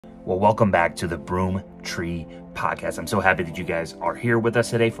Well, welcome back to the Broom Podcast. I'm so happy that you guys are here with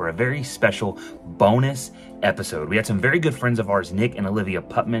us today for a very special bonus episode. We had some very good friends of ours, Nick and Olivia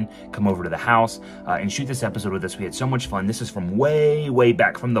Putman, come over to the house and shoot this episode with us. We had so much fun. This is from way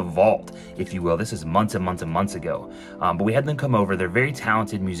back from the vault, if you will. This is months and months ago. But we had them come over. They're very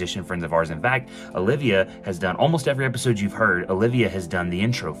talented musician friends of ours. In fact, Olivia has done almost every episode you've heard. Olivia has done the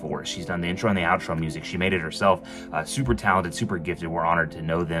intro for us. She's done the intro and the outro music. She made it herself. Super talented, super gifted. We're honored to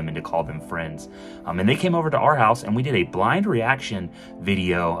know them and to call them friends. And they came over to our house and we did a blind reaction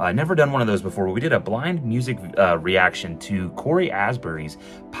video. Never done one of those before. We did a blind music reaction to Cory Asbury's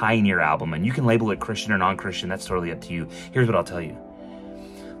Pioneer album. And you can label it Christian or non-Christian. That's totally up to you. Here's what I'll tell you.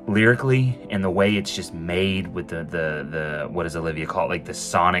 Lyrically, and the way it's just made with the what does Olivia call it, like the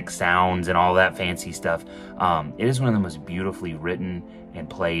sonic sounds and all that fancy stuff, it is one of the most beautifully written and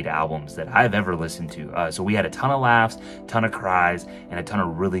played albums that I've ever listened to. So we had a ton of laughs, ton of cries, and a ton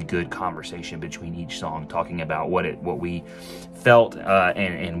of really good conversation between each song, talking about what we felt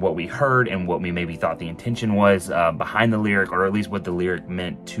and what we heard and what we maybe thought the intention was behind the lyric, or at least what the lyric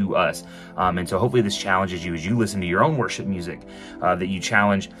meant to us. And so hopefully this challenges you as you listen to your own worship music, that you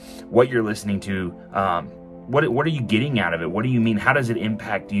challenge what you're listening to. What are you getting out of it? What do you mean? How does it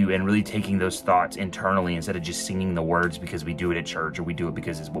impact you? And really taking those thoughts internally instead of just singing the words because we do it at church, or we do it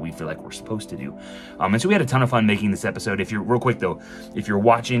because it's what we feel like we're supposed to do. And so we had a ton of fun making this episode. If you're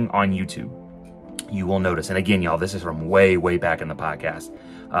watching on YouTube, you will notice, and again, y'all, this is from way back in the podcast.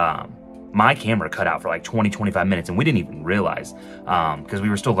 My camera cut out for like 20-25 minutes, and we didn't even realize because we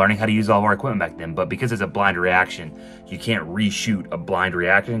were still learning how to use all of our equipment back then. But because it's a blind reaction, you can't reshoot a blind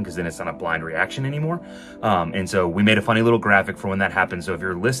reaction because then it's not a blind reaction anymore. And so we made a funny little graphic for when that happens. So if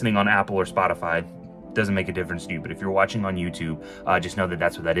you're listening on Apple or Spotify, doesn't make a difference to you. But if you're watching on YouTube, just know that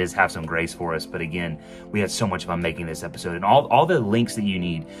that's what that is. Have some grace for us. But again, we had so much fun making this episode, and all the links that you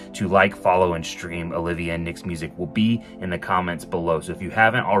need to like, follow, and stream Olivia and Nick's music will be in the comments below. So if you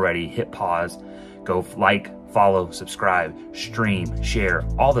haven't already, hit pause, go like, follow, subscribe, stream, share,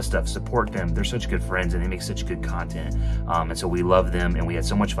 all the stuff. Support them. They're such good friends and they make such good content. And so we love them, and we had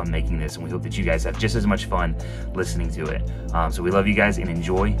so much fun making this, and we hope that you guys have just as much fun listening to it. So we love you guys and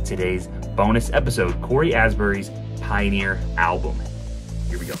enjoy today's bonus episode, Cory Asbury's Pioneer album.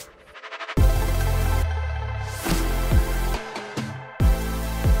 Here we go.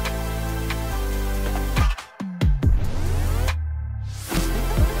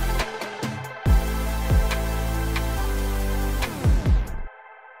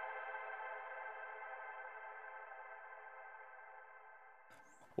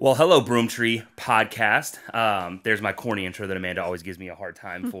 Well, hello, Broom Podcast. There's my corny intro that Amanda always gives me a hard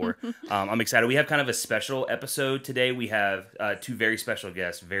time for. I'm excited. We have kind of a special episode today. We have two very special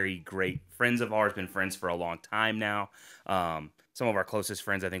guests, very great friends of ours, been friends for a long time now. Some of our closest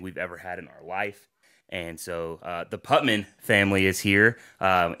friends I think we've ever had in our life. And so the Putman family is here.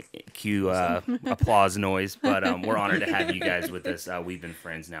 Cue applause noise. But we're honored to have you guys with us. We've been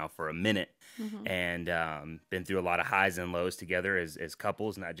friends now for a minute. Mm-hmm. And been through a lot of highs and lows together as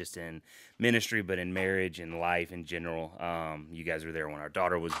couples, not just in ministry, but in marriage and life in general. You guys were there when our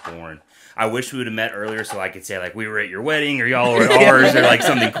daughter was born. I wish we would have met earlier so I could say, like, we were at your wedding, or y'all were at ours, or like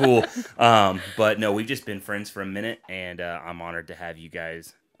something cool. But no, we've just been friends for a minute, and I'm honored to have you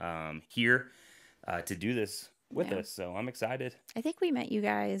guys here to do this with us. So I'm excited. I think we met you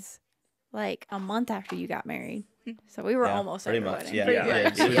guys like a month after you got married. So we were almost at your wedding.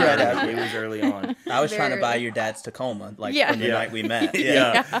 It was early on. I was trying to buy your dad's Tacoma, like on the night we met.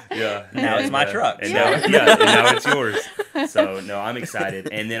 Now it's my truck. And now it's yours. So no, I'm excited.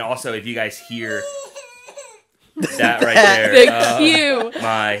 And then also, if you guys hear that right there, the cue.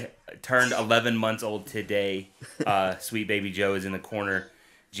 My turned 11 months old today, sweet baby Joe is in the corner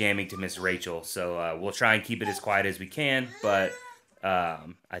jamming to Miss Rachel. So we'll try and keep it as quiet as we can, but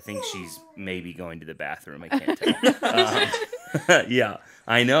I think she's maybe going to the bathroom. I can't tell. Yeah,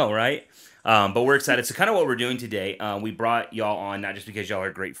 I know, right? But we're excited. So kind of what we're doing today, we brought y'all on, not just because y'all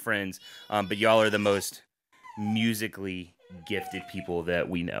are great friends, but y'all are the most musically gifted people that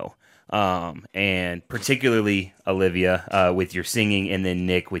we know. And particularly Olivia with your singing, and then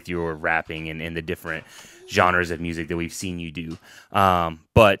Nick with your rapping and the different genres of music that we've seen you do.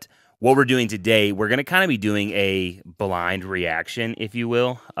 But what we're doing today, we're going to kind of be doing a blind reaction, if you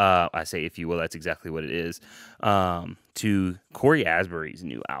will. I say if you will, that's exactly what it is, to Cory Asbury's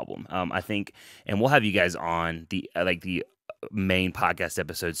new album. I think, and we'll have you guys on the main podcast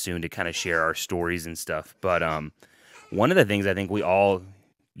episode soon to kind of share our stories and stuff. But one of the things I think we all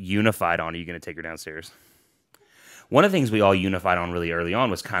unified on, are you going to take her downstairs? One of the things we all unified on really early on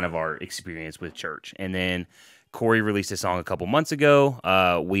was kind of our experience with church. And then Cory released a song a couple months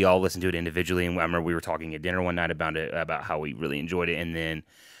ago. We all listened to it individually, and I remember we were talking at dinner one night about it, about how we really enjoyed it. And then,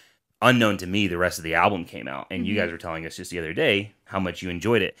 unknown to me, the rest of the album came out, and you guys were telling us just the other day how much you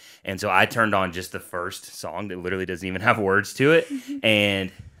enjoyed it. And so I turned on just the first song that literally doesn't even have words to it,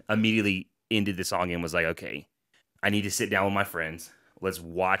 and immediately ended the song and was like, okay, I need to sit down with my friends. Let's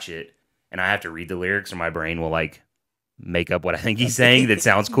watch it, and I have to read the lyrics, or my brain will like make up what I think he's saying that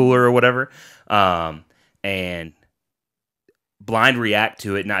sounds cooler or whatever. And blind react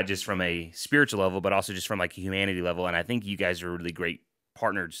to it, not just from a spiritual level, but also just from like a humanity level. And I think you guys are really great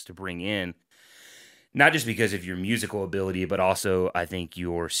partners to bring in, not just because of your musical ability, but also I think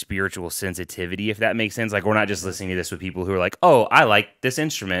your spiritual sensitivity, if that makes sense. Like, we're not just listening to this with people who are like, oh, I like this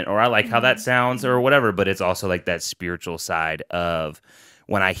instrument, or I like how that sounds, or whatever, but it's also like that spiritual side of,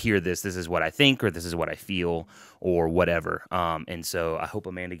 when I hear this, this is what I think, or this is what I feel, or whatever. And so I hope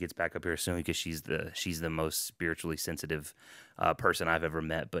Amanda gets back up here soon, because she's the most spiritually sensitive person I've ever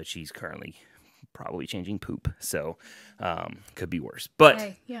met, but she's currently probably changing poop, so could be worse. But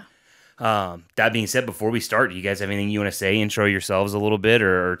hey, yeah. That being said, before we start, do you guys have anything you want to say, intro yourselves a little bit,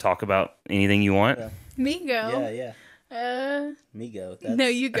 or talk about anything you want? Me go. Yeah. Migo. No,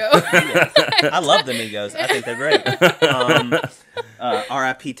 you go. I love the Migos. I think they're great.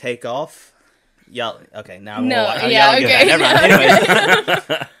 R.I.P. Takeoff. Y'all, okay, now I'm no, gonna, yeah, y'all okay. Never mind.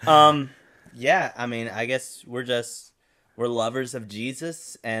 Anyways, yeah, I mean, I guess we're lovers of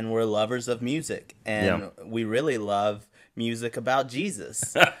Jesus, and we're lovers of music, and we really love music about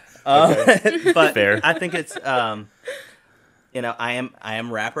Jesus. But fair. I think it's, I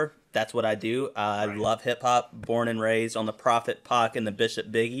am rapper. That's what I do. I love hip hop. Born and raised on the Prophet Pac and the Bishop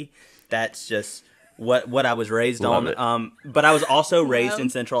Biggie. That's just what I was raised on. But I was also raised in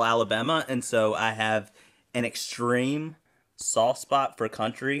Central Alabama, and so I have an extreme soft spot for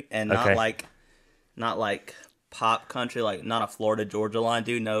country, and not like pop country, like not a Florida Georgia line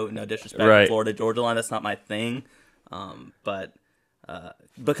dude. No disrespect to Florida Georgia line. That's not my thing. But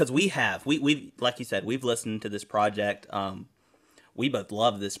because we like you said, we've listened to this project. We both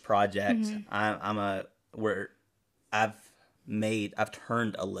love this project. I've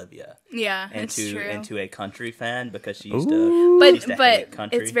turned Olivia into a country fan, because she used to hate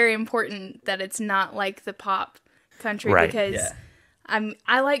country. It's very important that it's not like the pop country, because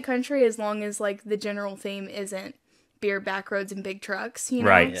I like country as long as like the general theme isn't beer, back roads, and big trucks, you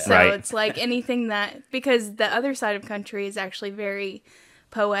know? So it's like anything that, because the other side of country is actually very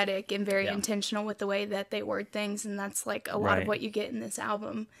poetic and very intentional with the way that they word things, and that's like a lot of what you get in this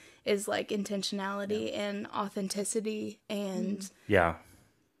album is like intentionality and authenticity and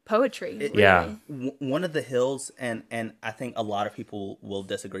poetry. One of the hills, and I think a lot of people will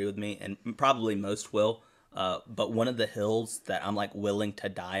disagree with me, and probably most will, but one of the hills that I'm like willing to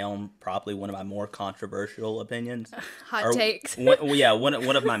die on, probably one of my more controversial opinions, takes.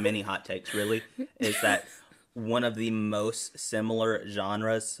 One of my many hot takes really is that one of the most similar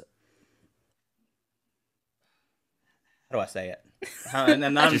genres. How do I say it?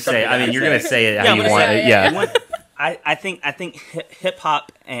 Just say it. I mean, you're gonna say it how you want it. Yeah. I think hip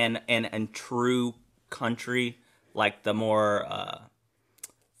hop and true country, like the more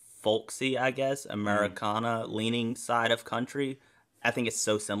folksy, I guess, Americana leaning side of country, I think it's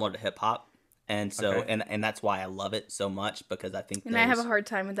so similar to hip hop. And so, and that's why I love it so much, because I think. And I have a hard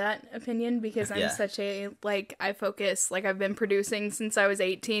time with that opinion, because I'm such a, like, I focus, like, I've been producing since I was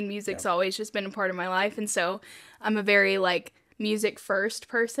 18. Music's always just been a part of my life. And so I'm a very, like, music first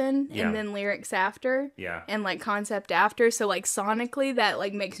person, and then lyrics after. And, like, concept after. So, like, sonically, that,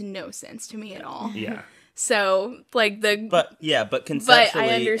 like, makes no sense to me at all. So, like, But conceptually. But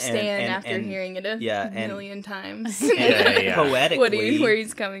I understand after hearing it a million times. Poetically. Where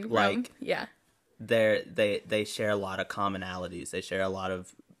he's coming from. Like, they share a lot of commonalities. They share a lot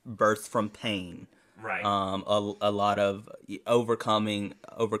of birth from pain. A lot of overcoming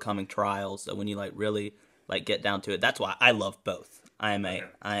trials. So when you like really like get down to it, that's why I love both. I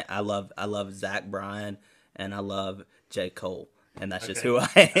love Zach Bryan, and I love J. Cole, and that's just who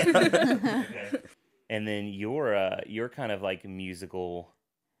I am. And then your kind of like musical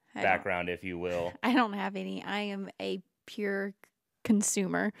background, if you will. I don't have any. I am a pure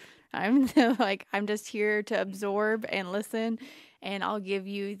consumer. I'm just here to absorb and listen, and I'll give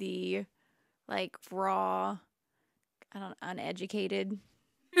you the like raw, uneducated,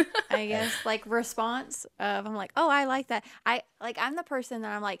 I guess, like response of, I'm like, oh, I like that. I'm the person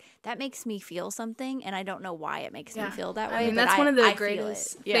that I'm like, that makes me feel something, and I don't know why it makes me feel that way. I mean, that's one of the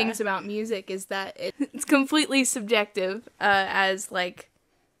greatest things about music, is that it's completely subjective, as like.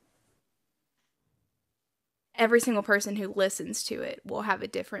 every single person who listens to it will have a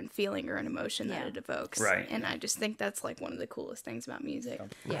different feeling or an emotion that it evokes. Right. And I just think that's like one of the coolest things about music.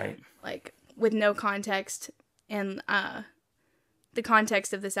 Right. Like with no context, and the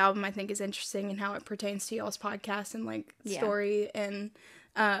context of this album I think is interesting and how it pertains to y'all's podcast and like story and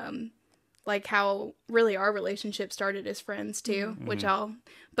like how really our relationship started as friends too, which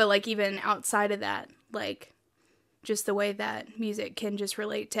but like even outside of that, like just the way that music can just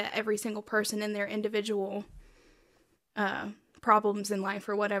relate to every single person in their individual problems in life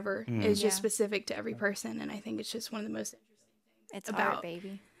or whatever is just specific to every person. And I think it's just one of the most interesting things about art,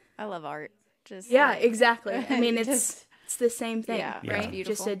 baby. I love art. Just exactly. I mean, it's the same thing, right? Yeah.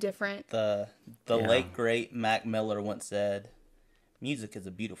 Just a different. The late great Mac Miller once said, "Music is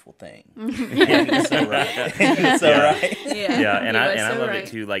a beautiful thing." He's so right. He's so right. Yeah, and I love it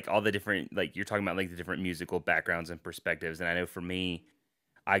too. Like all the different, like you're talking about, like the different musical backgrounds and perspectives. And I know for me,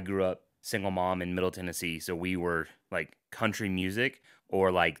 I grew up single mom in Middle Tennessee, so we were like country music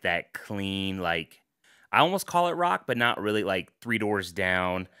or like that clean, like I almost call it rock, but not really. Like Three Doors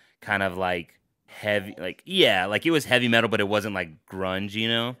Down, kind of like heavy, like like it was heavy metal, but it wasn't like grunge, you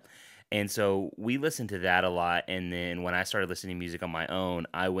know. And so we listened to that a lot. And then when I started listening to music on my own,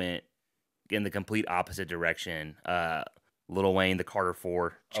 I went in the complete opposite direction. Lil Wayne, the Carter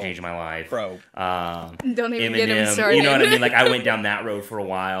 4 changed my life. Bro. Don't even Eminem, get him started. You know what I mean? Like I went down that road for a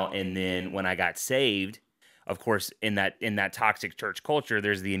while. And then when I got saved, of course, in that toxic church culture,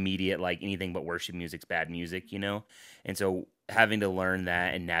 there's the immediate, like anything but worship music's bad music, you know? And so having to learn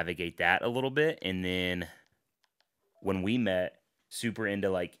that and navigate that a little bit. And then when we met, super into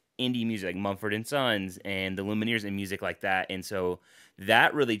like indie music like Mumford & Sons and the Lumineers and music like that. And so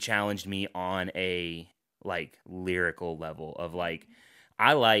that really challenged me on a like lyrical level of like,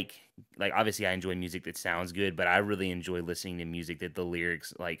 I like obviously I enjoy music that sounds good, but I really enjoy listening to music that the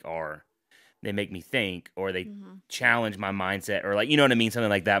lyrics like they make me think or they challenge my mindset or like, you know what I mean? Something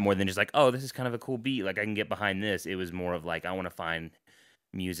like that more than just like, oh, this is kind of a cool beat. Like I can get behind this. It was more of like, I want to find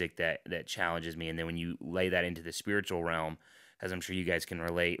music that challenges me. And then when you lay that into the spiritual realm, as I'm sure you guys can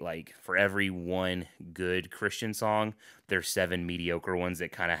relate, like for every one good Christian song, there's 7 mediocre ones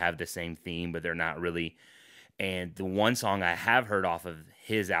that kind of have the same theme, but they're not really. And the one song I have heard off of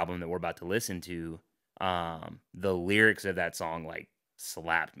his album that we're about to listen to, the lyrics of that song like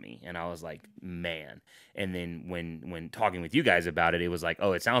slapped me, and I was like, man. And then when talking with you guys about it, it was like,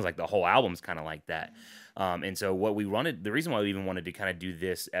 oh, it sounds like the whole album's kind of like that. And so the reason why we even wanted to kind of do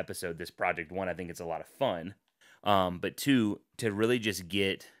this episode, this project, one, I think it's a lot of fun. But 2, to really just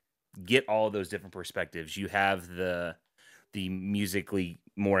get all of those different perspectives. You have the musically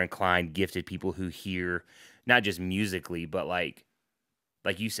more inclined, gifted people who hear not just musically, but like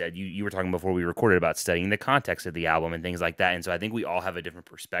you said, you were talking before we recorded about studying the context of the album and things like that. And so I think we all have a different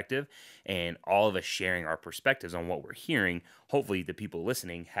perspective, and all of us sharing our perspectives on what we're hearing, hopefully the people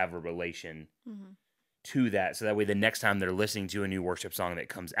listening have a relation to that, so that way the next time they're listening to a new worship song that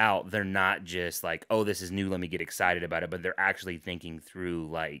comes out, they're not just like, oh, this is new, let me get excited about it, but they're actually thinking through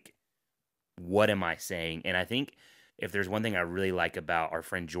like, what am I saying? And I think if there's one thing I really like about our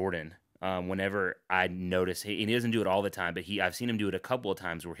friend Jordan, whenever I notice, he doesn't do it all the time, but I've seen him do it a couple of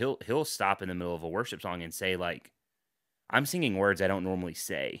times where he'll stop in the middle of a worship song and say like, I'm singing words I don't normally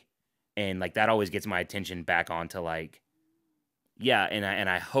say, and like that always gets my attention back onto like, yeah, and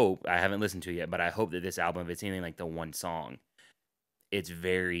I hope, I haven't listened to it yet, but I hope that this album, if it's anything like the one song, it's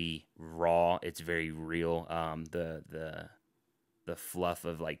very raw, it's very real. The fluff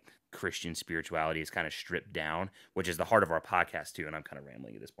of like Christian spirituality is kind of stripped down, which is the heart of our podcast too. And I'm kind of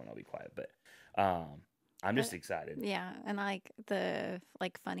rambling at this point, I'll be quiet, but I'm just excited. Yeah, and like the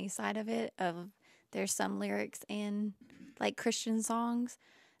like funny side of it, there's some lyrics in like Christian songs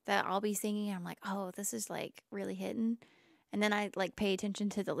that I'll be singing and I'm like, oh, this is like really hitting. And then I like pay attention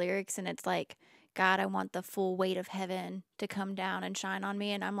to the lyrics and it's like, God, I want the full weight of heaven to come down and shine on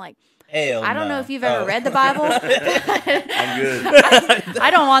me. And I'm like, I don't know if you've ever read the Bible. I'm good. I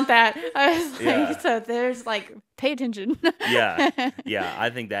don't want that. I was like, so there's like, pay attention. Yeah. I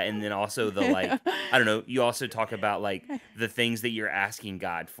think that. And then also the like, I don't know, you also talk about like the things that you're asking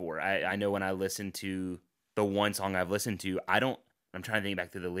God for. I know when I listen to the one song I've listened to, I'm trying to think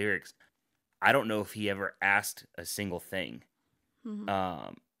back to the lyrics. I don't know if he ever asked a single thing.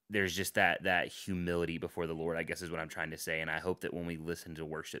 There's just that humility before the Lord, I guess is what I'm trying to say. And I hope that when we listen to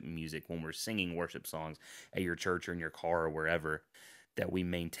worship music, when we're singing worship songs at your church or in your car or wherever, that we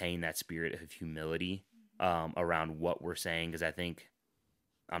maintain that spirit of humility around what we're saying. Because I think,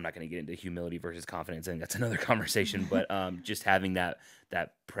 I'm not going to get into humility versus confidence, and that's another conversation, but just having that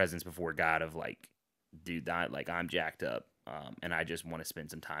presence before God of like, dude, I'm jacked up, and I just want to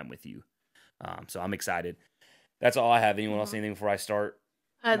spend some time with you. So I'm excited. That's all I have. Anyone else anything before I start?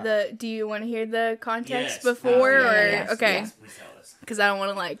 Do you want to hear the context before or okay? Yes, please tell us. Because I don't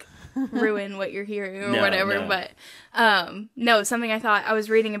want to like ruin what you're hearing or whatever. No. But no, something I thought I was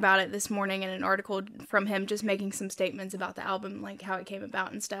reading about it this morning in an article from him, just making some statements about the album, like how it came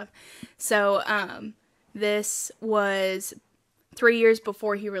about and stuff. So this was 3 years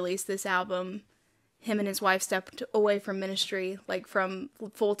before he released this album. Him and his wife stepped away from ministry, like from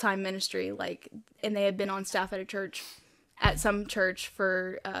full-time ministry, like, and they had been on staff at some church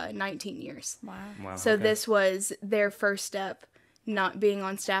for 19 years. Wow. So this was their first step, not being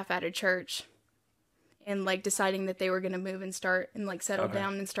on staff at a church and like deciding that they were going to move and start and like settle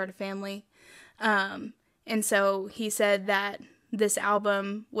down and start a family. And so he said that this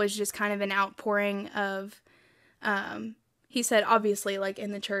album was just kind of an outpouring of, he said, obviously, like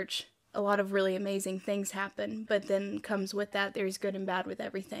in the church, a lot of really amazing things happen, but then comes with that, there's good and bad with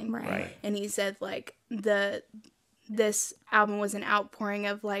everything. Right. And he said, like, this album was an outpouring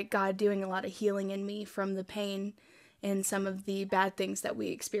of, like, God doing a lot of healing in me from the pain and some of the bad things that we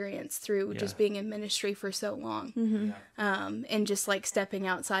experienced through just being in ministry for so long. Mm-hmm. And just, like, stepping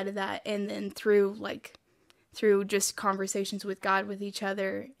outside of that. And then through just conversations with God, with each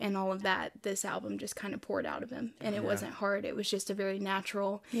other, and all of that, this album just kind of poured out of him. And it wasn't hard. It was just a very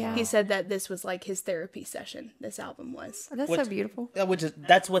natural. Yeah. He said that this was like his therapy session, this album was. Oh, that's so beautiful.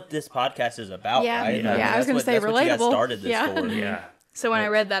 That's what this podcast is about, right? Yeah, I was going to say relatable. What you guys started this for. Yeah. So when I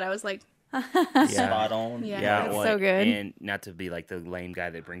read that, I was like, spot on. Yeah, it's so good. And not to be like the lame guy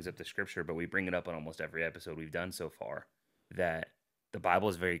that brings up the scripture, but we bring it up on almost every episode we've done so far, that the Bible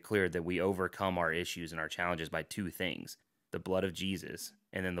is very clear that we overcome our issues and our challenges by two things: the blood of Jesus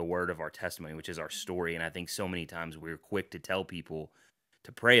and then the word of our testimony, which is our story. And I think so many times we're quick to tell people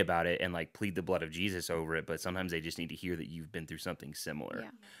to pray about it and like plead the blood of Jesus over it, but sometimes they just need to hear that you've been through something similar.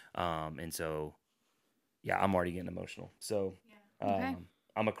 Yeah. And so, I'm already getting emotional. So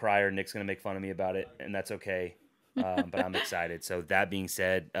I'm a crier. Nick's going to make fun of me about it, and that's okay. But I'm excited. So that being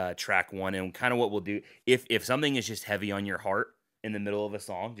said, track one, and kind of what we'll do, if something is just heavy on your heart in the middle of a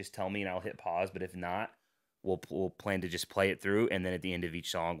song, just tell me and I'll hit pause. But if not, we'll plan to just play it through, and then at the end of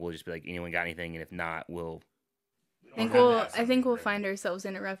each song, we'll just be like, anyone got anything? And if not, I think we'll find ourselves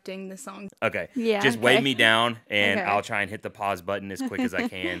interrupting the song. Okay. Yeah. Just wave me down, and I'll try and hit the pause button as quick as I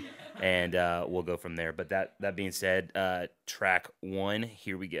can, and we'll go from there. But that being said, track one,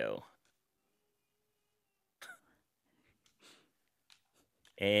 here we go.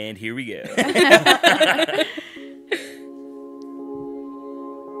 And here we go.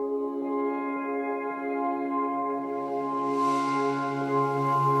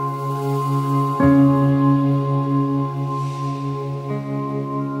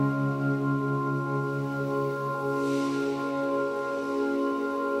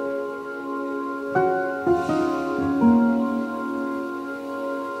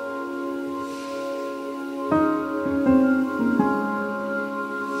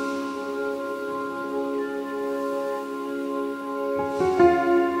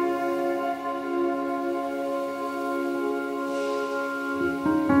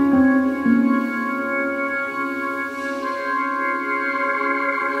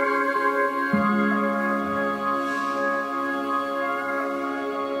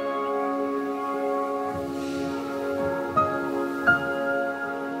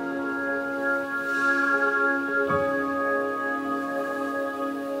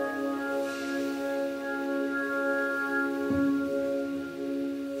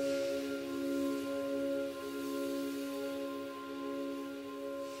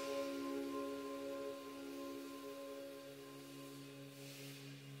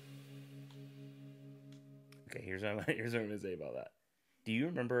 Okay, here's what I'm gonna say about that. Do you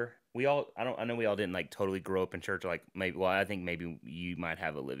remember I know we all didn't like totally grow up in church, like I think maybe you might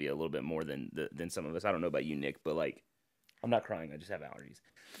have, Olivia, a little bit more than some of us. I don't know about you, Nick, but like, I'm not crying, I just have allergies.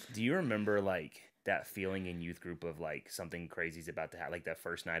 Do you remember like that feeling in youth group of like something crazy's about to happen, like that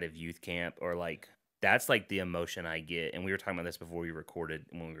first night of youth camp, or like that's like the emotion I get? And we were talking about this before we recorded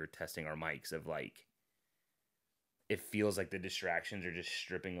when we were testing our mics, of like, it feels like the distractions are just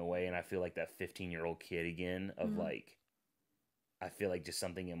stripping away, and I feel like that 15-year-old kid again of like, I feel like just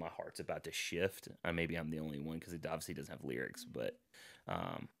something in my heart's about to shift. Maybe I'm the only one because it obviously doesn't have lyrics, but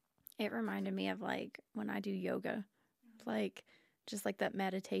it reminded me of like when I do yoga, like just like that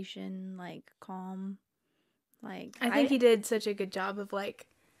meditation, like calm. Like I think he did such a good job of like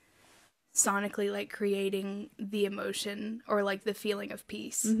sonically like creating the emotion or like the feeling of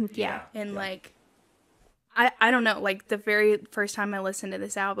peace. Mm-hmm. Yeah. And like I don't know, like the very first time I listened to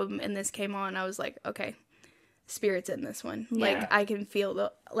this album and this came on, I was like, okay, Spirit's in this one. Yeah.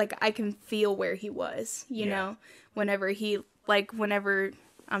 Like I can feel where he was, you know, whenever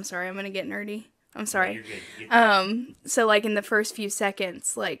I'm sorry, I'm going to get nerdy. I'm sorry. So like in the first few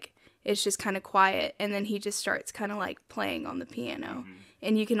seconds, like it's just kind of quiet, and then he just starts kind of like playing on the piano,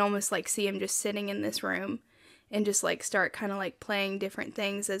 and you can almost like see him just sitting in this room and just like start kind of like playing different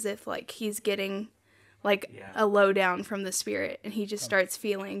things as if like he's getting like a lowdown from the Spirit, and he just starts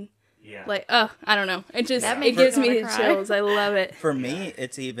feeling like, oh, I don't know. It just, it gives me chills. I love it. For me,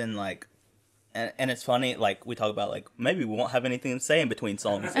 it's even like, and it's funny, like, we talk about, like, maybe we won't have anything to say in between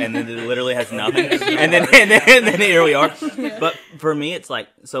songs, and then it literally has nothing, and then here we are. Yeah. But for me, it's like,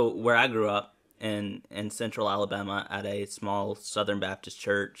 so where I grew up in central Alabama at a small Southern Baptist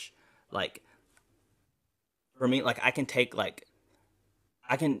church, like, for me, like, I can take, like,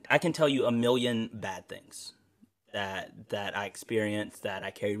 I can tell you a million bad things that I experienced, that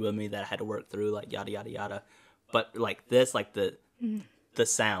I carried with me, that I had to work through, like, yada, yada, yada. But, like, this, like, the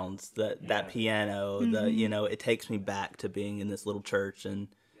sounds, that piano, the, you know, it takes me back to being in this little church in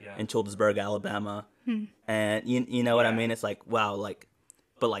Childersburg, Alabama. And you know what I mean? It's like, wow, like,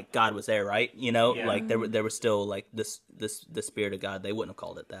 but like God was there, right? You know, like there was still like the Spirit of God. They wouldn't have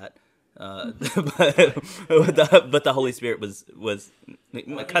called it that. But the Holy Spirit was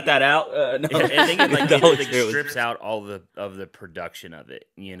cut that out. No. I think it strips out all of the production of it,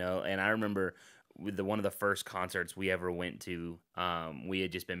 you know. And I remember with one of the first concerts we ever went to, we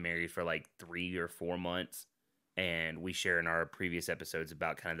had just been married for like 3 or 4 months, and we share in our previous episodes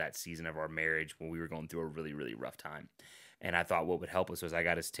about kind of that season of our marriage when we were going through a really, really rough time. And I thought what would help us was I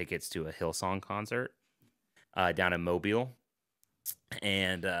got us tickets to a Hillsong concert down in Mobile,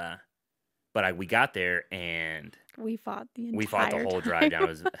 and we got there and we fought the whole drive down. It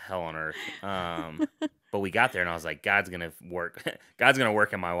was hell on earth. But we got there and I was like, God's gonna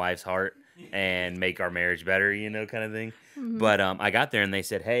work in my wife's heart and make our marriage better, you know, kind of thing. But I got there and they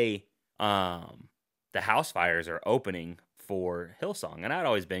said, hey, the House Fires are opening for Hillsong. And I'd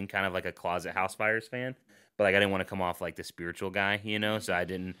always been kind of like a closet House Fires fan, but like I didn't want to come off like the spiritual guy, you know, so I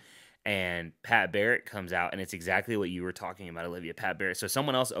didn't. And Pat Barrett comes out, and it's exactly what you were talking about, Olivia. Pat Barrett. So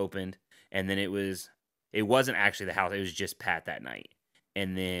someone else opened, and then it wasn't actually the house. It was just Pat that night.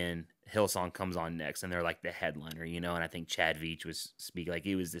 And then Hillsong comes on next, and they're like the headliner, you know. And I think Chad Veach was speaking. Like,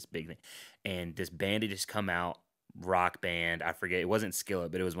 it was this big thing. And this band had just come out, rock band. I forget. It wasn't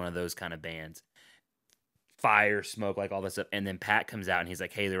Skillet, but it was one of those kind of bands. Fire, smoke, like all this stuff. And then Pat comes out, and he's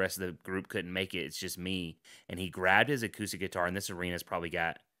like, hey, the rest of the group couldn't make it. It's just me. And he grabbed his acoustic guitar, and this arena's probably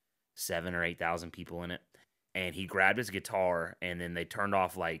got 7,000 or 8,000 people in it. And he grabbed his guitar, and then they turned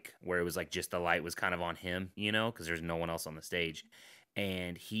off, like, where it was like just the light was kind of on him, you know, because there's no one else on the stage.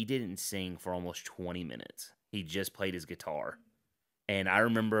 And he didn't sing for almost 20 minutes. He just played his guitar. And I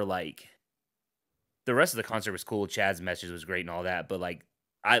remember, like, the rest of the concert was cool. Chad's message was great and all that. But, like,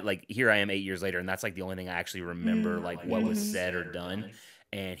 here I am 8 years later, and that's, like, the only thing I actually remember, like, what was said or done.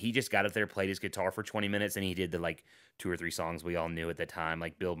 And he just got up there, played his guitar for 20 minutes, and he did the, like, 2 or 3 songs we all knew at the time,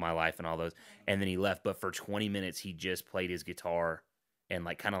 like Build My Life and all those. And then he left. But for 20 minutes, he just played his guitar and,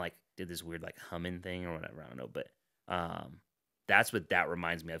 like, kind of, like, did this weird, like, humming thing or whatever. I don't know. But that's what that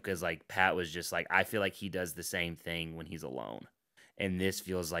reminds me of. Because, like, Pat was just, like, I feel like he does the same thing when he's alone. And this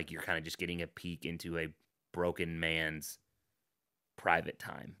feels like you're kind of just getting a peek into a broken man's private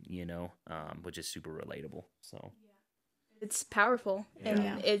time, you know, which is super relatable. So it's powerful,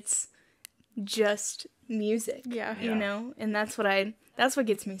 and it's just music, you know, and that's what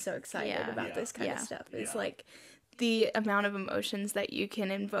gets me so excited about this kind of stuff. It's like the amount of emotions that you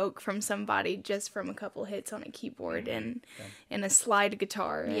can invoke from somebody just from a couple hits on a keyboard and a slide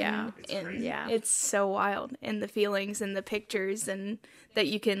guitar. And it's so wild, and the feelings and the pictures and that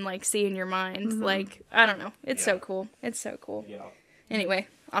you can like see in your mind. Like, I don't know. It's so cool. It's so cool. Anyway,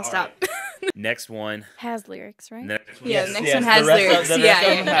 I'll stop. Right. Next one has lyrics, right? Next one has lyrics. The rest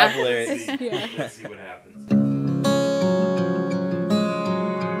of them have lyrics. Let's see what happens.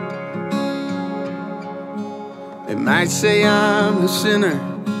 They might say I'm a sinner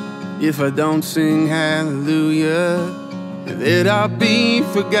if I don't sing hallelujah, that I'll be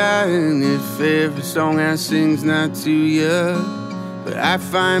forgotten if every song I sing's not to you. But I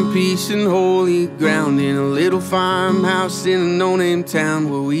find peace and holy ground in a little farmhouse in a no-name town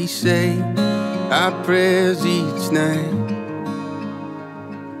where we say our prayers each night.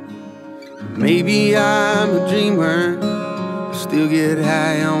 Maybe I'm a dreamer, still get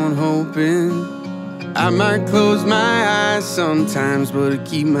high on hoping. I might close my eyes sometimes, but I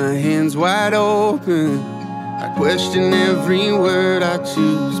keep my hands wide open. I question every word I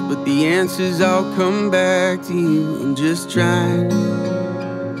choose, but the answers all come back to you. I'm just trying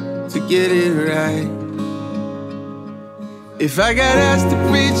to get it right. If I got asked to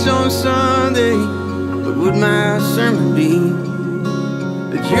preach on Sunday, what would my sermon be?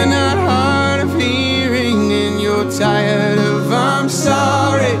 That you're not hard of hearing and you're tired of I'm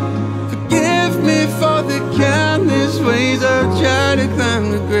sorry. Forgive me for the countless ways I've tried to climb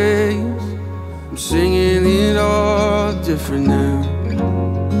the grace. I'm singing it all different now,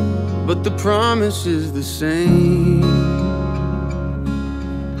 but the promise is the same.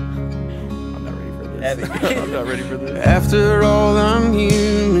 I'm not ready for this. I'm not ready for this. After all, I'm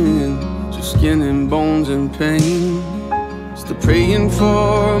human, just skin and bones and pain. Still praying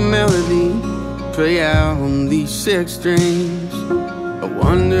for a melody, pray out on these 6 strings. I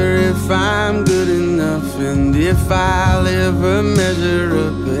wonder if I'm good enough and if I'll ever measure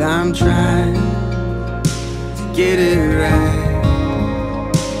up, but I'm trying to get it right.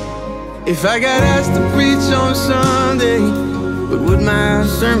 If I got asked to preach on Sunday, what would my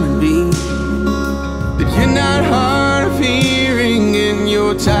sermon be? That you're not hard of hearing and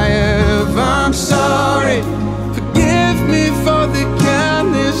you're tired of I'm sorry. Forgive me for the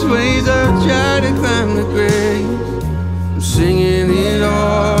countless ways I've tried to climb the grace. I'm singing it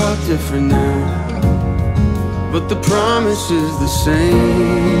all different now, but the promise is the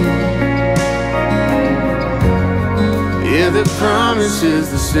same. Yeah, the promise is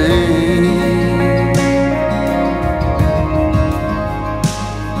the same.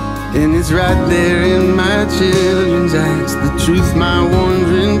 And it's right there in my children's eyes, the truth my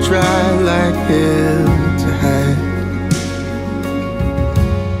wandering try like hell to hide.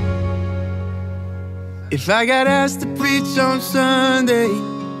 If I got asked to preach on Sunday,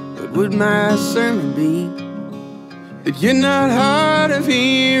 what would my sermon be? That you're not hard of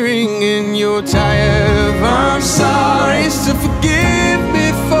hearing and you're tired of I'm sorry. So forgive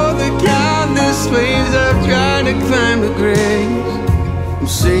me for the countless ways I've tried to climb the grace. I'm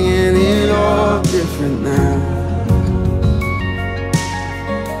singing it all different now.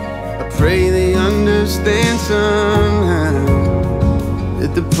 I pray they understand somehow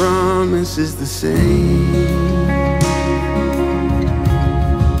that the promise is the same.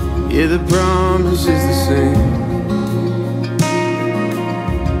 Yeah, the promise is the same.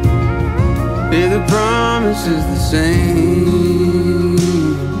 Yeah, the promise is the same.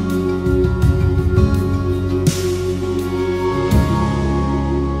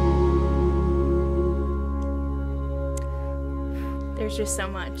 There's just so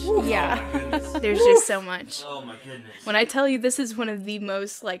much. Yeah. There's just so much. Oh my goodness. When I tell you this is one of the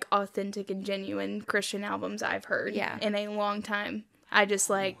most like authentic and genuine Christian albums I've heard in a long time. I just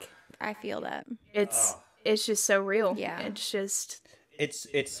like I feel that. it's just so real. Yeah. It's just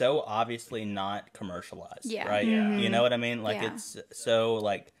It's so obviously not commercialized, Yeah. right? Yeah. You know what I mean? Like Yeah. it's so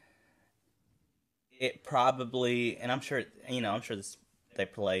like it probably, and I'm sure this they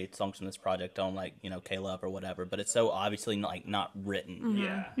play songs from this project on like K-Love or whatever, but it's so obviously like not written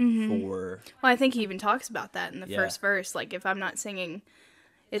Yeah. for. well, I think he even talks about that in the first verse. Like if I'm not singing,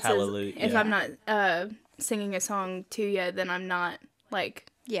 it Hallelujah. says if I'm not singing a song to you, then I'm not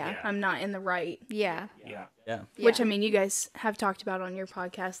like Yeah. I'm not in the right. Yeah. Yeah. Yeah. Which I mean, you guys have talked about on your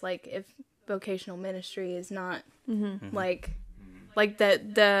podcast, like if vocational ministry is not like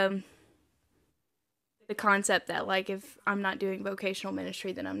the concept that like if I'm not doing vocational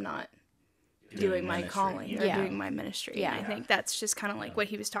ministry, then I'm not doing my ministry. calling or Yeah. doing my ministry. Yeah. And I think that's just kind of like what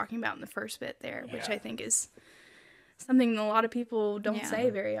he was talking about in the first bit there, which I think is something a lot of people don't say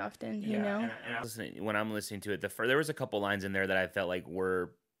very often. You know, And when I'm listening to it, there was a couple lines in there that I felt like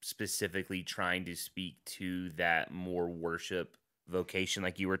were specifically trying to speak to that more worship vocation,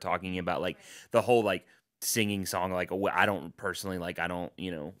 like you were talking about, like the whole like singing song. Like I don't personally like that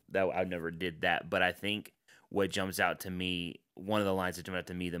I never did that, but I think what jumps out to me, one of the lines that jumped out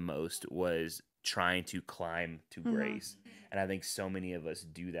to me the most was trying to climb to grace. And I think so many of us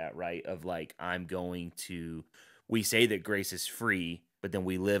do that, right? Of like we say that grace is free, but then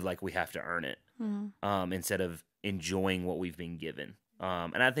we live like we have to earn it instead of enjoying what we've been given.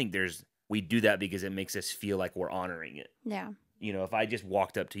 And I think we do that because it makes us feel like we're honoring it. Yeah. If I just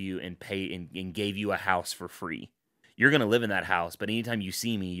walked up to you and and gave you a house for free, you're going to live in that house. But anytime you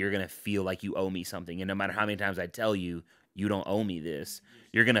see me, you're going to feel like you owe me something. And no matter how many times I tell you, you don't owe me this,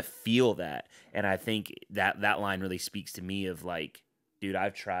 you're going to feel that. And I think that line really speaks to me of like, dude,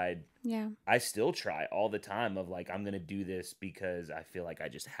 I've tried. Yeah. I still try all the time of like, I'm going to do this because I feel like I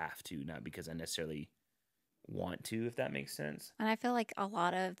just have to, not because I necessarily want to, if that makes sense. And I feel like a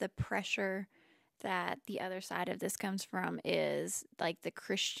lot of the pressure that the other side of this comes from is like the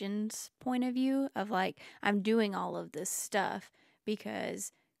Christian's point of view of like, I'm doing all of this stuff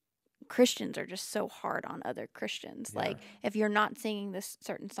because Christians are just so hard on other Christians. Like, if you're not singing this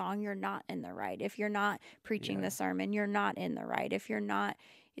certain song, you're not in the right. If you're not preaching the sermon, you're not in the right. If you're not,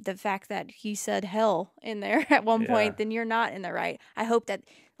 the fact that he said hell in there at one point, then you're not in the right. I hope that,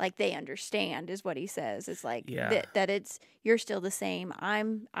 like, they understand is what he says. It's like that it's, you're still the same.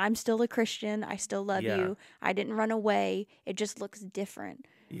 I'm still a Christian. I still love you. I didn't run away. It just looks different.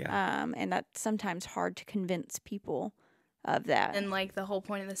 Yeah. And that's sometimes hard to convince people of that. And like the whole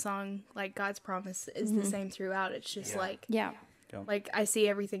point of the song, like God's promise is the same throughout. It's just like I see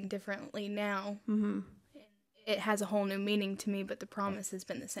everything differently now. It has a whole new meaning to me, but the promise has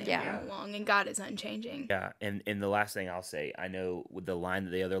been the same all along, and God is unchanging. Yeah, and the last thing I'll say, I know with the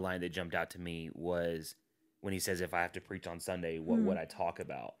other line that jumped out to me was when he says, "If I have to preach on Sunday, what would I talk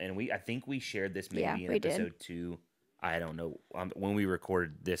about?" And I think we shared this maybe in episode 2. I don't know when we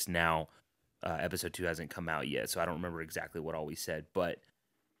recorded this now. Episode 2 hasn't come out yet, so I don't remember exactly what all we said. But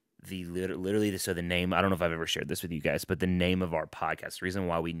literally, so the name, I don't know if I've ever shared this with you guys, but the name of our podcast, the reason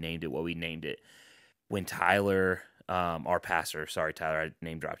why we named it what we named it, when Tyler, our pastor, sorry Tyler, I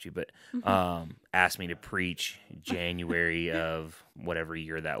name dropped you, but asked me to preach January of whatever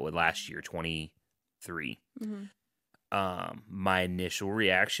year that was, last year, 23. My initial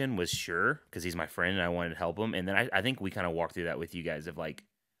reaction was sure, because he's my friend and I wanted to help him. And then I think we kind of walked through that with you guys of like,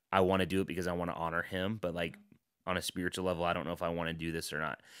 I want to do it because I want to honor him, but like on a spiritual level, I don't know if I want to do this or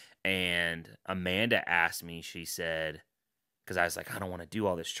not. And Amanda asked me, she said, because I was like, I don't want to do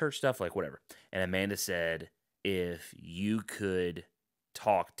all this church stuff, like whatever. And Amanda said, if you could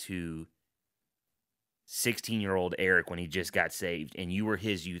talk to 16-year-old Eric when he just got saved and you were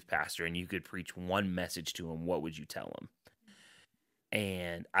his youth pastor and you could preach one message to him, what would you tell him?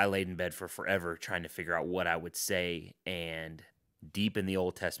 And I laid in bed for forever trying to figure out what I would say. And deep in the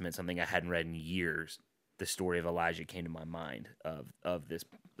Old Testament, something I hadn't read in years, the story of Elijah came to my mind of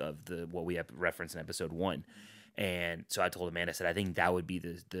what we have referenced in episode 1. And so I told Amanda, I said, I think that would be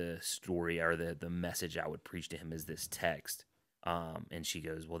the story or the message I would preach to him is this text. And she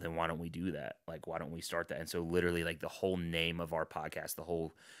goes, well, then why don't we do that? Like, why don't we start that? And so literally like the whole name of our podcast, the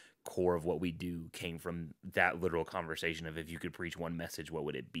whole core of what we do came from that literal conversation of if you could preach one message, what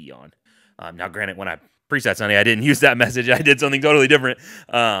would it be on? Now, granted, when I preached that Sunday, I didn't use that message. I did something totally different.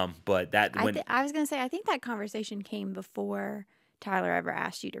 But that I was going to say, I think that conversation came before Tyler ever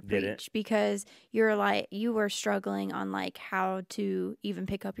asked you to preach, because you were struggling on like how to even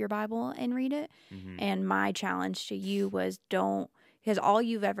pick up your Bible and read it. And my challenge to you was because all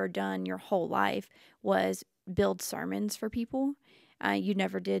you've ever done your whole life was build sermons for people. You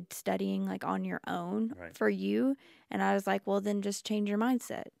never did studying like on your own for you. And I was like, well, then just change your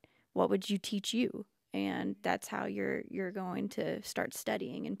mindset. What would you teach you? And that's how you're going to start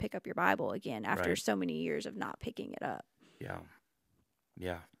studying and pick up your Bible again after so many years of not picking it up.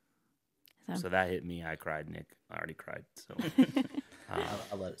 Yeah. So that hit me. I cried, Nick. I already cried. So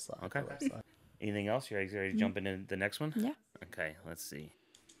I'll let it slide. Okay. Anything else? You ready to jump into the next one? Yeah. Okay, let's see.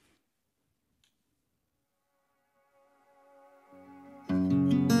 I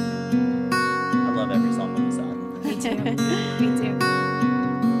love every song on the song. Me too. Me too.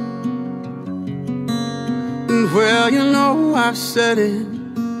 Well, you know I've said it,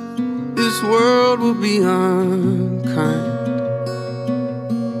 this world will be unkind.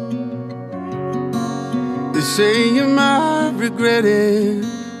 They say you might regret it,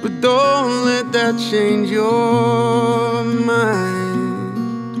 but don't let that change your mind.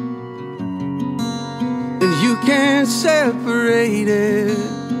 And you can't separate it,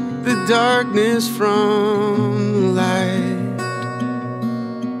 the darkness from the light.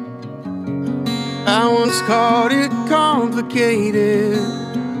 I once called it complicated,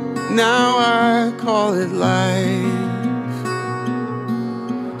 now I call it life.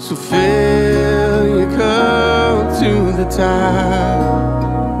 So fill your cup to the top,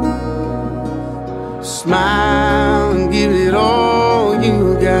 smile and give it all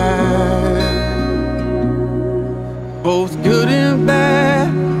you got. Both good and bad,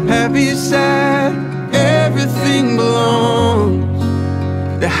 happy, sad, everything belongs.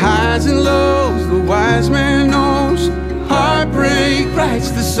 The highs and lows, the wise man knows. Heartbreak writes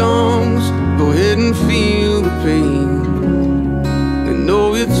the songs. Go ahead and feel the pain and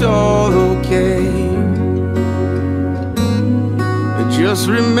know it's all okay. And just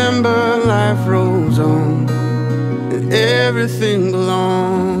remember life rolls on and everything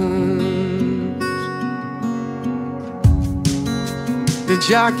belongs. The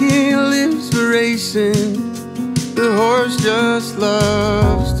jockey lives for racing, the horse just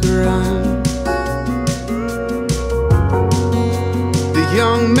loves to run. The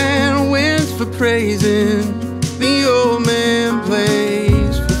young man wins for praising, the old man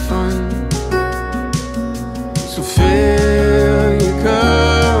plays for fun.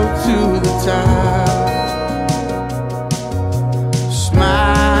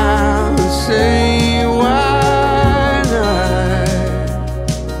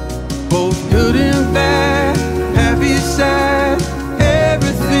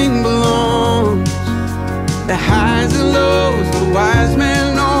 The highs and lows, the wise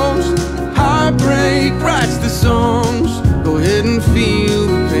man knows. Heartbreak writes the songs. Go ahead and feel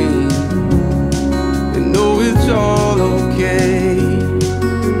the pain and know it's all okay.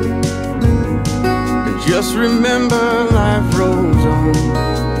 And just remember life rolls on,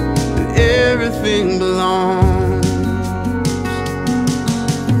 and everything belongs.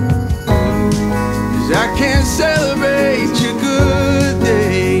 'Cause I can't celebrate your good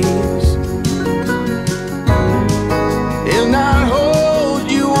days and not hold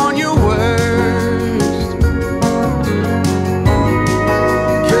you on your worst.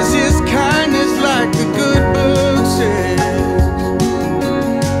 'Cause his kindness, like the good book says,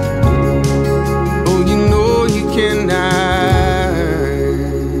 oh, you know you cannot.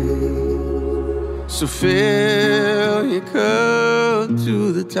 So fill your cup to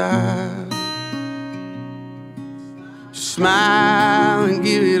the top. Smile and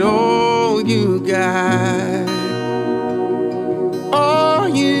give it all you got. All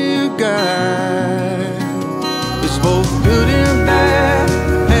you got. It's both good and bad,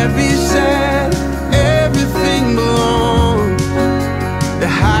 happy, sad, everything belongs. The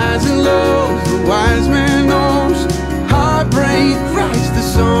highs and lows, the wise man knows. Heartbreak writes the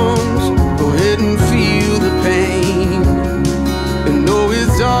songs. Go ahead and feel the pain and know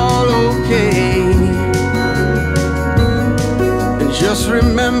it's all okay. Just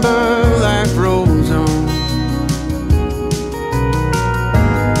remember life rolls on.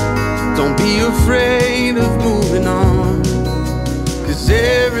 Don't be afraid of moving on, 'cause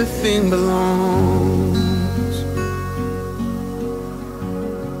everything belongs.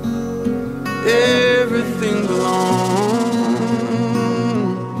 Everything belongs.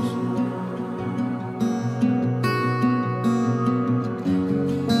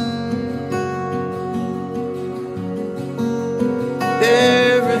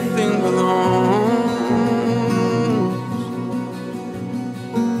 Everything belongs.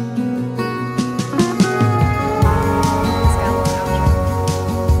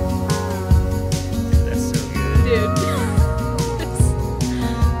 That's so good. Dude.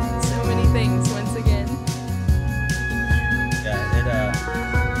 So many things once again. Yeah,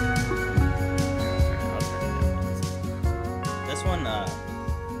 this one,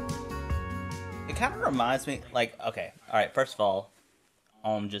 it kind of reminds me, like, okay, all right, first of all,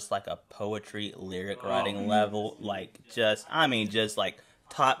 on just like a poetry lyric writing level, like just like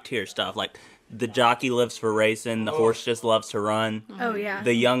top tier stuff. Like the jockey lives for racing, the horse just loves to run. Oh yeah.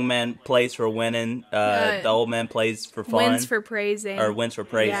 The young man plays for winning, the old man plays for fun. Wins for praising.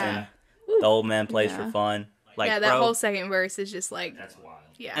 Yeah. The old man plays for fun. Like, yeah, that whole second verse is just like, That's wild.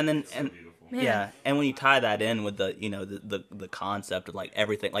 yeah. and then So beautiful. Man. yeah, and when you tie that in with the, you know, the concept of like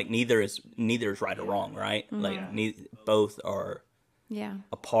everything, like neither is right or wrong, right? Like both are Yeah.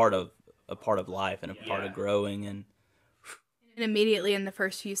 a part of life and a part of growing. And immediately in the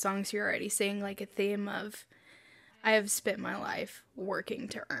first few songs, you're already saying like a theme of, I have spent my life working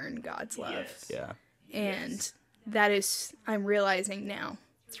to earn God's love. yeah, And that is, I'm realizing now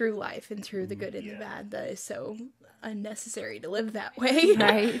through life and through the good and the bad, that is so unnecessary to live that way.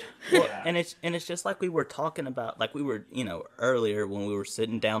 Right. well, and it's just like we were talking about, like we were, you know, earlier when we were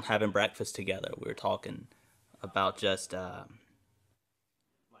sitting down having breakfast together, we were talking about just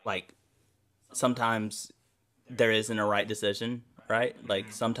like sometimes there isn't a right decision, right?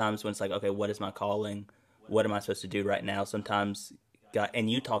 Like sometimes when it's like, okay, what is my calling? What am I supposed to do right now? Sometimes God, and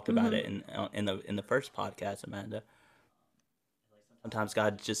you talked about it in the first podcast, Amanda. Sometimes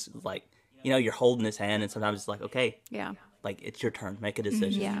God just like, you know, you're holding his hand, and sometimes it's like, okay, Yeah. like it's your turn, make a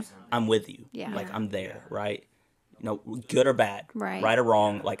decision. Yeah. I'm with you. Yeah. Like I'm there, right? You know, good or bad, Right. or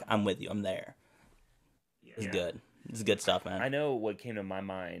wrong, like I'm with you. I'm there. It's good. It's good stuff, man. I know what came to my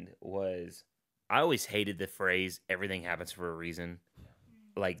mind was I always hated the phrase "everything happens for a reason,"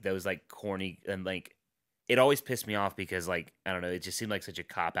 like those like corny and like it always pissed me off because like I don't know, it just seemed like such a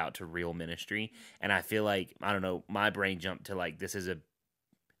cop out to real ministry, and I feel like I don't know, my brain jumped to like this is a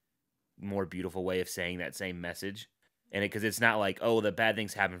more beautiful way of saying that same message, and because it's not like oh the bad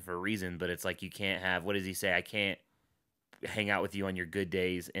things happen for a reason, but it's like you can't have what does he say? I can't hang out with you on your good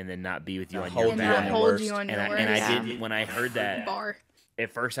days and then not be with you on your bad. And I did when I heard that Bar.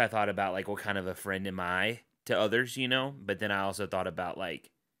 At first I thought about like what kind of a friend am I to others, you know, but then I also thought about like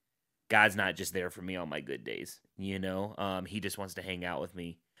God's not just there for me on my good days, you know. He just wants to hang out with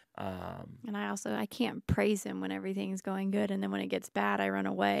me. And I can't praise him when everything's going good, and then when it gets bad I run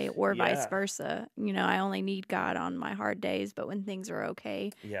away, or vice versa. You know, I only need God on my hard days, but when things are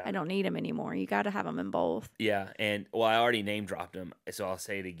okay, I don't need him anymore. You got to have him in both. Yeah, and well, I already name dropped him, so I'll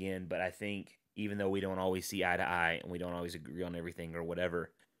say it again, but I think even though we don't always see eye to eye and we don't always agree on everything or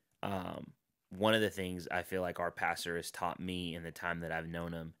whatever, one of the things I feel like our pastor has taught me in the time that I've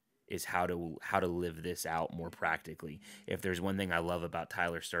known him is how to live this out more practically. If there's one thing I love about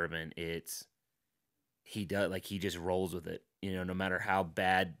Tyler Sturban, it's he just rolls with it. You know, no matter how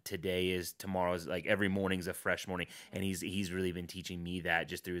bad today is, tomorrow's like every morning's a fresh morning. And he's really been teaching me that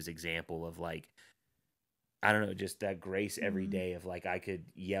just through his example of like, I don't know, just that grace every day of like I could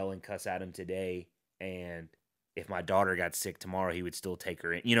yell and cuss at him today, and if my daughter got sick tomorrow, he would still take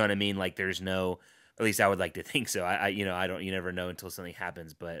her in. You know what I mean? Like there's no, at least I would like to think so. You never know until something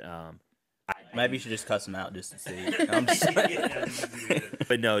happens, but maybe you should just cuss him out just to see. I'm just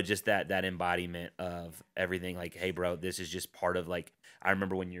But no, just that embodiment of everything. Like, hey, bro, this is just part of like. I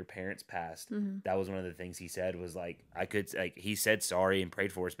remember when your parents passed. That was one of the things he said was like, he said sorry and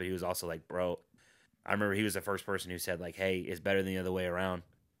prayed for us, but he was also like, bro. I remember he was the first person who said like, hey, it's better than the other way around.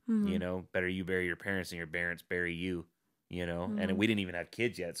 You know, better you bury your parents than your parents bury you. You know, and we didn't even have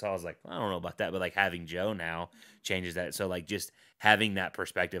kids yet, so I was like, I don't know about that, but like having Joe now changes that. So like just having that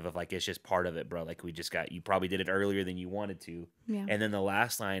perspective of like it's just part of it, bro. Like you probably did it earlier than you wanted to. Yeah. And then the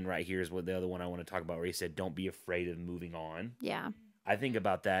last line right here is what the other one I want to talk about, where he said, "Don't be afraid of moving on." Yeah. I think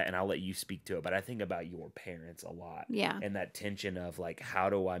about that, and I'll let you speak to it, but I think about your parents a lot. Yeah. And that tension of like, how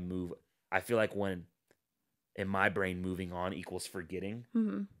do I move? I feel like when in my brain, moving on equals forgetting.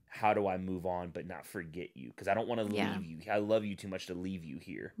 How do I move on but not forget you? Because I don't want to leave you. I love you too much to leave you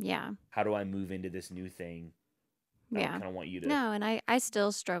here. Yeah. How do I move into this new thing? I kind of want you to. No, and I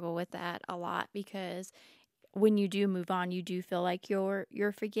still struggle with that a lot, because when you do move on, you do feel like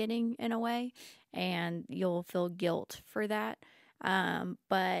you're forgetting in a way, and you'll feel guilt for that.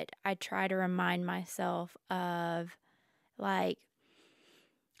 But I try to remind myself of like,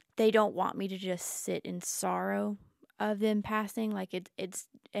 they don't want me to just sit in sorrow of them passing. Like it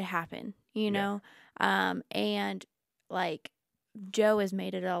happened, you know? And like Joe has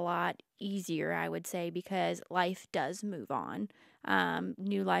made it a lot easier, I would say, because life does move on.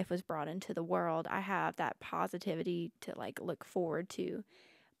 New life was brought into the world. I have that positivity to like look forward to,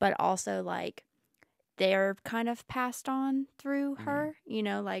 but also like they're kind of passed on through her, you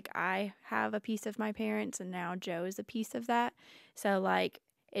know, like I have a piece of my parents and now Joe is a piece of that. So like,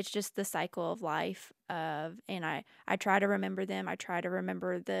 it's just the cycle of life and I try to remember them. I try to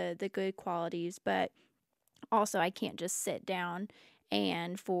remember the good qualities, but also I can't just sit down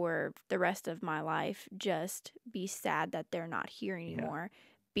and for the rest of my life just be sad that they're not here anymore,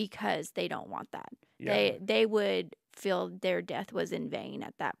 because they don't want that. They would feel their death was in vain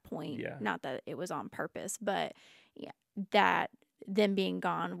at that point. Not that it was on purpose, but that them being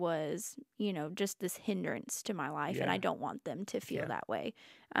gone was, you know, just this hindrance to my life, and I don't want them to feel that way.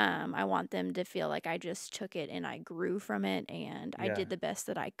 I want them to feel like I just took it and I grew from it, and I did the best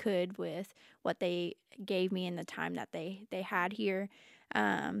that I could with what they gave me in the time that they had here,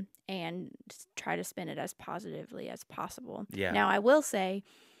 and try to spend it as positively as possible. Now, I will say,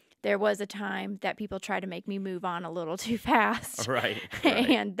 there was a time that people tried to make me move on a little too fast. Right.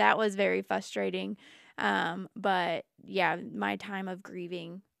 And that was very frustrating. But yeah, my time of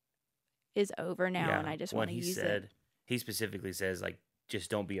grieving is over now, and I just want to use it. He specifically says, like, just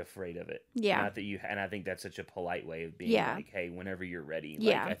don't be afraid of it. Not that and I think that's such a polite way of being like, hey, whenever you're ready,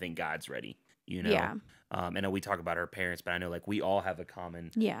 like, I think God's ready, you know? And we talk about our parents, but I know like we all have a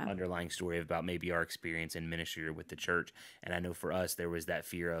common underlying story about maybe our experience in ministry or with the church. And I know for us, there was that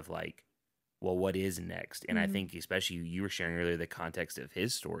fear of like, well, what is next? And I think especially you were sharing earlier the context of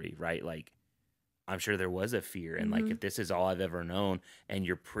his story, right? Like, I'm sure there was a fear. And like, if this is all I've ever known and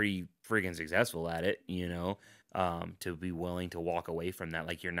you're pretty friggin' successful at it, you know, to be willing to walk away from that.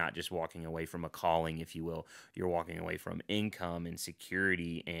 Like, you're not just walking away from a calling, if you will, you're walking away from income and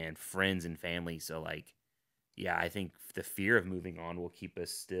security and friends and family. So like, I think the fear of moving on will keep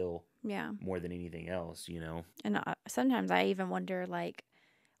us still more than anything else, you know? And sometimes I even wonder, like,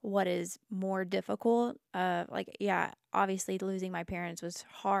 what is more difficult? Obviously losing my parents was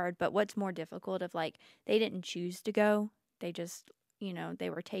hard, but what's more difficult of like, they didn't choose to go. They just, you know, they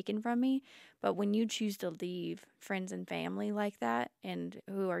were taken from me. But when you choose to leave friends and family like that, and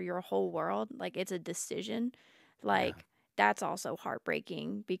who are your whole world, like it's a decision, like that's also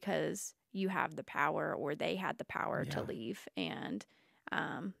heartbreaking, because you have the power, or they had the power to leave. And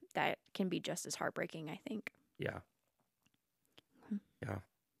that can be just as heartbreaking, I think. Yeah.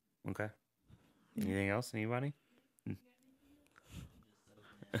 Okay. Anything else? Anybody?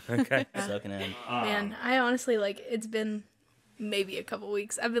 Okay. Soaking in. Man, I honestly, like, it's been maybe a couple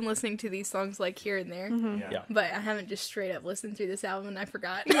weeks. I've been listening to these songs like here and there, but I haven't just straight up listened through this album and I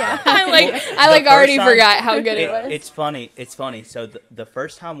forgot. I already forgot how good it was. It's funny. So the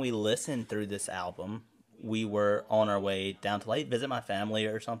first time we listened through this album, we were on our way down to visit my family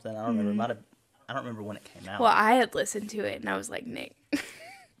or something. I don't remember. I don't remember when it came out. Well, I had listened to it and I was like, Nick.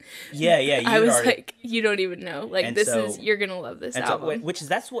 Yeah. I was like, you don't even know. Like, you're gonna love this album.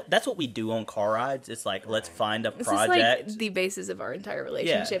 So, that's what we do on car rides. It's like, let's find a project. This is like the basis of our entire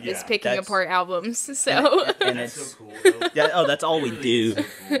relationship is picking apart albums. So and it's so cool. That's all we do.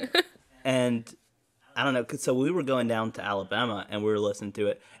 And I don't know. So we were going down to Alabama and we were listening to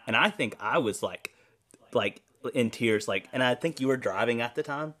it, and I think I was like in tears. Like, and I think you were driving at the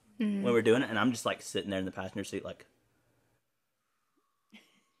time when we were doing it, and I'm just like sitting there in the passenger seat, like.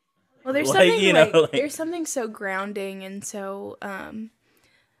 Well, there's something there's something so grounding and so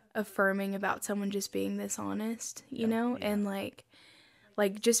affirming about someone just being this honest, you know, and like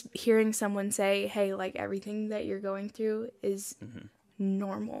just hearing someone say, "Hey, like everything that you're going through is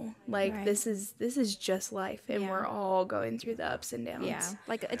normal. Like this is just life, and we're all going through the ups and downs." Yeah,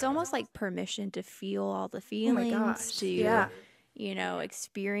 like it's almost like permission to feel all the feelings, you know,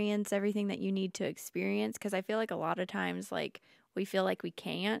 experience everything that you need to experience. Because I feel like a lot of times, like. We feel like we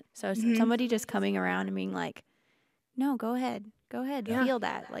can't. So somebody just coming around and being like, no, go ahead, feel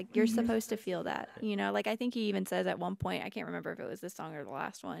that. Like, you're supposed to feel that, you know? Like, I think he even says at one point, I can't remember if it was this song or the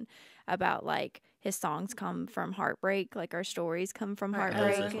last one, about, like, his songs come from heartbreak. Like, our stories come from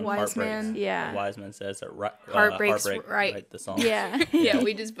heartbreak. Wise Man. Yeah. Wise Man says that heartbreak write the song. Yeah. Yeah,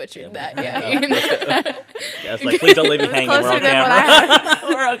 we just butchered that. Yeah. It's like, please don't leave me hanging. We're on camera.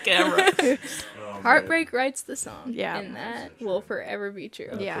 We're on camera. Heartbreak writes the song. Yeah. And that will forever be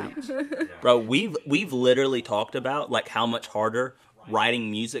true. Yeah. Bro, we've literally talked about like how much harder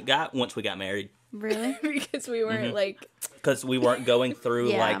writing music got once we got married. Really? Because we weren't because we weren't going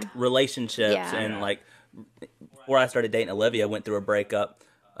through like relationships and like before I started dating Olivia, I went through a breakup.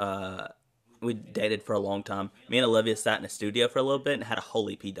 We dated for a long time. Me and Olivia sat in a studio for a little bit and had a whole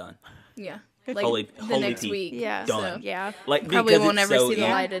EP done. Yeah. Like the next week. Yeah. Done. So, yeah. Like, probably won't never see the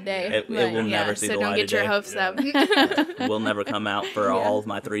light of day. It will never see the light of day. So don't get your hopes up. We'll never come out for all of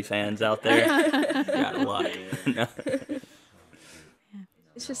my 3 fans out there. Got luck. No.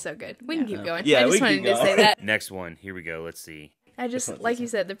 It's just so good. We can keep going. Yeah, I just wanted to say that. Next one. Here we go. Let's see. I just, like you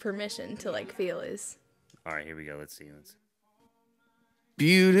said, the permission to like feel is. All right, here we go. Let's see.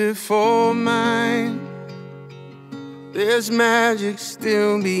 Beautiful mind. There's magic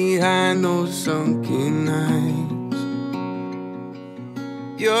still behind those sunken eyes.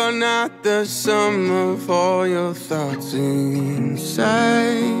 You're not the sum of all your thoughts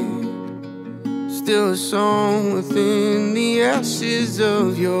inside. Still a song within the ashes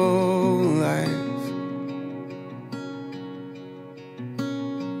of your life.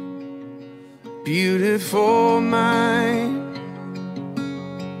 Beautiful mind.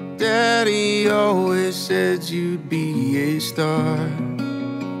 Daddy always said you'd be a star.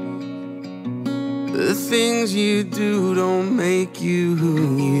 The things you do don't make you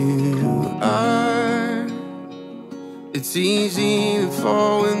who you are. It's easy to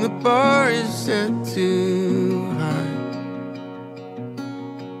fall when the bar is set too high.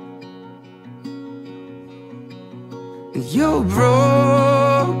 And you're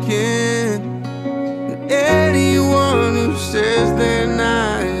broken. And anyone who says they're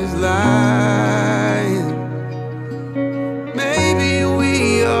not is lying. Maybe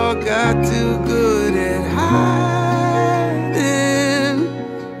we all got too good at hiding.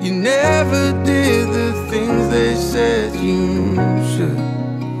 You never did the things they said you should.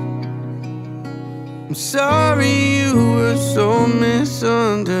 I'm sorry you were so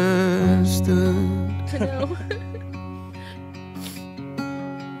misunderstood.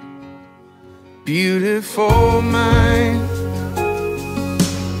 Beautiful mind.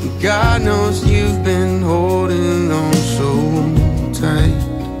 God knows you've been holding on so tight.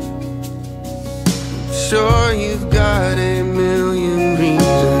 Sure you've got a million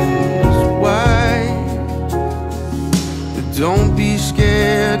reasons why, but don't be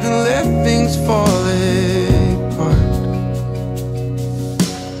scared to let things fall apart.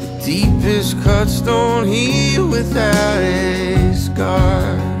 The deepest cuts don't heal without a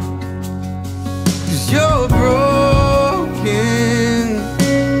scar. 'Cause you're broken.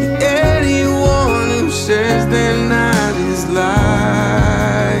 Anyone who says they're not is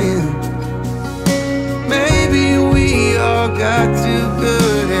lying. Maybe we all got too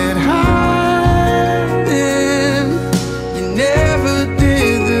good at hiding. You never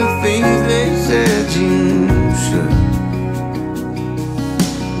did the things they said you should.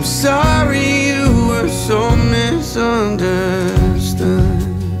 I'm sorry you were so misunderstood.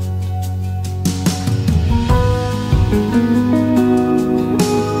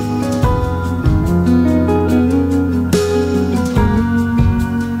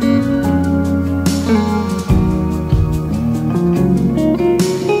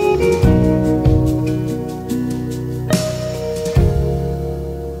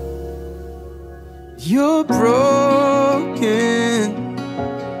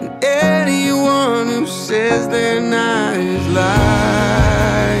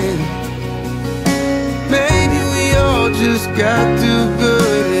 got too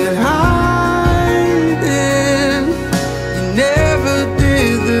good at hiding. You never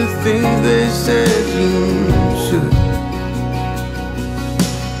did the things they said you should.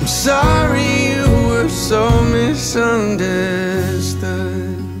 I'm sorry you were so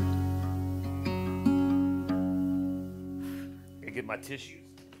misunderstood. I get my tissues.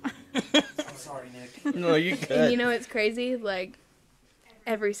 I'm sorry, Nick. No, you good. And you know what's crazy? Like,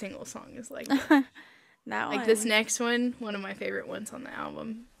 every single song is like that. That like one. this next one of my favorite ones on the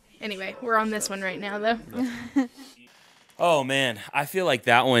album. Anyway, we're on this one right now, though. Oh, man. I feel like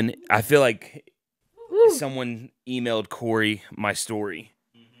that one, someone emailed Cory my story.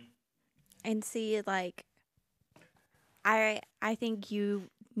 And see, like, I think you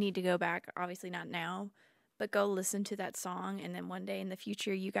need to go back, obviously not now, but go listen to that song, and then one day in the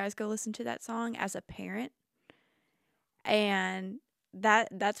future, you guys go listen to that song as a parent. And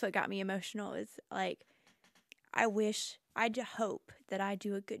that's what got me emotional, is like, I hope that I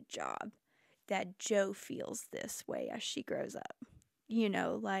do a good job that Jo feels this way as she grows up. You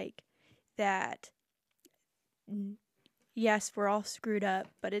know, like, that, yes, we're all screwed up,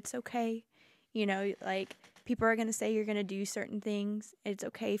 but it's okay. You know, like, people are going to say you're going to do certain things. It's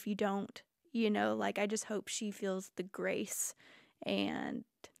okay if you don't. You know, like, I just hope she feels the grace and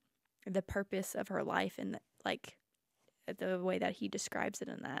the purpose of her life, and, like, the way that he describes it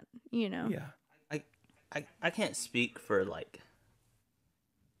in that, you know. Yeah. I can't speak for, like,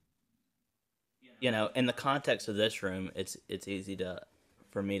 you know, in the context of this room, it's easy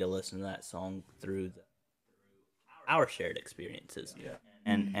for me to listen to that song through our shared experiences. Yeah.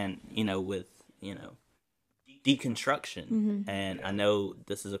 And you know, with, you know, deconstruction. Mm-hmm. And I know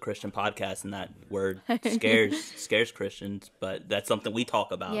this is a Christian podcast, and that word scares Christians, but that's something we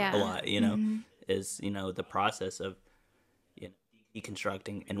talk about a lot, you know, is, you know, the process of, you know,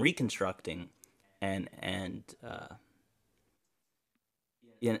 deconstructing and reconstructing. And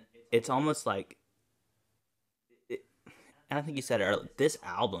you know, it's almost like, and I think you said it earlier, this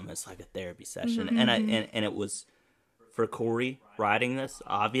album is like a therapy session. Mm-hmm. And it was for Cory writing this,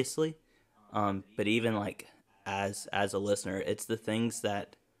 obviously, but even like as a listener, it's the things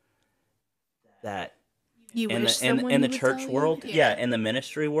that You in wish the someone in the would church tell you? world, yeah, in the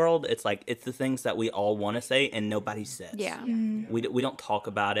ministry world, it's like, it's the things that we all want to say and nobody says. Yeah. Mm-hmm. We don't talk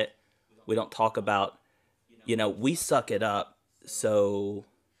about it. We don't talk about, you know, we suck it up, so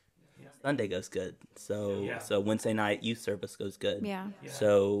Sunday goes good. So Wednesday night youth service goes good. Yeah.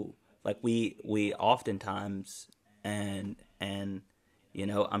 So like we oftentimes, and you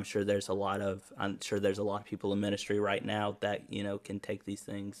know, I'm sure there's a lot of people in ministry right now that, you know, can take these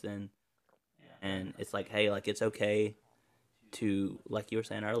things and it's like, hey, like, it's okay to, like you were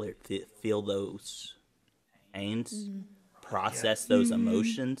saying earlier, feel those pains, process those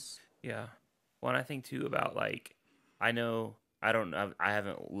emotions. Yeah. Well, and I think too about, like, I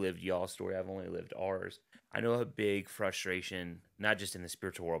haven't lived y'all's story. I've only lived ours. I know a big frustration, not just in the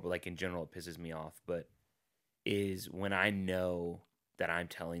spiritual world, but like in general, it pisses me off, but is when I know that I'm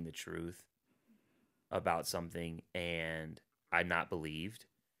telling the truth about something and I'm not believed.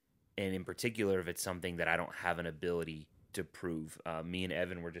 And in particular, if it's something that I don't have an ability to prove. Me and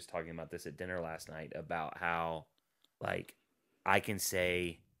Evan were just talking about this at dinner last night, about how, like, I can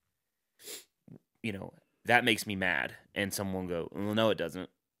say, you know, that makes me mad, and someone go, well, no, it doesn't.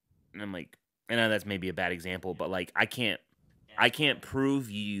 And I'm like, I know that's maybe a bad example, but like, I can't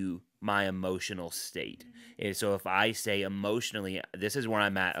prove you my emotional state. And so if I say emotionally, this is where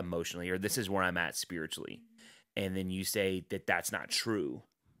I'm at emotionally, or this is where I'm at spiritually, and then you say that that's not true,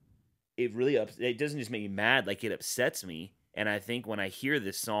 it really it doesn't just make me mad, like, it upsets me. And I think when I hear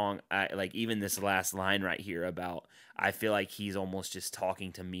this song, I like, even this last line right here about, I feel like he's almost just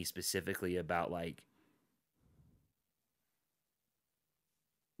talking to me specifically about, like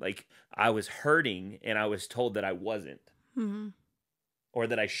I was hurting and I was told that I wasn't, or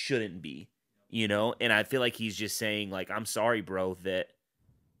that I shouldn't be, you know? And I feel like he's just saying, like, I'm sorry, bro, that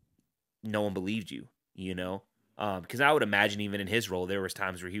no one believed you, you know? Because I would imagine even in his role, there was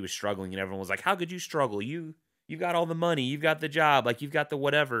times where he was struggling and everyone was like, how could you struggle? You've got all the money, you've got the job, like, you've got the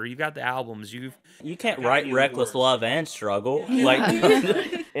whatever, you've got the albums, you can't write reckless love and struggle. Like,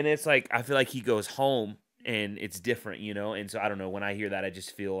 and it's like, I feel like he goes home and it's different, you know? And so I don't know, when I hear that, I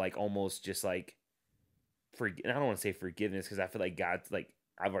just feel like almost just like, I don't want to say forgiveness, because I feel like God's like,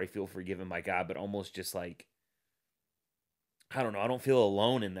 I've already feel forgiven by God, but almost just like, I don't know, I don't feel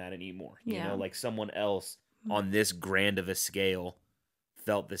alone in that anymore. You know, like someone else on this grand of a scale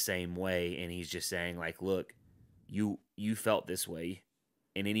felt the same way, and he's just saying, like, look, you felt this way,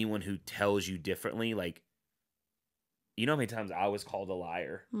 and anyone who tells you differently, like, you know how many times I was called a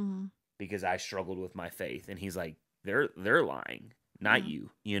liar because I struggled with my faith, and he's like, they're lying, not you.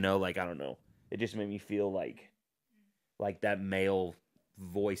 You know, like, I don't know. It just made me feel like that male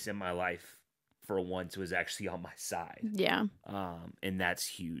voice in my life for once was actually on my side. Yeah. And that's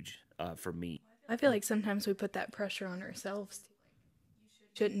huge for me. I feel like sometimes we put that pressure on ourselves. You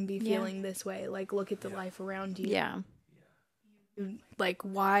shouldn't be feeling this way. Like, look at the life around you. Yeah. Like,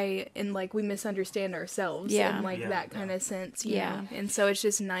 why? And, like, we misunderstand ourselves in, like, that kind of sense, you know? And so it's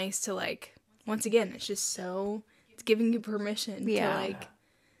just nice to, like, once again, it's just so, it's giving you permission to, like,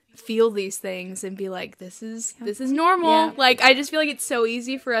 feel these things and be like, this is normal. Like, I just feel like it's so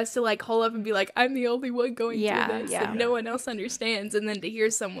easy for us to, like, hold up and be like, I'm the only one going through this, and no one else understands. And then to hear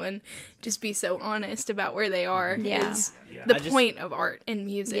someone just be so honest about where they are is the point of art and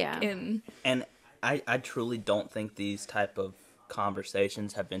music. And I truly don't think these type of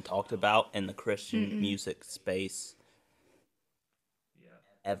conversations have been talked about in the Christian music space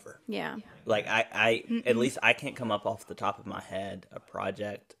ever. Like, I at least I can't come up off the top of my head a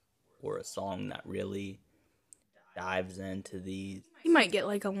project or a song that really dives into these. You might get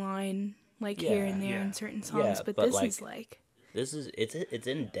like a line like here and there in certain songs, but this, like, is like, this is it's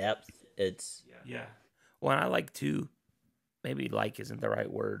in depth. It's well, and I like to, maybe like isn't the right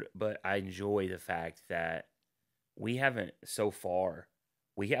word, but I enjoy the fact that we haven't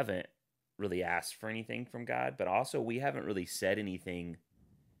really asked for anything from God, but also we haven't really said anything.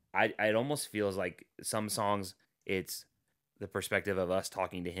 It almost feels like some songs, it's the perspective of us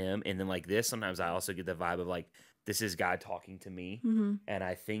talking to him. And then like this, sometimes I also get the vibe of like, this is God talking to me. And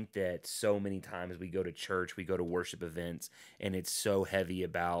I think that so many times we go to church, we go to worship events, and it's so heavy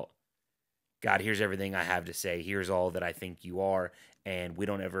about, God, here's everything I have to say. Here's all that I think you are. And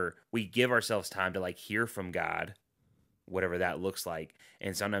we give ourselves time to like hear from God, whatever that looks like.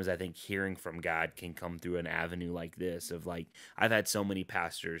 And sometimes I think hearing from God can come through an avenue like this of like, I've had so many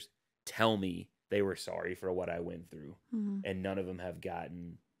pastors tell me they were sorry for what I went through, and none of them have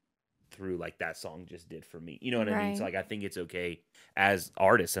gotten through like that song just did for me. You know what I mean? So like, I think it's okay as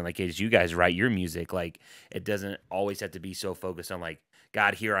artists and like as you guys write your music, like it doesn't always have to be so focused on like,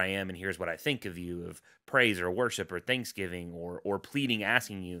 God, here I am and here's what I think of you, of praise or worship or thanksgiving or pleading,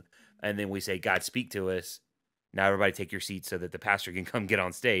 asking you. And then we say, God, speak to us. Now everybody take your seats so that the pastor can come get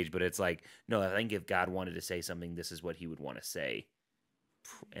on stage. But it's like, no, I think if God wanted to say something, this is what he would want to say.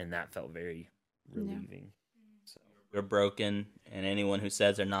 And that felt very relieving. So. We're broken, and anyone who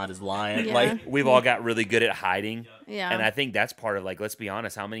says they're not is lying. Like, we've all got really good at hiding. And I think that's part of, like, let's be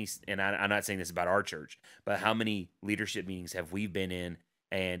honest, how many, and I'm not saying this about our church, but how many leadership meetings have we been in,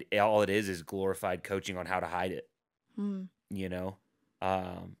 and all it is glorified coaching on how to hide it, you know?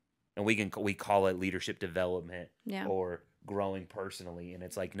 And we call it leadership development or growing personally. And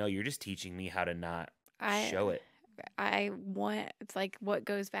it's like, no, you're just teaching me how to not show it. It's like what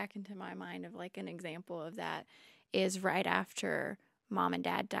goes back into my mind of like an example of that is right after mom and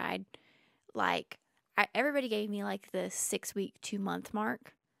dad died. Like everybody gave me like the 6 week, 2 month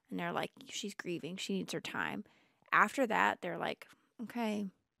mark. And they're like, she's grieving. She needs her time. After that, they're like, okay,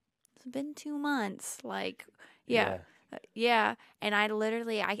 it's been 2 months. Like, yeah. And I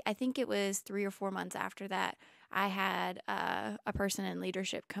literally, I think it was 3 or 4 months after that, I had a person in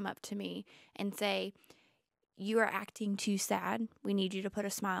leadership come up to me and say, you are acting too sad. We need you to put a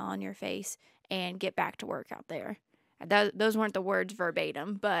smile on your face and get back to work out there. Those weren't the words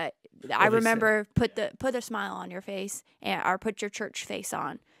verbatim, but I remember put a smile on your face or put your church face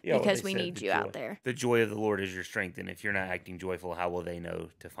on because we need you out there. The joy of the Lord is your strength. And if you're not acting joyful, how will they know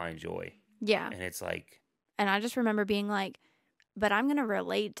to find joy? Yeah. And it's like. And I just remember being like, but I'm going to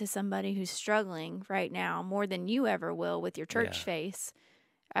relate to somebody who's struggling right now more than you ever will with your church face.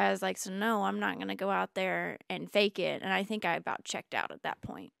 I was like, so no, I'm not going to go out there and fake it. And I think I about checked out at that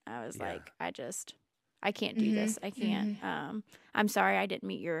point. I was like, I can't do this. I can't. I'm sorry I didn't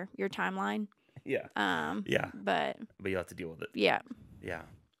meet your timeline. But you'll have to deal with it. Yeah.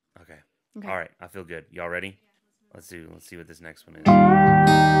 Okay. All right. I feel good. Y'all ready? Let's see what this next one is.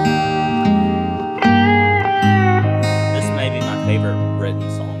 This may be my favorite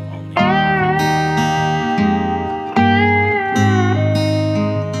written song on the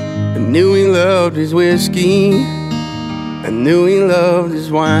I knew he loved his whiskey, I knew he loved his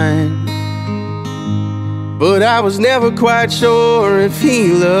wine, but I was never quite sure if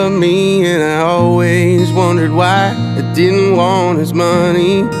he loved me, and I always wondered why I didn't want his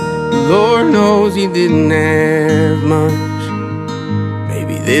money. Lord knows he didn't have much.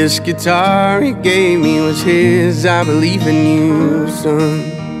 Maybe this guitar he gave me was his. I believe in you, son.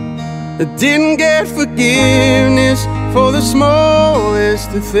 I didn't get forgiveness for the smallest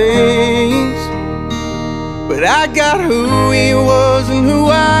of things, but I got who he was and who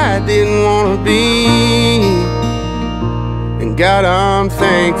I didn't want to be. God, I'm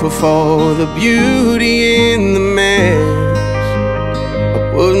thankful for the beauty in the mess.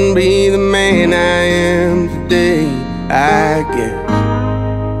 I wouldn't be the man I am today, I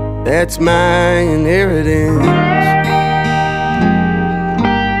guess. That's my inheritance.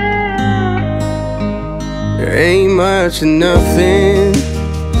 There ain't much of nothing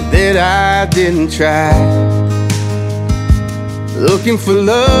that I didn't try. Looking for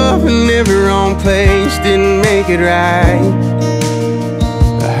love in every wrong place didn't make it right.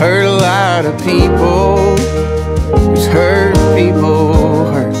 I hurt a lot of people, just hurt people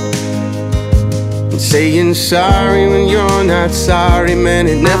hurt. And saying sorry when you're not sorry, man,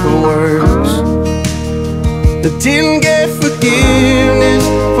 it never works. I didn't get forgiveness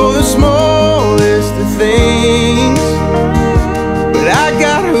for the smallest of things, but I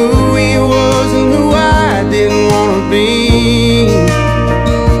got who he was and who I didn't want to be.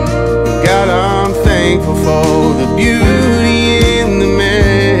 God, I'm thankful for the beauty in the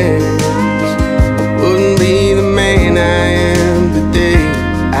mess. I wouldn't be the man I am today,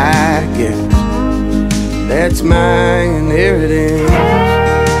 I guess. That's my inheritance.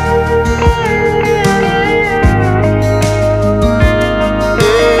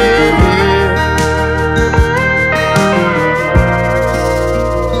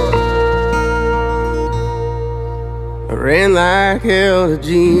 Ran like hell to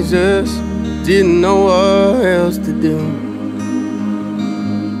Jesus, didn't know what else to do.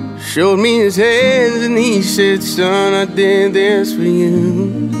 Showed me his hands and he said, son, I did this for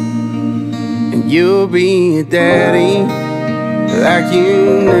you. And you'll be a daddy like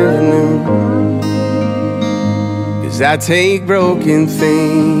you never knew. 'Cause I take broken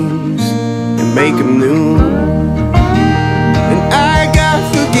things and make them new. And I got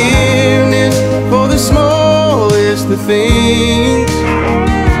forgiveness for the smallest of things,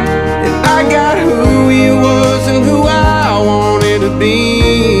 and I got who he was and who I wanted to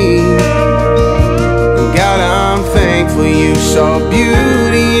be. And God, I'm thankful you saw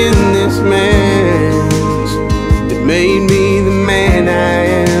beauty in this mess. It made me the man I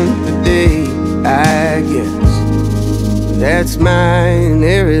am today, I guess. That's my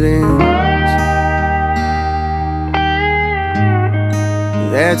inheritance.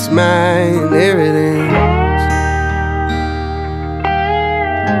 That's my inheritance.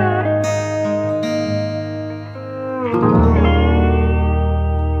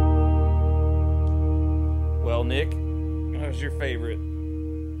 Well, Nick, what was your favorite?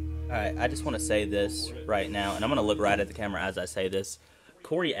 All right, I just want to say this right now, and I'm going to look right at the camera as I say this.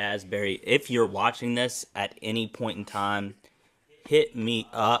 Cory Asbury, if you're watching this at any point in time, hit me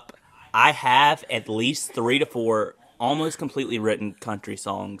up. I have at least 3 to 4 almost completely written country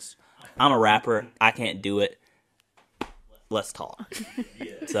songs. I'm a rapper. I can't do it. Let's talk.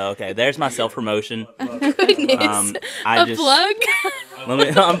 So, okay, there's my self-promotion. Goodness. Plug?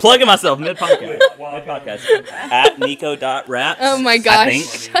 I'm plugging myself mid-podcast. At Nico.raps. Oh my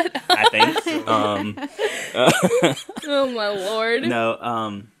gosh. I think. Oh my lord. No,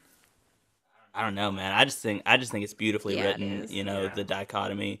 I don't know, man. I just think it's beautifully written, the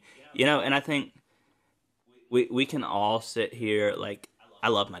dichotomy. And I think we can all sit here, like, I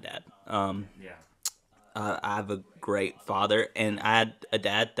love my dad. I have a great father, and I had a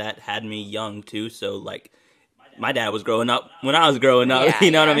dad that had me young too. So like, my dad was growing up when I was growing up. Yeah,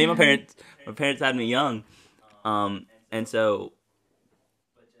 you know what I mean? My parents had me young, and so,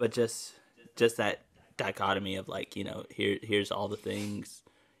 but just that dichotomy of like, here's all the things,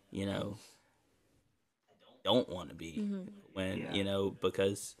 don't want to be when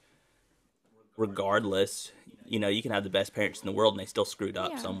because regardless. You can have the best parents in the world and they still screwed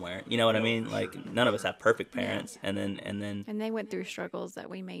up somewhere. You know what I mean? Like, none of us have perfect parents, and they went through struggles that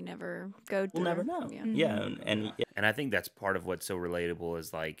we may never go through. We'll never know. And I think that's part of what's so relatable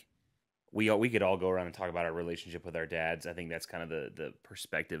is like we could all go around and talk about our relationship with our dads. I think that's kind of the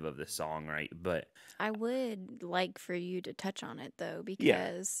perspective of the song, right? But I would like for you to touch on it though,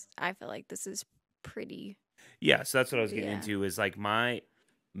 because I feel like this is pretty. Yeah, so that's what I was getting into. Is like me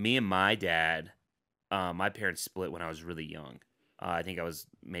and my dad. My parents split when I was really young. I think I was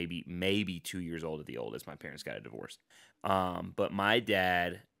maybe 2 years old at the oldest. My parents got a divorce. But my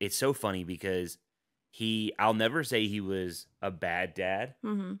dad, it's so funny because I'll never say he was a bad dad,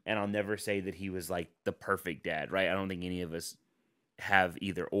 and I'll never say that he was like the perfect dad, right? I don't think any of us have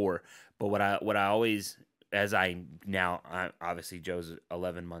either or. But what I always, obviously Joe's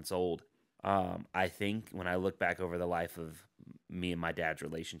 11 months old. I think when I look back over the life of me and my dad's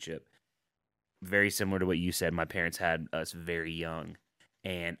relationship, very similar to what you said, my parents had us very young,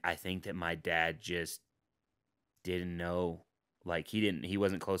 and I think that my dad just didn't know Like he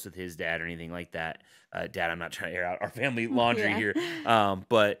wasn't close with his dad or anything like that. Dad, I'm not trying to air out our family laundry here. And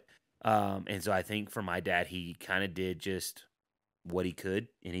so I think for my dad, he kind of did just what he could,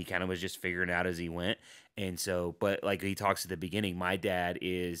 and he kind of was just figuring it out as he went. And so, but like he talks at the beginning, my dad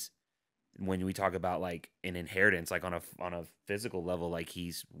is, when we talk about like an inheritance, like on a physical level, like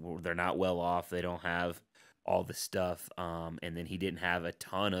they're not well off. They don't have all the stuff. And then he didn't have a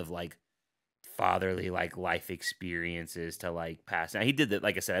ton of like fatherly like life experiences to like pass. Now he did that,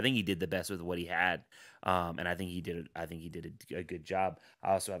 like I said, I think he did the best with what he had. And I think he did a good job.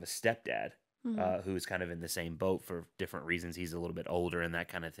 I also have a stepdad who's kind of in the same boat for different reasons. He's a little bit older and that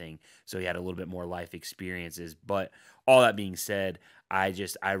kind of thing. So he had a little bit more life experiences. But all that being said, I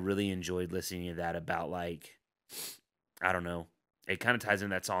really enjoyed listening to that about like, I don't know. It kind of ties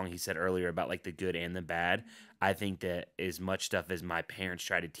in that song he said earlier about like the good and the bad. I think that as much stuff as my parents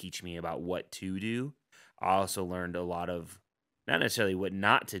tried to teach me about what to do, I also learned a lot of not necessarily what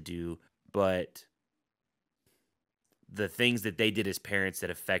not to do, but the things that they did as parents that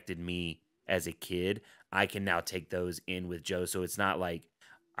affected me as a kid. I can now take those in with Joe. So it's not like,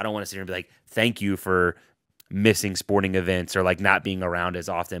 I don't want to sit here and be like, thank you for missing sporting events or like not being around as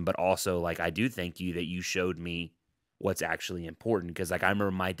often, but also like, I do thank you that you showed me what's actually important. Because like I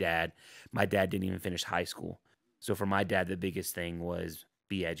remember my dad didn't even finish high school. So for my dad, the biggest thing was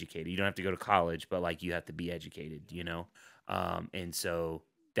be educated. You don't have to go to college, but like you have to be educated, you know? And so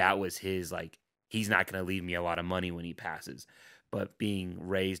that was his, like, he's not going to leave me a lot of money when he passes. But being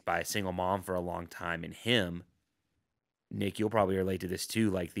raised by a single mom for a long time, and him, Nick, you'll probably relate to this too.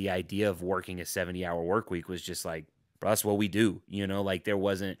 Like the idea of working a 70-hour work week was just like, bro, that's what we do, you know, like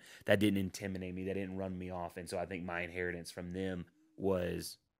that didn't intimidate me. That didn't run me off. And so I think my inheritance from them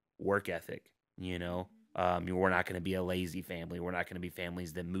was work ethic, you know. We're not going to be a lazy family. We're not going to be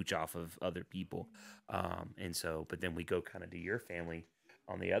families that mooch off of other people. And so, but then we go kind of to your family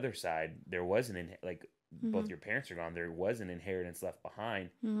on the other side. There wasn't both your parents are gone. There was an inheritance left behind,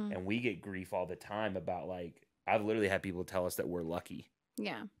 and we get grief all the time about like, I've literally had people tell us that we're lucky.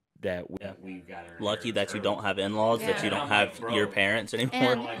 Yeah. That we've got lucky that you don't have in-laws, that you don't have your parents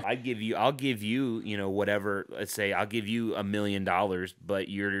anymore. I'll give you, you know, whatever. Let's say I'll give you $1 million, but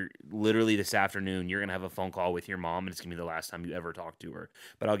you're literally this afternoon, you're gonna have a phone call with your mom, and it's gonna be the last time you ever talk to her.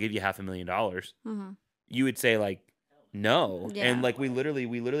 But I'll give you $500,000. You would say like, no, and like we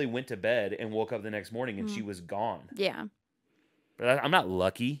literally went to bed and woke up the next morning, and she was gone. Yeah. But I'm not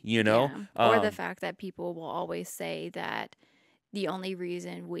lucky, you know. Yeah. Or the fact that people will always say that the only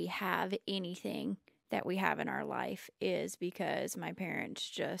reason we have anything that we have in our life is because my parents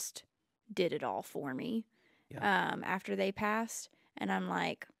just did it all for me after they passed. And I'm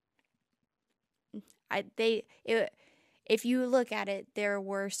like, if you look at it, there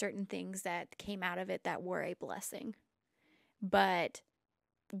were certain things that came out of it that were a blessing. But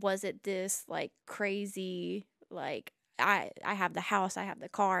was it this like crazy, like, I have the house, I have the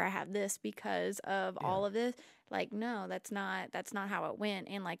car, I have this because of all of this? Like, no, that's not how it went.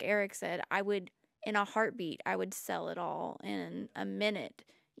 And like Eric said, in a heartbeat, I would sell it all in a minute,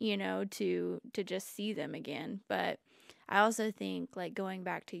 you know, to just see them again. But I also think, like, going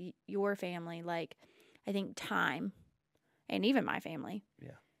back to your family, like, I think time, and even my family,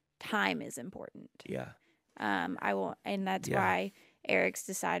 time is important. Yeah. And that's why Eric's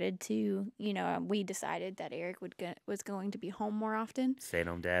decided to, you know, we decided that Eric was going to be home more often. Stay at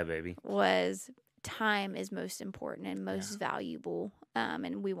home dad, baby. Time is most important and most valuable,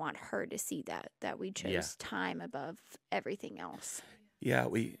 and we want her to see that we chose time above everything else. Yeah,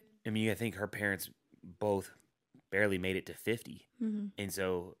 I think her parents both barely made it to 50, and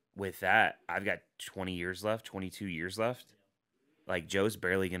so with that, I've got 20 years left, 22 years left. Like Joe's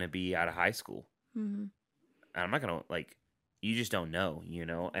barely gonna be out of high school, and I'm not gonna like. You just don't know, you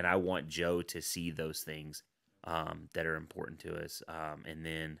know. And I want Joe to see those things that are important to us, and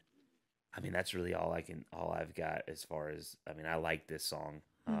then. I mean, that's really all I've got as far as, I mean, I like this song.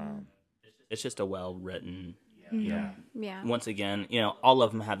 It's just a well-written, once again, you know, all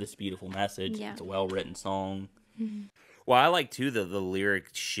of them have this beautiful message. Yeah. It's a well-written song. Well, I like, too, the lyric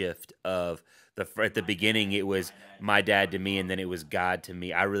shift of, at the beginning, it was my dad to me, and then it was God to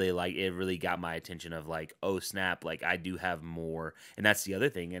me. I really like, it really got my attention of like, oh, snap, like, I do have more. And that's the other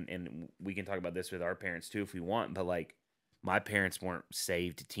thing, and we can talk about this with our parents, too, if we want, but like, my parents weren't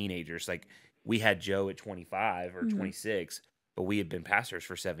saved teenagers. Like, we had Joe at 25 or 26, but we had been pastors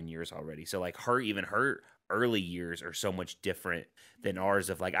for 7 years already. So, like, her early years are so much different than ours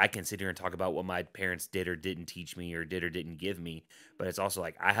of, like, I can sit here and talk about what my parents did or didn't teach me or did or didn't give me. But it's also,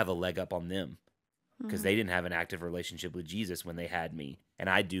 like, I have a leg up on them because they didn't have an active relationship with Jesus when they had me. and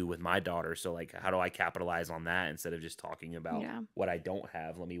I do with my daughter. So like, how do I capitalize on that instead of just talking about what I don't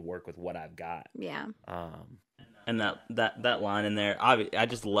have? Let me work with what I've got. Yeah. And that line in there,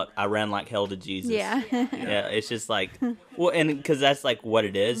 I ran like hell to Jesus. Yeah. Yeah, it's just like, well, and because that's like what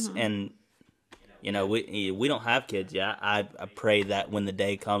it is, and you know, we don't have kids yet. I pray that when the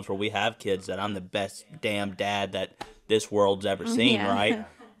day comes where we have kids, that I'm the best damn dad that this world's ever seen, right?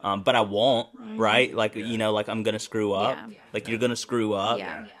 But I won't, right? Like, you know, like I'm gonna screw up. Yeah. Like you're gonna screw up,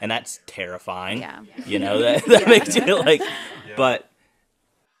 Yeah. and that's terrifying. Yeah. You know, that makes you like, but.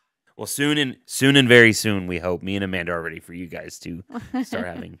 Well, soon and very soon, we hope. Me and Amanda are ready for you guys to start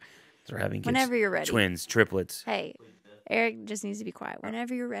having kids. Whenever you're ready. Twins, triplets. Hey, Eric just needs to be quiet.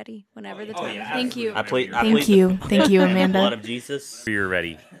 Whenever you're ready. Whenever the time is right. Thank you. Thank you, Amanda. Blood of Jesus. You're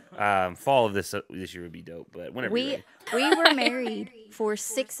ready. Fall of this year would be dope, but whenever you're ready. We were married for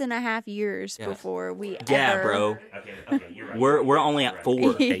 6.5 years before we ever... bro. Okay, you're right. We're only at 4.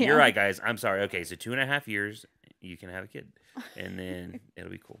 Okay, you're right, guys. I'm sorry. Okay, so 2.5 years, you can have a kid, and then it'll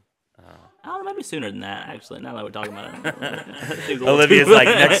be cool. I don't know, maybe sooner than that, actually, now that we're talking about it. Olivia's like,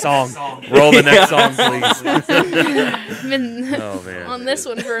 next song. Roll the next song, please. Been on this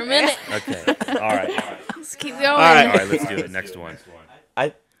one for a minute. Okay. All right. Let's keep going. All right, let's do it. Next one.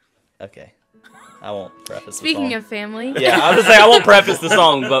 Okay. I won't preface Speaking the song. of family. Yeah, I was going to say I won't preface the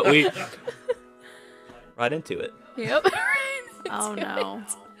song, but we... Right into it. Yep. Oh, no.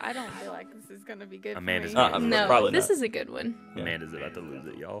 I don't feel like this is going to be good Amanda's for me. not. No, Probably this not. is a good one. Amanda's about to lose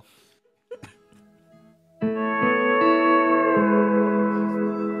it, y'all.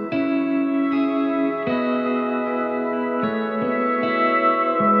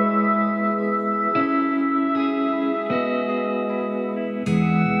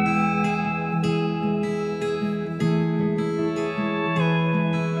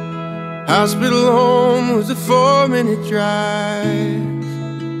 Hospital home was a 4-minute drive.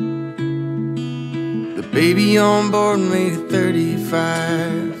 The baby on board made it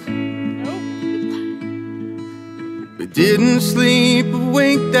 35. We didn't sleep a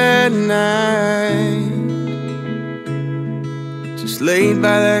wink that night. Just laid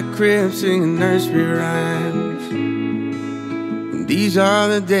by that crib singing nursery rhymes. And these are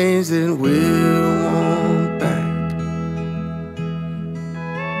the days that we'll want back.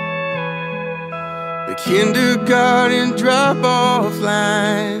 The kindergarten drop-off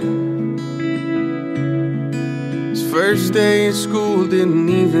line. His first day at school didn't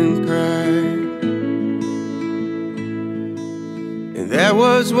even cry. And that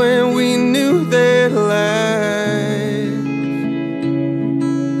was when we knew that life,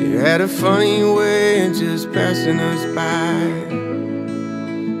 it had a funny way of just passing us by.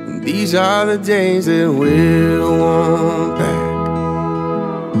 And these are the days that we'll want back.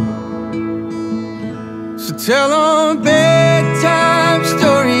 So tell them bedtime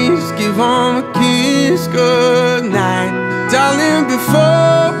stories, give them a kiss goodnight. Darling,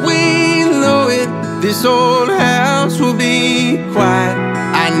 before we know it, this old house will be quiet.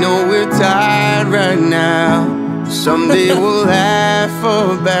 I know we're tired right now. Someday we'll laugh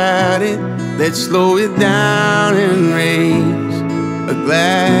about it. Let's slow it down and raise a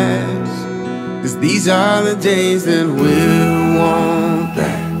glass, 'cause these are the days that we'll want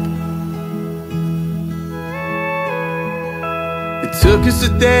back. It took us a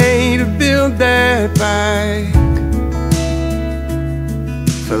day to build that bike.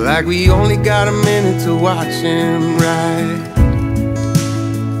 Felt like we only got a minute to watch him ride.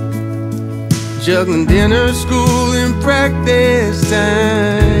 Juggling dinner, school, and practice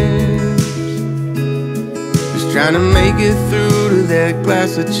times. Just trying to make it through to that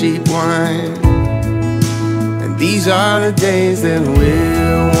glass of cheap wine. And these are the days that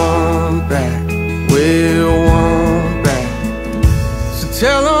we'll want back. We'll want back. So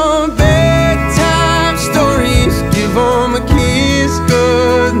tell them bedtime stories, give them a kiss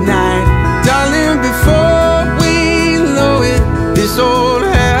goodnight. Darling, before we know it, this old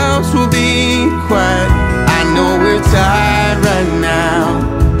house will be quiet. I know we're tired right now.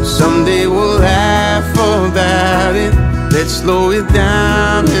 Someday we'll laugh about it. Let's slow it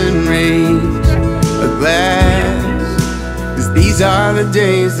down and raise a glass, 'cause these are the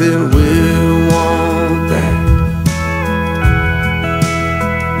days that we'll want back.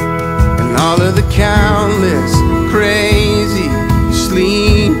 And all of the countless crazy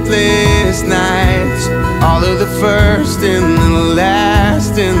sleepless nights, all of the first and the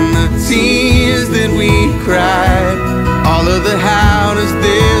last, and the tears that we cried, all of the how does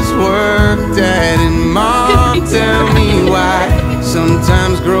this work, Dad and Mom, tell me why.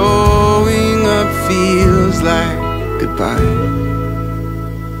 Sometimes growing up feels like goodbye.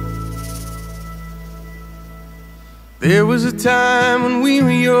 There was a time when we were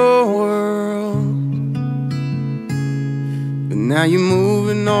your world, but now you're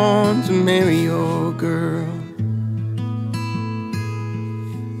moving on to marry your girl.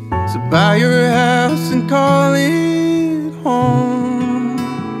 So buy your house and call it home,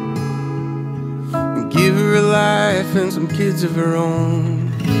 and give her a life and some kids of her own.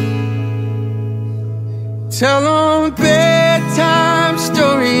 Tell them bedtime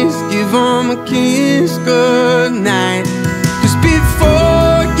stories, give them a kiss goodnight. Just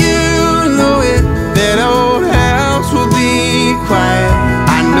before you know it, that old house will be quiet.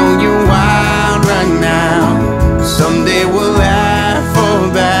 I know you're wild right now, someday we'll laugh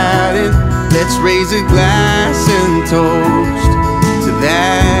about it. Let's raise a glass and toast to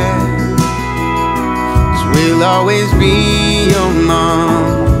that, 'cause we'll always be your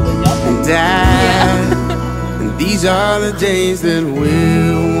mom and dad. And these are the days that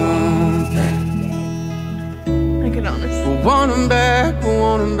we'll want back. I can honestly. We'll want them back, we'll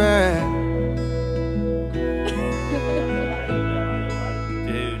want them back.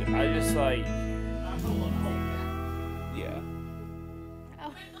 Dude, I just like... Yeah.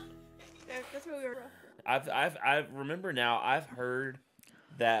 That's what we were. I remember now, I've heard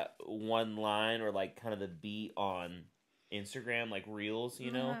that one line or like kind of the beat on Instagram, like Reels,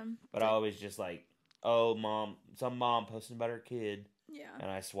 you know? But I always just like, oh, mom, some mom posting about her kid. Yeah.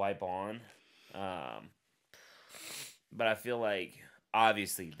 And I swipe on. But I feel like,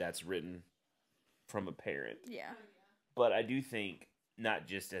 obviously, that's written from a parent. Yeah. But I do think, not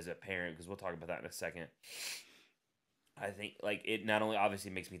just as a parent, because we'll talk about that in a second. I think, like, it not only obviously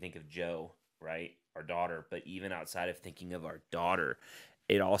makes me think of Joe, right? Our daughter, but even outside of thinking of our daughter,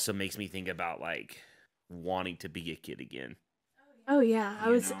 it also makes me think about, like, wanting to be a kid again. Oh yeah, I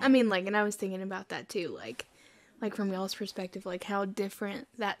was thinking about that too, like from y'all's perspective, like how different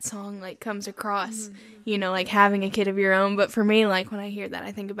that song like comes across, you know, like having a kid of your own. But for me, like when I hear that,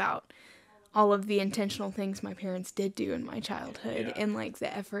 I think about all of the intentional things my parents did do in my childhood and like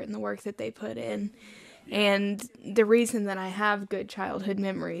the effort and the work that they put in. And the reason that I have good childhood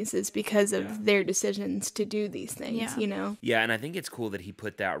memories is because of their decisions to do these things, you know? Yeah, and I think it's cool that he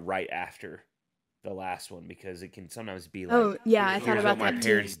put that right after the last one, because it can sometimes be like, oh yeah, I thought about what that my too.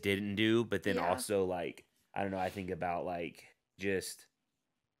 parents didn't do, but then also like, I don't know, I think about like just,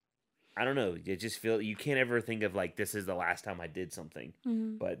 I don't know, you just feel, you can't ever think of like, this is the last time I did something,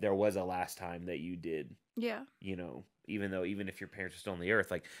 but there was a last time that you did, you know, even if your parents are still on the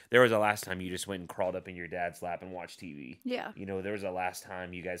earth, like there was a last time you just went and crawled up in your dad's lap and watched TV. Yeah. You know, there was a last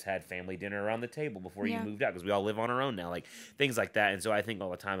time you guys had family dinner around the table before you moved out, because we all live on our own now, like things like that. And so I think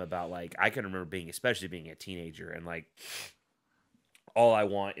all the time about like, I can remember especially being a teenager, and like all I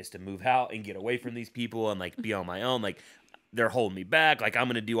want is to move out and get away from these people and like be on my own. Like they're holding me back. Like I'm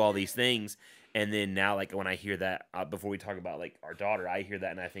going to do all these things. And then now, like when I hear that, before we talk about like our daughter, I hear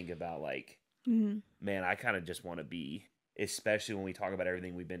that and I think about like, man, I kind of just want to be, especially when we talk about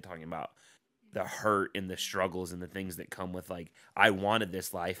everything we've been talking about, the hurt and the struggles and the things that come with like, I wanted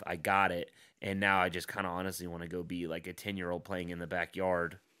this life, I got it, and now I just kind of honestly want to go be like a 10-year-old playing in the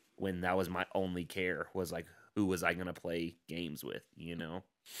backyard when that was my only care, was like, who was I going to play games with, you know?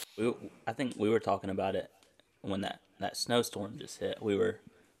 I think we were talking about it when that snowstorm just hit. We were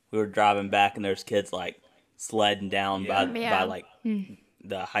driving back, and there's kids like sledding down by like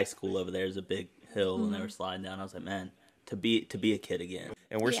the high school over there is a big hill, and they were sliding down. I was like, man, to be a kid again.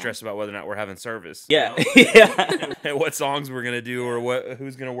 And we're stressed about whether or not we're having service. Yeah. And what songs we're gonna do, or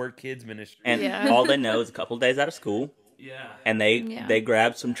who's gonna work kids ministry. And all they know is a couple of days out of school. Yeah. And they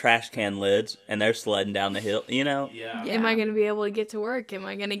grab some trash can lids and they're sledding down the hill, you know? Yeah. Am I going to be able to get to work? Am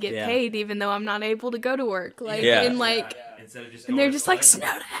I going to get paid even though I'm not able to go to work? Like, and like, and they're just like, snow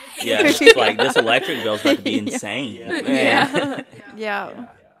day. Yeah. It's like this electric bill's about to be insane.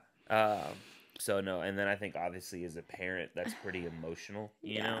 Yeah. So no, and then I think obviously as a parent, that's pretty emotional,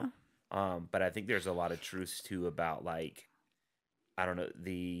 you know? But I think there's a lot of truths too about like, I don't know,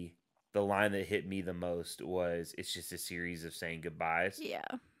 the line that hit me the most was, it's just a series of saying goodbyes. Yeah.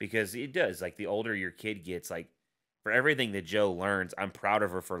 Because it does, like the older your kid gets, like for everything that Joe learns, I'm proud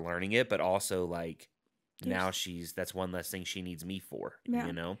of her for learning it, but also like now that's one less thing she needs me for,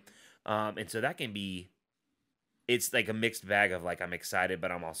 you know? And so that can be, it's like a mixed bag of like, I'm excited,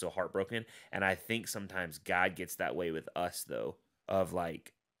 but I'm also heartbroken. And I think sometimes God gets that way with us though, of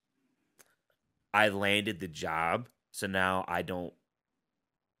like, I landed the job, so now I don't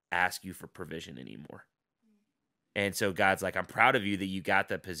ask you for provision anymore. And so God's like, I'm proud of you that you got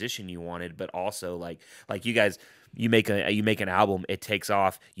the position you wanted, but also like you guys, you make an album, it takes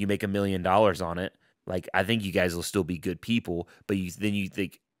off, you make $1 million on it. Like, I think you guys will still be good people, but then you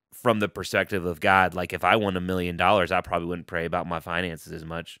think, from the perspective of God, like if I won $1 million, I probably wouldn't pray about my finances as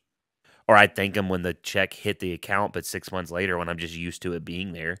much. Or I'd thank him when the check hit the account, but 6 months later when I'm just used to it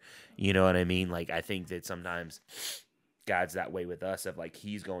being there. You know what I mean? Like, I think that sometimes God's that way with us, of like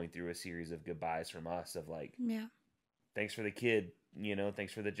he's going through a series of goodbyes from us of like, thanks for the kid, you know,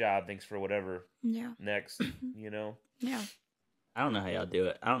 thanks for the job, thanks for whatever. Yeah. Next, you know? Yeah. I don't know how y'all do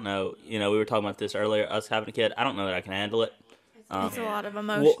it. I don't know. You know, we were talking about this earlier, us having a kid. I don't know that I can handle it. It's a lot of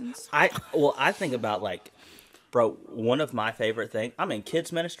emotions. I think about like, bro, one of my favorite things, I'm in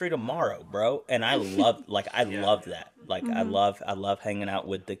kids ministry tomorrow, bro. And I love, like, I love that. Like, I love hanging out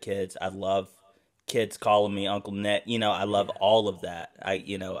with the kids. I love kids calling me Uncle Nick. You know, I love all of that.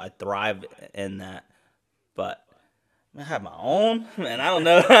 I thrive in that. But I have my own, and I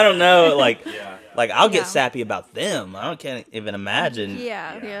don't know. Like, I'll get sappy about them. I can't even imagine.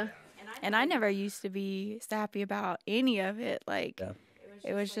 Yeah. And I never used to be sappy about any of it. Like,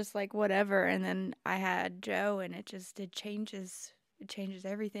 it was just like whatever. And then I had Joe, and it changes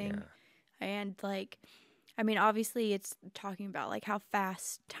everything. Yeah. And like, I mean, obviously it's talking about like how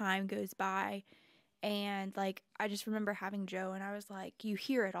fast time goes by. And like, I just remember having Joe, and I was like, you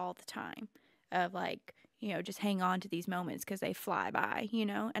hear it all the time of like, you know, just hang on to these moments because they fly by, you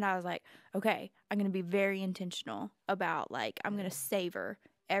know? And I was like, okay, I'm going to be very intentional about like, I'm going to savor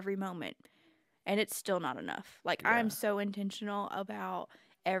every moment. And it's still not enough. Like, I'm so intentional about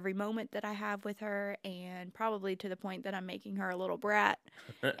every moment that I have with her, and probably to the point that I'm making her a little brat.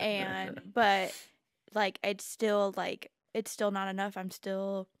 But like, it's still not enough. I'm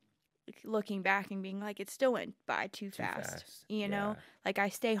still looking back and being like, it still went by too fast. You know, like I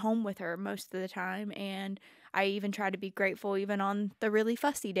stay home with her most of the time, and I even try to be grateful even on the really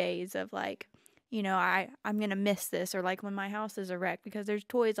fussy days of like, you know, I'm going to miss this, or like when my house is a wreck because there's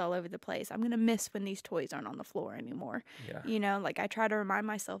toys all over the place. I'm going to miss when these toys aren't on the floor anymore. Yeah. You know, like I try to remind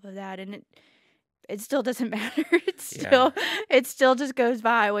myself of that, and it still doesn't matter. It still just goes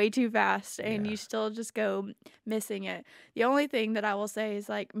by way too fast, and you still just go missing it. The only thing that I will say is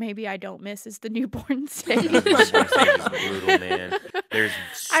like maybe I don't miss is the newborn stage. The newborn stage is brutal, man. There's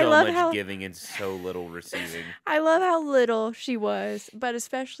so much giving and so little receiving. I love how little she was, but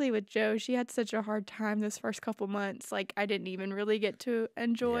especially with Joe, she had such a hard time this first couple months. Like I didn't even really get to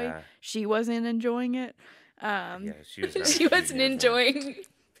enjoy. Yeah. She wasn't enjoying it. She wasn't enjoying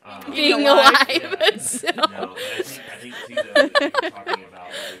being alive. Yeah. So. No, I think too, though, that you're talking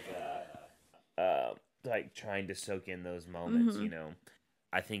about like trying to soak in those moments. You know,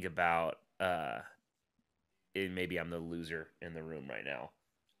 I think about maybe I'm the loser in the room right now,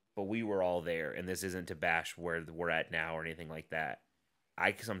 but we were all there, and this isn't to bash where we're at now or anything like that.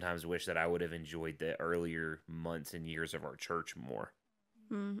 I sometimes wish that I would have enjoyed the earlier months and years of our church more.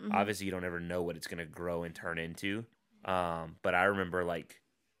 Obviously, you don't ever know what it's going to grow and turn into, but I remember like.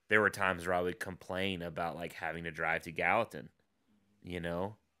 There were times where I would complain about like having to drive to Gallatin, you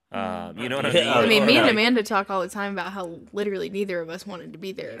know what I mean? I mean, me and Amanda talk all the time about how literally neither of us wanted to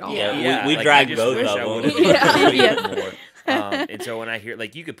be there at all. Yeah, we like, dragged both of them. And so when I hear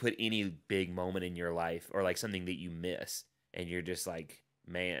like you could put any big moment in your life or like something that you miss, and you're just like,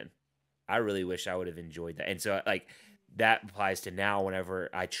 man, I really wish I would have enjoyed that. And so like that applies to now. Whenever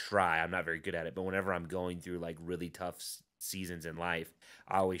I try, I'm not very good at it, but whenever I'm going through like really tough seasons in life,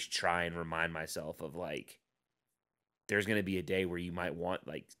 I always try and remind myself of like there's going to be a day where you might want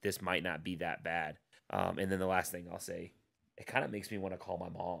like this might not be that bad. And then the last thing I'll say, it kind of makes me want to call my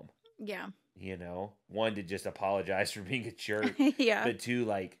mom. Yeah. You know, one, to just apologize for being a jerk. Yeah. But two,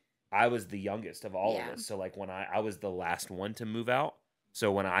 like I was the youngest of all of us. So like when I was the last one to move out.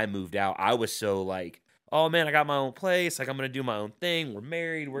 So when I moved out, I was so like, oh man, I got my own place. Like I'm going to do my own thing. We're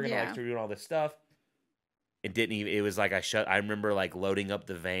married. We're going to like start doing all this stuff. It didn't even, it was like I remember like loading up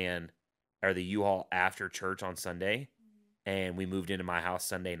the van or the U-Haul after church on Sunday, and we moved into my house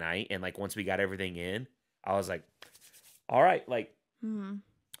Sunday night. And like once we got everything in, I was like, all right, like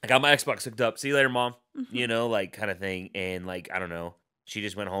I got my Xbox hooked up. See you later, Mom. You know, like kind of thing. And like, I don't know, she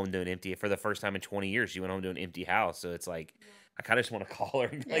just went home to an empty, for the first time in 20 years, she went home to an empty house. So it's like, I kind of just want to call her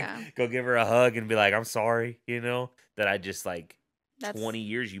and like go give her a hug and be like, I'm sorry, you know, that I just like 20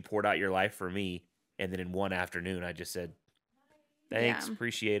 years you poured out your life for me. And then in one afternoon, I just said, thanks,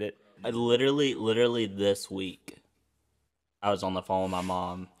 appreciate it. I literally this week, I was on the phone with my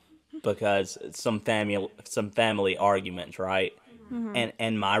mom because some family arguments, right?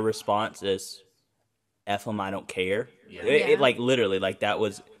 And my response is, F them, I don't care. It like literally, like that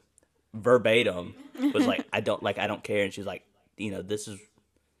was verbatim, was like, I don't care. And she's like, you know, this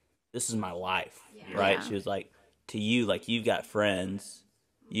is my life, right? She was like, to you, like you've got friends,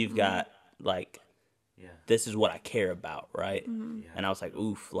 you've got like, this is what I care about, right? And I was like,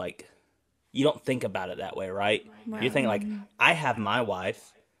 oof, like, you don't think about it that way, right? You think like, I have my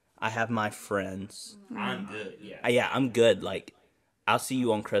wife, I have my friends. I'm good. Yeah, I'm good. Like, I'll see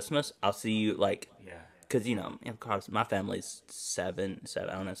you on Christmas. I'll see you like, because my family's 7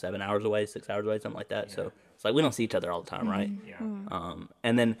 hours away, 6 hours away, something like that. So it's like we don't see each other all the time, right?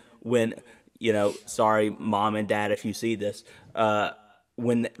 And then when sorry, mom and dad, if you see this,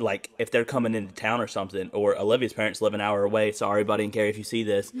 when like if they're coming into town or something, or Olivia's parents live an hour away, sorry, Buddy and Carrie, if you see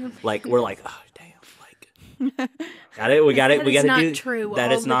this, like we're like, oh damn, like we got to do true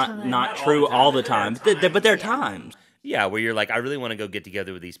that. Is not true all the time, but there are times. Yeah, where you're like, I really want to go get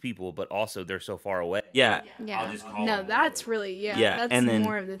together with these people, but also they're so far away. Yeah. I'll just call No, them. that's really that's and then,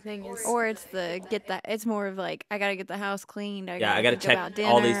 more of the thing is, or it's it's more of like, I gotta get the house cleaned. I gotta check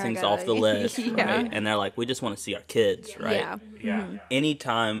all these things off the list, right? And they're like, we just want to see our kids, right? Yeah.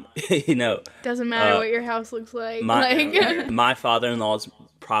 Anytime, doesn't matter what your house looks like. My father-in-law is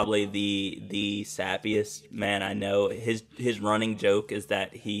probably the sappiest man I know. His running joke is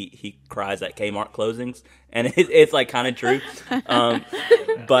that he cries at Kmart closings, and it's like kind of true.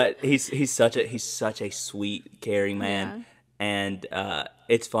 But he's such a sweet, caring man, and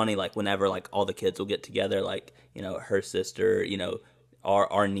it's funny, like whenever like all the kids will get together, like her sister,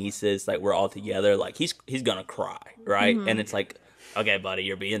 our nieces, like we're all together, like he's gonna cry, right? And it's like, okay, buddy,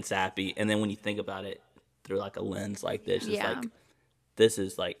 you're being sappy, and then when you think about it through like a lens like this,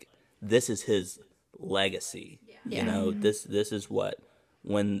 it's like, this is his legacy. This is what,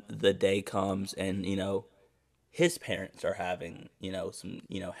 when the day comes and his parents are having some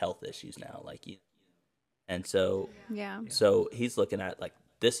health issues now, like and so so he's looking at like,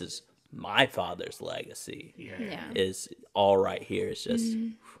 this is my father's legacy. Is all right here. It's just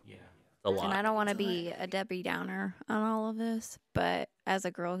a lot. And I don't want to be a Debbie Downer on all of this, but as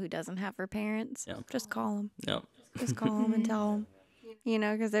a girl who doesn't have her parents, just call them. Just call them and tell them.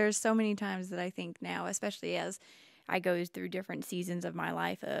 Because there's so many times that I think now, especially as I go through different seasons of my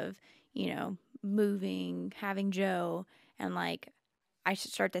life of, moving, having Joe, and like I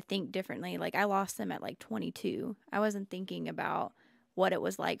should start to think differently. Like I lost them at like 22. I wasn't thinking about what it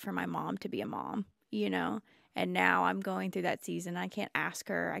was like for my mom to be a mom, and now I'm going through that season. I can't ask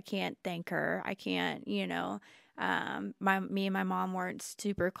her. I can't thank her. I can't, me and my mom weren't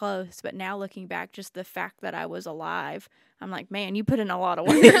super close, but now looking back, just the fact that I was alive, I'm like, man, you put in a lot of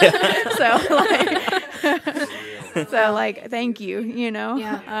work. So thank you,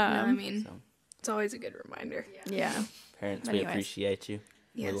 I mean, it's always a good reminder. Parents, we appreciate you.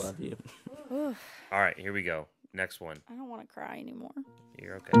 Yes. We love you. All right, here we go. Next one. I don't want to cry anymore.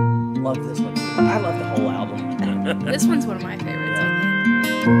 You're okay. Love this one too. I love the whole album. This one's one of my favorites, I think.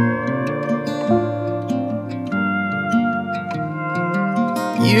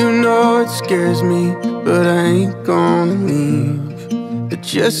 It scares me, but I ain't gonna leave. I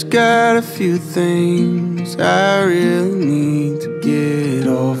just got a few things I really need to get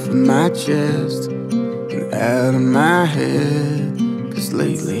off of my chest and out of my head. 'Cause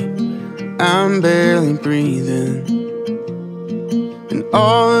lately I'm barely breathing, and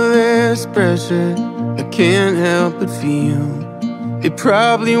all of this pressure I can't help but feel. It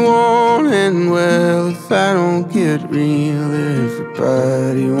probably won't end well if I don't get real.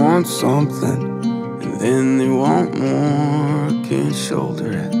 Everybody wants something, and then they want more. I can't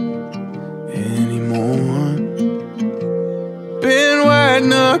shoulder it anymore. Been white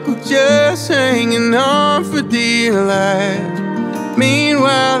knuckle just hanging on for dear life.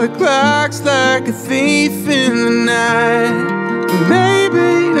 Meanwhile the clock's like a thief in the night.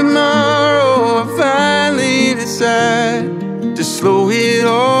 Maybe tomorrow I'll finally decide to slow it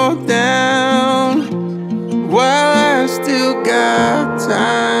all down while I still got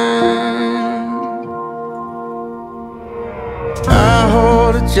time. I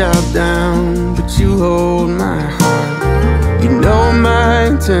hold a job down, but you hold my heart. You know my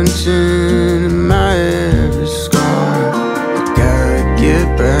intention and my every scar. I gotta get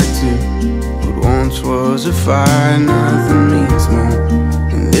back to what once was a fire. Nothing means more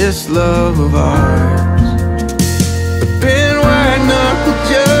than this love of ours. Been white knuckle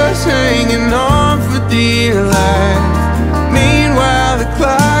just hanging on for dear life. Meanwhile the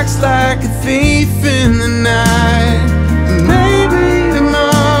clock's like a thief in the night. Maybe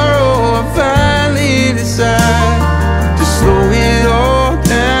tomorrow I'll finally decide to slow it all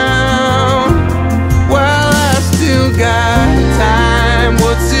down while I still got time.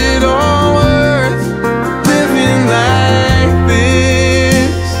 What's it all worth living like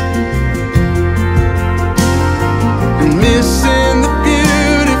this? Missing the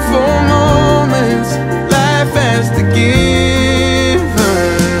beautiful moments life has to give us.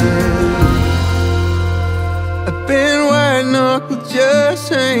 knuckle just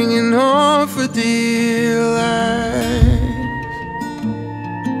hanging on for dear life.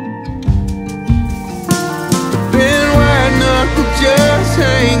 Been white knuckle just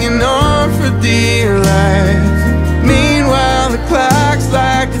hanging on for dear life. Meanwhile the clock's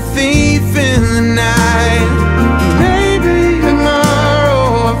like a thief in the night. Maybe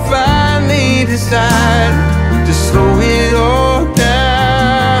tomorrow I'll finally decide to slow it all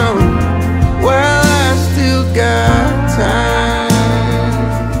down while I still got time.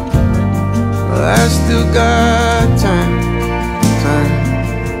 Well, I still got time.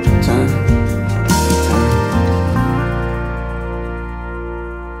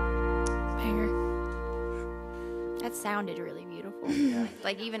 That sounded really beautiful.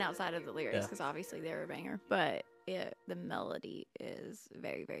 Like even outside of the lyrics, because obviously they're a banger, but the melody is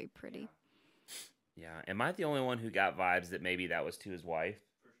very, very pretty. Yeah. Am I the only one who got vibes that maybe that was to his wife?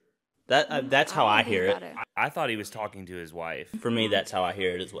 That's how I hear it. I thought he was talking to his wife. For me, that's how I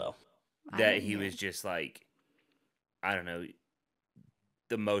hear it as well. That he was just like, I don't know,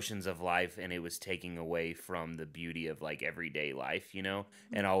 the motions of life, and it was taking away from the beauty of like everyday life, you know?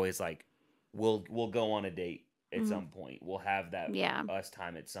 And always like, we'll go on a date at some point. We'll have that us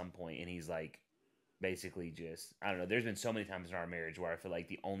time at some point. And he's like, basically just, I don't know, there's been so many times in our marriage where I feel like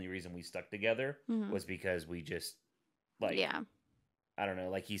the only reason we stuck together was because we just, like, I don't know,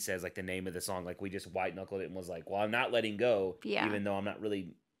 like he says, like the name of the song, like we just white knuckled it and was like, well, I'm not letting go, even though I'm not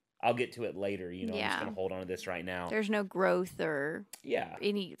really, I'll get to it later, you know, I'm just going to hold on to this right now. There's no growth or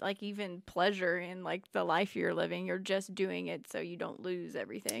any, like, even pleasure in, like, the life you're living. You're just doing it so you don't lose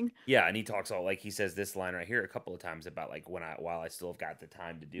everything. Yeah, and he talks all, like, he says this line right here a couple of times about, like, while I still have got the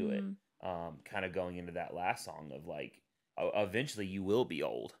time to do it, kind of going into that last song of, like, eventually you will be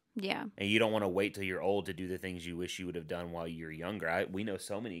old. Yeah. And you don't want to wait till you're old to do the things you wish you would have done while you're younger. We know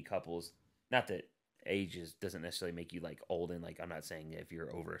so many couples, not that age doesn't necessarily make you like old, and like I'm not saying if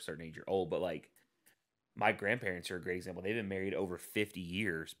you're over a certain age you're old, but like my grandparents are a great example. They've been married over 50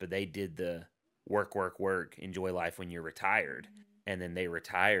 years, but they did the work, enjoy life when you're retired. And then they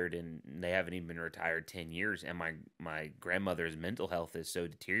retired, and they haven't even been retired 10 years. And my grandmother's mental health is so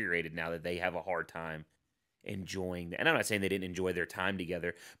deteriorated now that they have a hard time enjoying. And I'm not saying they didn't enjoy their time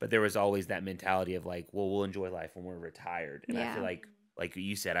together, but there was always that mentality of like, well, we'll enjoy life when we're retired. And I feel like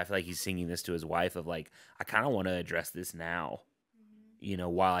you said, I feel like he's singing this to his wife of like, I kind of want to address this now, you know,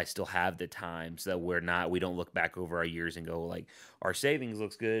 while I still have the time, so that we don't look back over our years and go like, our savings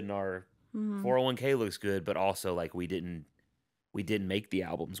looks good and our 401k looks good, but also like we didn't make the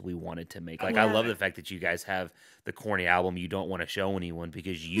albums we wanted to make. Like, I love the fact that you guys have the corny album you don't want to show anyone,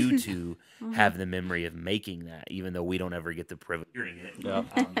 because you two have the memory of making that, even though we don't ever get the privilege of hearing it.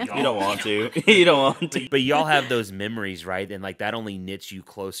 You don't want to. You don't want to. But y'all have those memories, right? And like that only knits you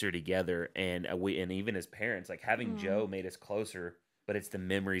closer together. And and even as parents, like having Joe made us closer, but it's the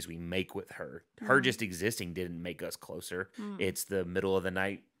memories we make with her. Her just existing didn't make us closer. It's the middle of the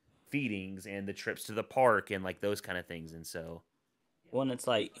night feedings and the trips to the park and like those kind of things. And so... Well, and it's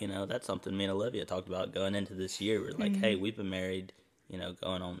like, you know, that's something me and Olivia talked about going into this year. We're like, hey, we've been married, you know,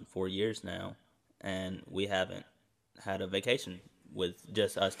 going on 4 years now, and we haven't had a vacation with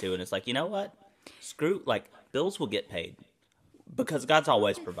just us two. And it's like, you know what? Screw, like, bills will get paid because God's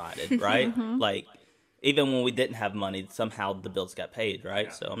always provided, right? Like, even when we didn't have money, somehow the bills got paid, right?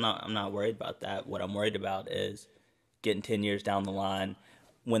 Yeah. So I'm not worried about that. What I'm worried about is getting 10 years down the line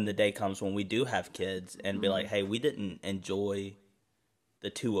when the day comes when we do have kids and be like, hey, we didn't enjoy the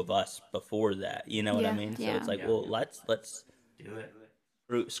two of us before that, you know what I mean? So it's like, well, let's do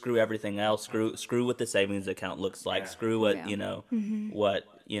it. Screw everything else. Screw what the savings account looks like. Screw what you know,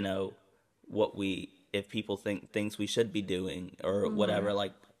 what we, if people think things we should be doing or whatever.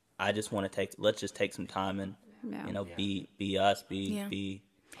 Like, I just want to let's just take some time and you know, be us, be.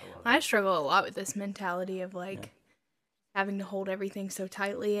 I struggle a lot with this mentality of like having to hold everything so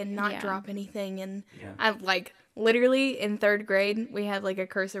tightly and not drop anything, and I've like. Literally, in 3rd grade, we had, like, a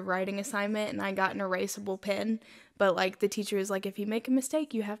cursive writing assignment, and I got an erasable pen, but, like, the teacher was like, if you make a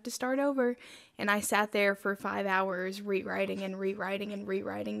mistake, you have to start over, and I sat there for 5 hours rewriting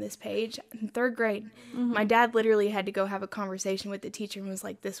this page in 3rd grade. My dad literally had to go have a conversation with the teacher and was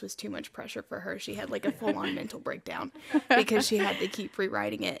like, this was too much pressure for her. She had, like, a full-on mental breakdown because she had to keep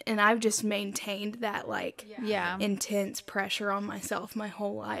rewriting it, and I've just maintained that, like, intense pressure on myself my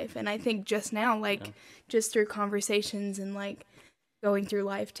whole life, and I think just now, like, just through conversations and like going through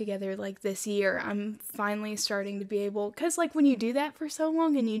life together, like this year, I'm finally starting to be able, because like when you do that for so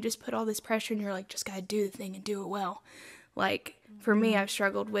long and you just put all this pressure and you're like, just gotta do the thing and do it well. Like for me, I've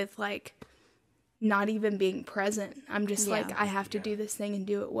struggled with like not even being present. I'm just like, I have to do this thing and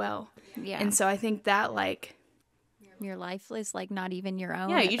do it well. And so I think that like your lifeless, like not even your own.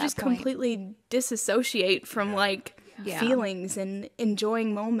 Yeah, you just completely disassociate from like feelings and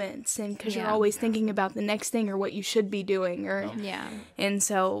enjoying moments, and because you're always thinking about the next thing or what you should be doing, or and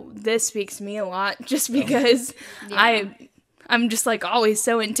so this speaks to me a lot, just because I'm just like always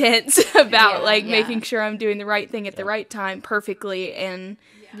so intense about making sure I'm doing the right thing at the right time perfectly, and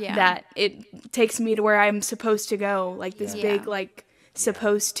that it takes me to where I'm supposed to go, like this big like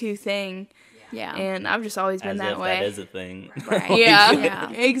supposed to thing. Yeah. And I've just always been that way. That is a thing. Right.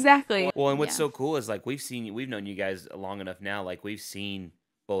 Yeah, exactly. Well, and what's so cool is like we've known you guys long enough now, like we've seen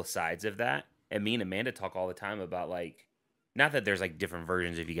both sides of that. And me and Amanda talk all the time about like, not that there's like different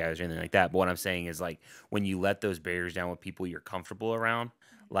versions of you guys or anything like that, but what I'm saying is like when you let those barriers down with people you're comfortable around,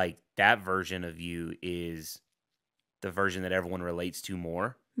 like that version of you is the version that everyone relates to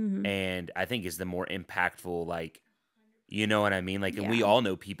more. Mm-hmm. And I think is the more impactful, like, you know what I mean? Like, and we all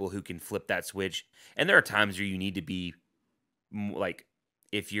know people who can flip that switch. And there are times where you need to be like,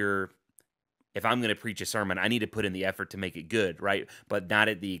 if I'm going to preach a sermon, I need to put in the effort to make it good, right? But not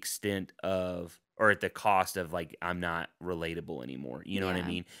at the extent of, or at the cost of like, I'm not relatable anymore. You know what I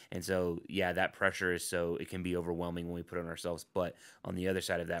mean? And so, that pressure is it can be overwhelming when we put it on ourselves. But on the other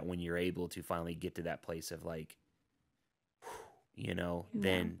side of that, when you're able to finally get to that place of like, you know,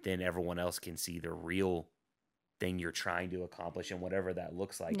 then everyone else can see the real thing you're trying to accomplish and whatever that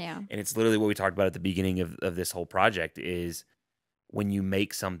looks like. Yeah. And it's literally what we talked about at the beginning of this whole project is when you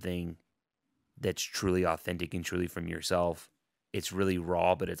make something that's truly authentic and truly from yourself, it's really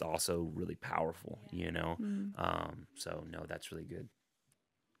raw, but it's also really powerful, you know? So no, that's really good.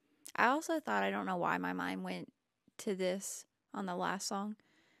 I also thought, I don't know why my mind went to this on the last song.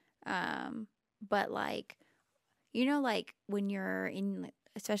 But like, you know, like when you're in,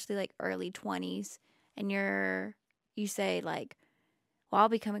 especially like early 20s, and you say like, well, I'll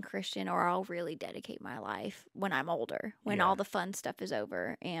become a Christian, or I'll really dedicate my life when I'm older, when all the fun stuff is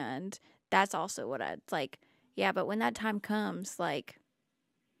over. And that's also what it's like, but when that time comes, like,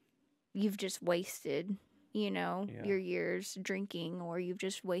 you've just wasted, you know, your years drinking, or you've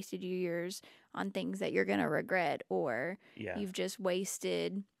just wasted your years on things that you're going to regret, or you've just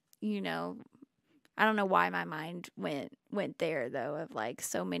wasted, you know, I don't know why my mind went there, though, of like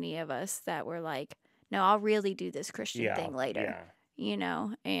so many of us that were like, no, I'll really do this Christian thing later, you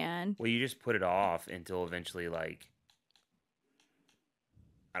know, and... Well, you just put it off until eventually, like,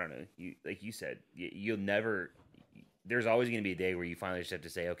 I don't know, like you said, you'll never... There's always going to be a day where you finally just have to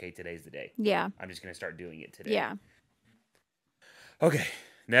say, okay, today's the day. Yeah. I'm just going to start doing it today. Yeah. Okay,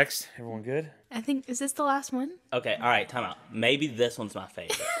 next. Everyone good? I think, is this the last one? Okay, all right, time out. Maybe this one's my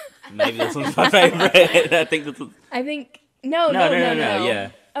favorite. I think this was... No, yeah.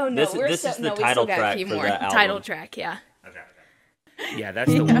 Oh, no, this is the title track for the album. Title track, yeah. Okay. Yeah,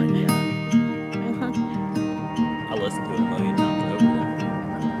 that's the one, I listened to it a million times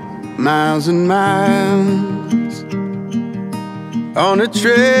over. Miles and miles on a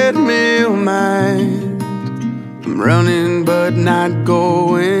treadmill, mind. I'm running but not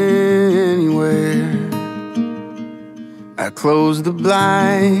going anywhere. I close the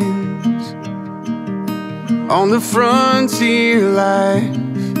blinds on the frontier life.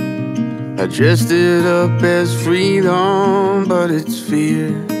 I dressed it up as freedom, but it's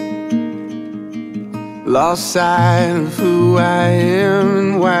fear. Lost sight of who I am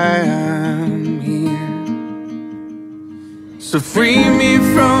and why I'm here. So free me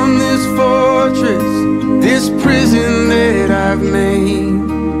from this fortress, this prison that I've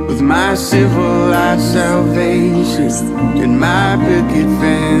made, with my civilized salvation and my picket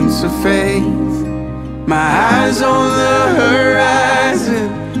fence of faith. My eyes on the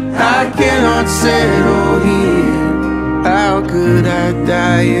horizon, I cannot settle here. How could I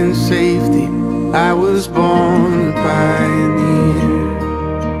die in safety? I was born a pioneer.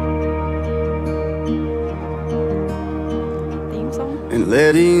 And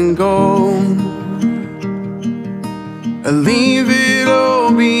letting go, I leave it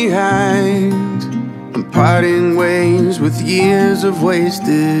all behind. I'm parting ways with years of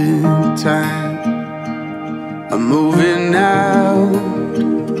wasted time. I'm moving out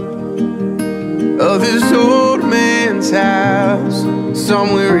of this old man's house.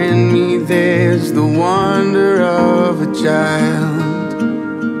 Somewhere in me there's the wonder of a child,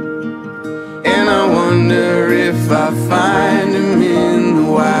 and I wonder if I find him in the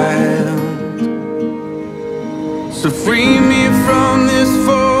wild. So free me from this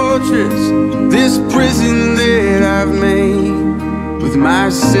fortress, this prison that I've made, with my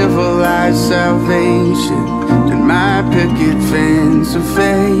civilized salvation and my picket fence of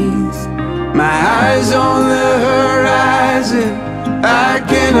faith. My eyes on the horizon, I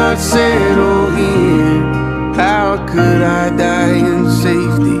cannot settle here. How could I die in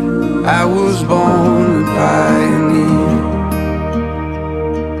safety? I was born a pioneer.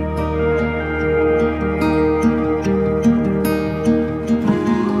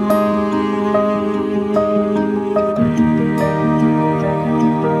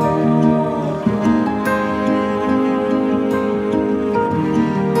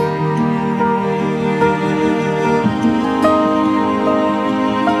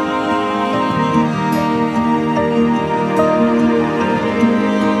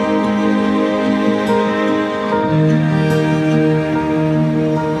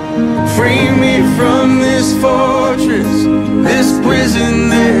 Free me from this fortress, this prison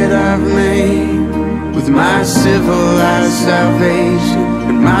that I've made, with my civilized salvation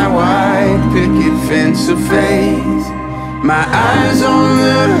and my white picket fence of faith. My eyes on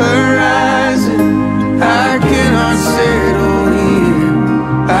the horizon, I cannot settle here.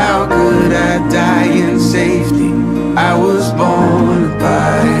 How could I die in safety? I was born a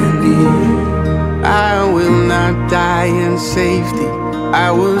pioneer. I will not die in safety. I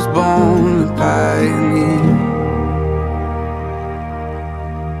was born a pioneer.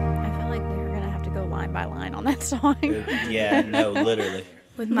 I feel like we were going to have to go line by line on that song. Yeah, no, literally.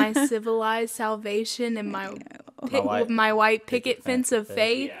 With my civilized salvation and my My white picket fence of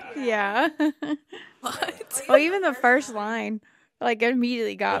faith. Yeah. What? Well, even the first line, like,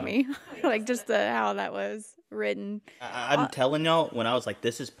 immediately got me. Like, just how that was written. I'm telling y'all, when I was like,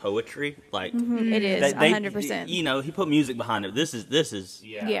 this is poetry, like, It is, 100%. You know, he put music behind it. This is.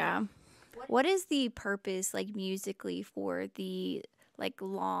 Yeah. What is the purpose, like, musically for the, like,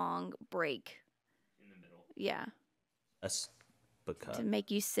 long break? In the middle. Yeah. That's because To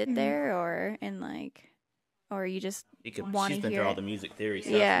make you sit there or you just want to she's been hear through all it? the music theory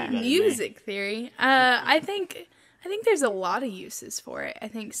stuff. Yeah. too, better than me. Music theory. I think there's a lot of uses for it. I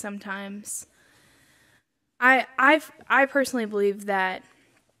think sometimes I personally believe that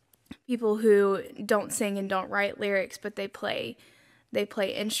people who don't sing and don't write lyrics, but they play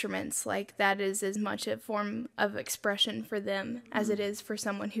instruments, like that is as much a form of expression for them as it is for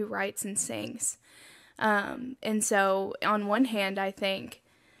someone who writes and sings. And so on one hand, I think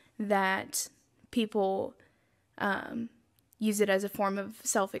that people use it as a form of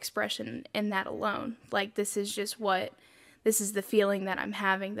self-expression in that alone. Like, this is the feeling that I'm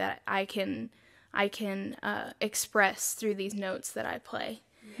having that I can express through these notes that I play.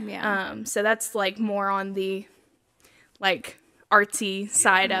 Yeah. So that's like more on the like artsy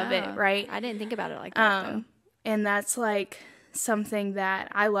side of it, right? I didn't think about it like that, though. And that's like something that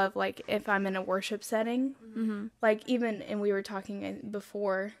I love, like if I'm in a worship setting, like even, and we were talking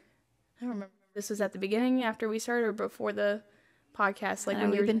before, I don't remember if this was at the beginning after we started or before the podcast, like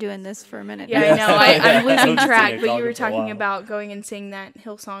when We've been doing this for a minute. yeah, now. I know, I'm losing I've track, been but you were talking for a talking while. about going and seeing that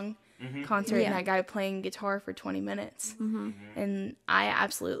Hillsong concert Yeah. and that guy playing guitar for 20 minutes. And I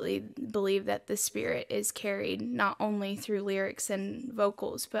absolutely believe that the spirit is carried not only through lyrics and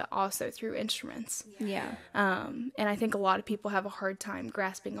vocals, but also through instruments. Yeah. And I think a lot of people have a hard time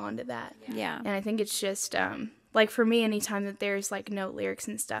grasping onto that. Yeah. And I think it's just, like for me, anytime that there's like no lyrics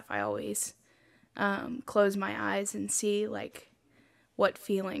and stuff, I always close my eyes and see like what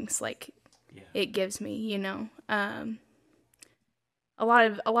feelings like it gives me, you know. A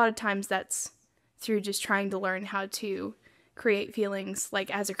lot of times that's through just trying to learn how to create feelings like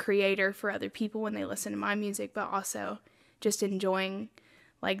as a creator for other people when they listen to my music, but also just enjoying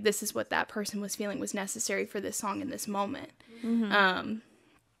like this is what that person was feeling was necessary for this song in this moment. And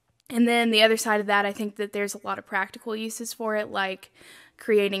then the other side of that, I think that there's a lot of practical uses for it, like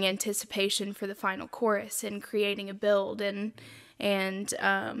creating anticipation for the final chorus and creating a build and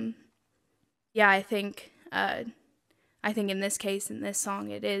I think in this case, in this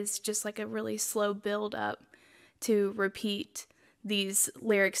song, it is just like a really slow build up to repeat these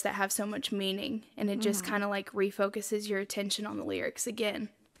lyrics that have so much meaning. And it just kind of like refocuses your attention on the lyrics again.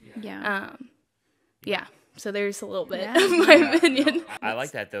 Yeah. Yeah. So there's a little bit of my opinion. I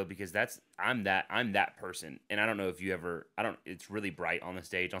like that though, because I'm that person. And I don't know if you ever, it's really bright on the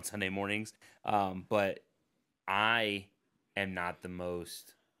stage on Sunday mornings. But I am not the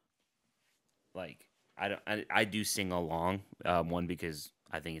most like, I do sing along, one, because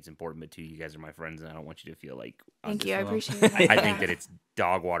I think it's important, but two, you guys are my friends, and I don't want you to feel like Thank you, I alone. appreciate that. I think that it's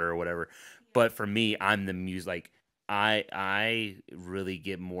dog water or whatever. But for me, I'm the music. Like I really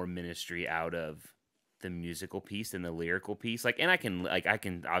get more ministry out of the musical piece than the lyrical piece. Like, and I can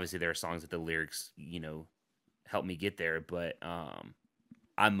obviously there are songs that the lyrics, help me get there, but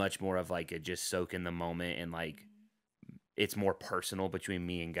I'm much more of like a just soak in the moment and like it's more personal between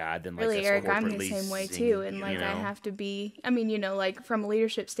me and God than like really, us Eric, I'm the corporately same way singing, too, and like I have to be. I mean, like from a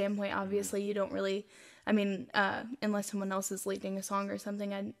leadership standpoint, obviously you don't really. I mean, unless someone else is leading a song or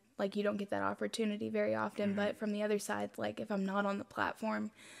something, you don't get that opportunity very often. But from the other side, like if I'm not on the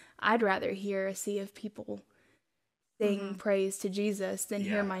platform, I'd rather hear a sea of people sing praise to Jesus than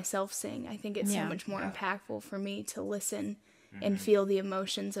hear myself sing. I think it's so much more impactful for me to listen and feel the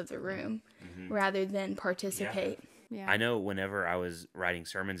emotions of the room rather than participate. Yeah. I know whenever I was writing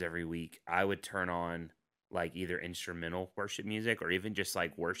sermons every week, I would turn on like either instrumental worship music or even just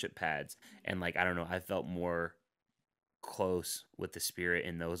like worship pads. And like, I don't know, I felt more close with the Spirit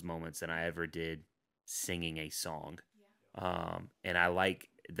in those moments than I ever did singing a song. And I like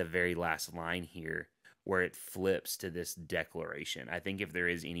the very last line here where it flips to this declaration. I think if there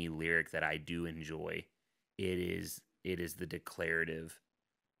is any lyric that I do enjoy, it is the declarative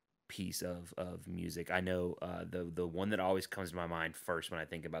piece of music. I know the one that always comes to my mind first when I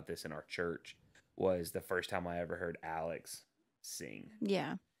think about this in our church was the first time I ever heard Alex sing.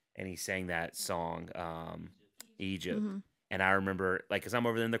 Yeah. And he sang that song, Egypt. And I remember, like, because I'm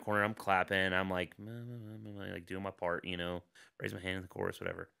over there in the corner, I'm clapping, I'm like doing my part, raise my hand in the chorus,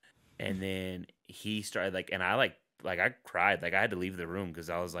 whatever. And then he started, like, and I I cried, like I had to leave the room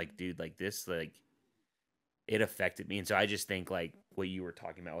because I was like, dude, like this, like, it affected me. And so I just think like what you were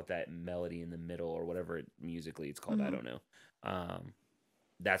talking about with that melody in the middle or whatever musically it's called, I don't know.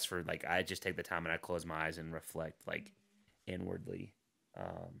 That's for like, I just take the time and I close my eyes and reflect like inwardly.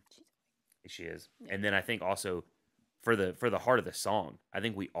 She is. And then I think also for the heart of the song, I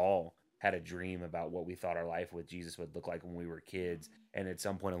think we all had a dream about what we thought our life with Jesus would look like when we were kids. And at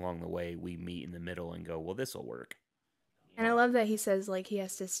some point along the way, we meet in the middle and go, well, this will work. And I love that he says, like, he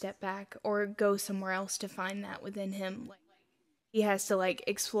has to step back or go somewhere else to find that within him. Like, he has to, like,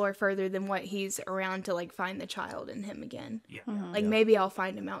 explore further than what he's around to, like, find the child in him again. Yeah. Like, maybe I'll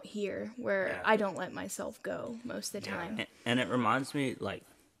find him out here where I don't let myself go most of the time. And it reminds me, like,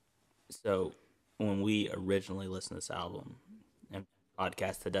 so when we originally listened to this album, and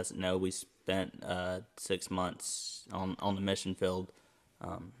podcast that doesn't know, we spent 6 months on the mission field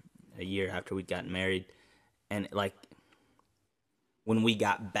a year after we'd gotten married. And, like, when we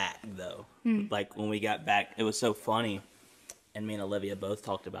got back, though, when we got back, it was so funny. And me and Olivia both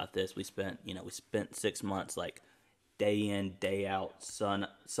talked about this. We spent 6 months, like, day in, day out, sun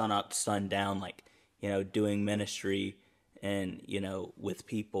up, sun down, like, doing ministry and, with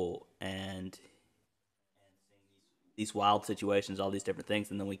people and these wild situations, all these different things.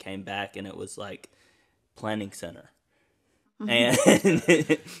 And then we came back and it was like planning center. And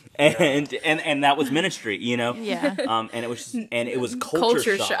that was ministry, Yeah. and it was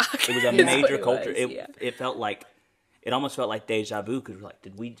culture shock. It was a major culture. It felt like, it almost felt like deja vu because we're like,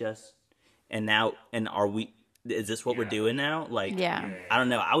 did we just? And are we? Is this what we're doing now? Like, I don't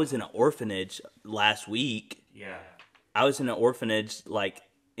know. I was in an orphanage last week. Yeah. I was in an orphanage, like,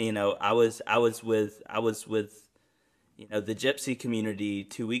 I was with the gypsy community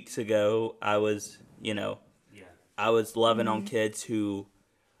 2 weeks ago. I was, I was loving on kids who've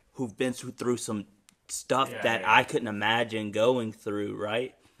been through some stuff that I couldn't imagine going through,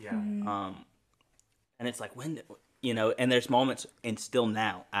 right? Yeah. And it's like, and there's moments, and still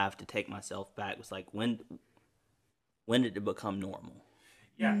now I have to take myself back. It's like, when did it become normal?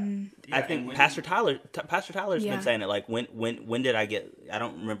 Yeah. I think Pastor Tyler's been saying it, like, when did I get, I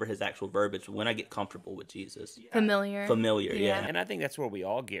don't remember his actual verbiage, when I get comfortable with Jesus. Familiar, yeah. And I think that's where we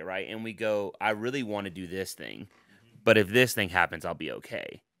all get, right? And we go, I really want to do this thing, but if this thing happens, I'll be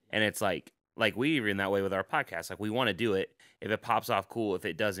okay. And it's like we even that way with our podcast. Like, we want to do it. If it pops off, cool. If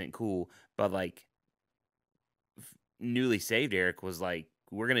it doesn't, cool. But like, newly saved Eric was like,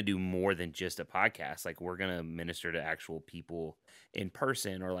 we're going to do more than just a podcast. Like, we're going to minister to actual people in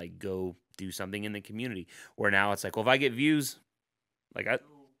person or like go do something in the community. Where now it's like, well, if I get views, like,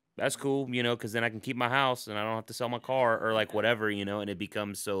 that's cool, because then I can keep my house and I don't have to sell my car or like whatever, and it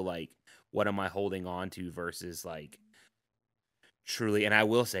becomes so like, what am I holding on to versus like truly. And I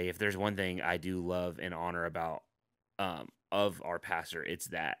will say, if there's one thing I do love and honor about of our pastor, it's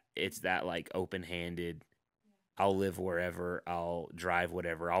that like open-handed, I'll live wherever, I'll drive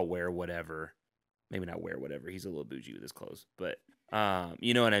whatever, I'll wear whatever. Maybe not wear whatever. He's a little bougie with his clothes. But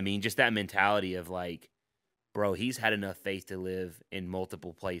you know what I mean? Just that mentality of like, bro, he's had enough faith to live in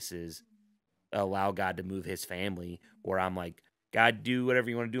multiple places, allow God to move his family, where I'm like, God, do whatever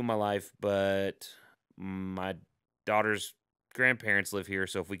you want to do in my life, but my daughter's grandparents live here,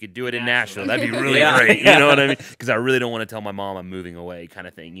 so if we could do it in Nashville, that'd be really great. You know what I mean? Because I really don't want to tell my mom I'm moving away kind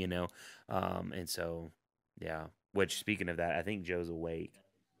of thing, And so, yeah. Which, speaking of that, I think Joe's awake.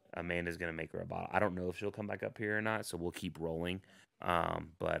 Amanda's going to make her a bottle. I don't know if she'll come back up here or not, so we'll keep rolling.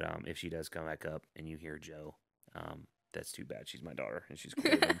 But if she does come back up and you hear Joe, that's too bad. She's my daughter, and she's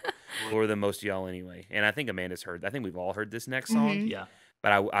cooler than most of y'all anyway. And I think Amanda's heard. I think we've all heard this next song. Mm-hmm. Yeah.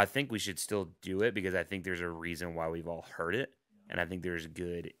 But I think we should still do it because I think there's a reason why we've all heard it, and I think there's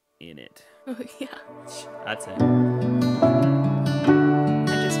good in it. Oh, yeah. That's it. I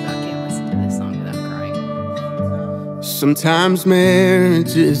just about can't listen to this song without crying. Sometimes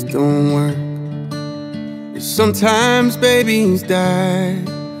marriages don't work. Sometimes babies die.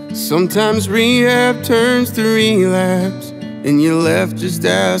 Sometimes rehab turns to relapse, and you're left just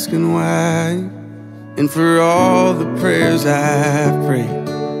asking why. And for all the prayers I've prayed,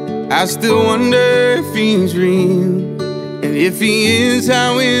 I still wonder if he's real. And if he is,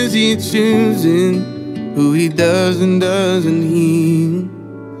 how is he choosing who he does and doesn't heal?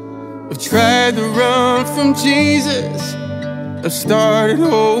 I've tried to run from Jesus, I've started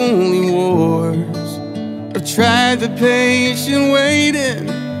holy wars. I've tried the patient waiting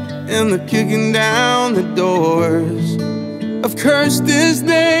and the kicking down the doors. I've cursed his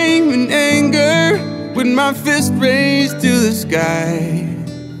name in anger with my fist raised to the sky.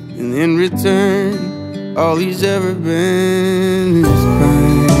 And in return, all he's ever been is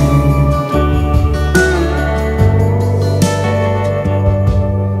kind.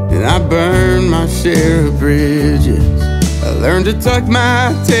 And I burned my share of bridges. I learned to tuck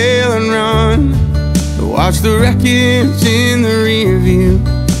my tail and run, to watch the wreckage in the rear view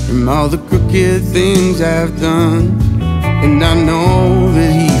from all the crooked things I've done. And I know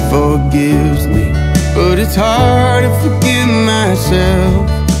that he forgives me, but it's hard to forgive myself.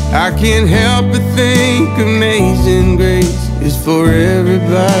 I can't help but think amazing grace is for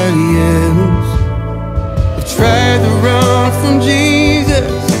everybody else. I've tried to run from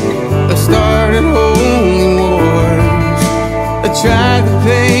Jesus, I started holy wars. I tried the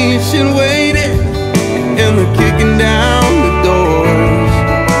patient waiting and the kicking down the doors.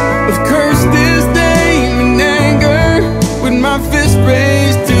 I've cursed his name in anger with my fist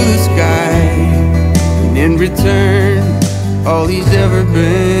raised to the sky. And in return, all he's ever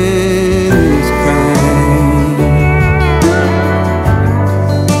been is kind.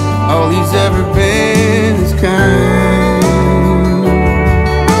 All he's ever been is kind.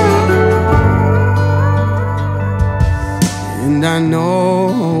 And I know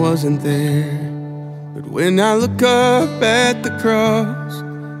I wasn't there, but when I look up at the cross,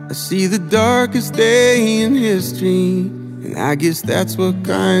 I see the darkest day in history, and I guess that's what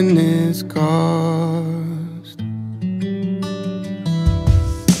kindness cost.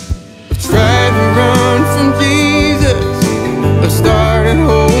 I've tried to run from Jesus, I've started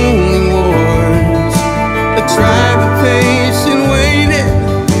holy wars. I tried the patient waiting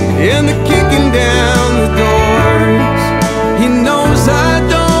and the kicking down the doors. He knows I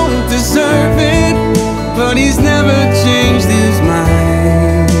don't deserve it, but he's never changed his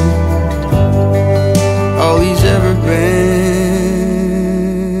mind. All he's ever been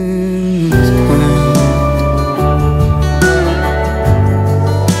is kind.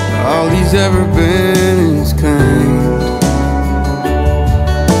 All he's ever been is kind.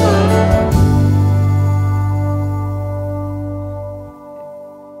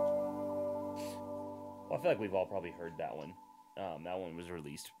 Well, I feel like we've all probably heard that one. That one was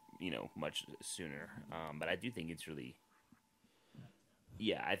released, much sooner. But I do think it's really,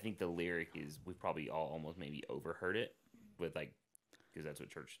 I think the lyric is, we've probably all almost maybe overheard it with because that's what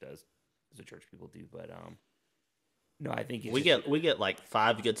church does. That's what church people do. But no, I think we get like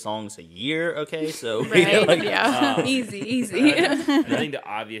 5 good songs a year. Okay, so Right, easy. I think the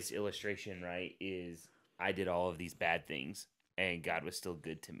obvious illustration, right, is I did all of these bad things and God was still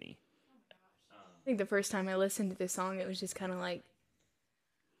good to me. I think the first time I listened to this song, it was just kind of like,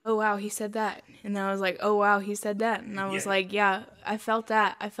 oh, wow, he said that. And then I was like, oh, wow, he said that. And I was like, yeah, I felt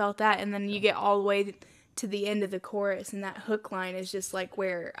that. And then you get all the way to the end of the chorus, and that hook line is just like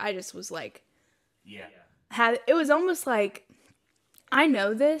where I just was like, it was almost like, I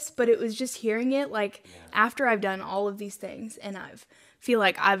know this, but it was just hearing it after I've done all of these things, and feel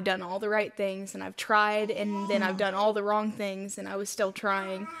like I've done all the right things, and I've tried, and then I've done all the wrong things, and I was still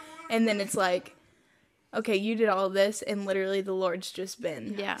trying. And then it's like, okay, you did all this, and literally the Lord's just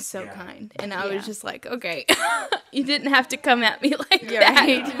been so kind. And I was just like, okay, you didn't have to come at me like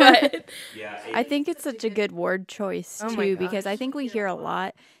that. But I think it's such a good word choice, too, because I think we hear a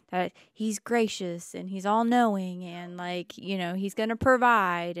lot that he's gracious and he's all-knowing and, he's going to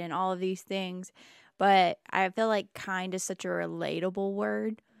provide and all of these things. But I feel like kind is such a relatable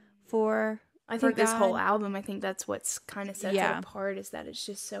word for I think this God. whole album, I think that's what's kind of sets it apart, is that it's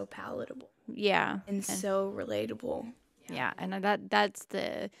just so palatable. Yeah. And so relatable. Yeah, and that's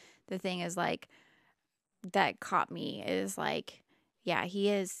the thing is like that caught me is like, yeah, he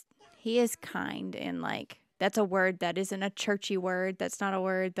is kind, and like that's a word that isn't a churchy word. That's not a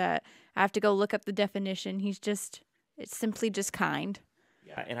word that I have to go look up the definition. It's simply just kind.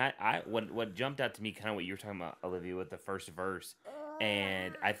 Yeah, and I what jumped out to me, kind of what you were talking about, Olivia, with the first verse,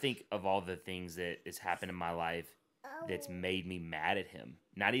 and I think of all the things that has happened in my life that's made me mad at him.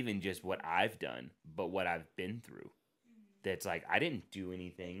 Not even just what I've done, but what I've been through. That's like, I didn't do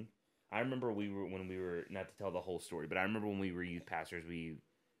anything. I remember when we were, not to tell the whole story, but I remember when we were youth pastors,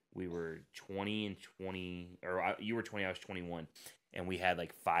 we were 20 and 20, or you were 20, I was 21, and we had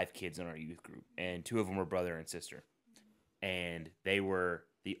like 5 kids in our youth group, and 2 of them were brother and sister. And they were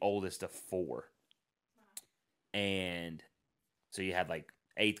the oldest of 4. And so you had like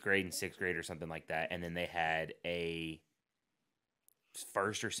 8th grade and 6th grade or something like that. And then they had a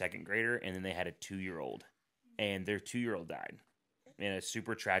 1st or 2nd grader, and then they had a 2-year-old. And their 2-year-old died in a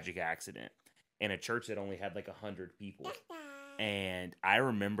super tragic accident in a church that only had like 100 people. And I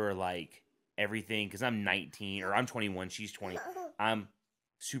remember like everything, because I'm 19, or I'm 21, she's 20. I'm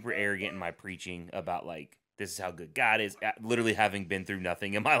super arrogant in my preaching about like, this is how good God is, literally having been through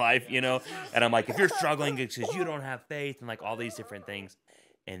nothing in my life, you know? And I'm like, if you're struggling, it's because you don't have faith, and like all these different things.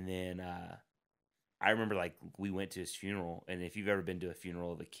 And then I remember like we went to his funeral, and if you've ever been to a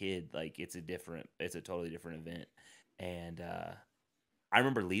funeral of a kid, like it's a totally different event. And I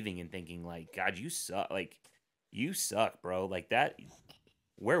remember leaving and thinking like, God, you suck. Like, you suck, bro. Like that,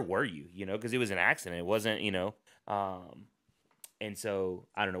 where were you? You know, because it was an accident. It wasn't, you know, and so,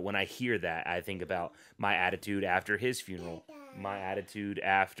 I don't know, when I hear that, I think about my attitude after his funeral, my attitude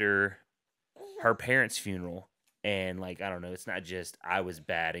after her parents' funeral. And, like, I don't know, it's not just I was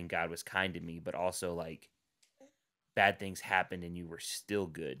bad and God was kind to me, but also, like, bad things happened and you were still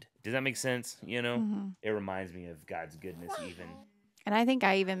good. Does that make sense? You know? Mm-hmm. It reminds me of God's goodness even. And I think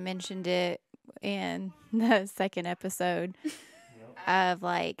I even mentioned it in the 2nd episode of,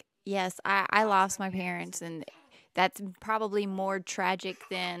 like, yes, I lost my parents, and that's probably more tragic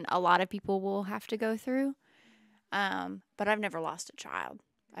than a lot of people will have to go through. But I've never lost a child.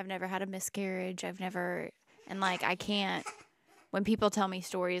 I've never had a miscarriage. And like, I can't, when people tell me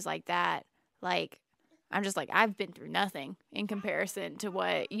stories like that, like, I'm just like, I've been through nothing in comparison to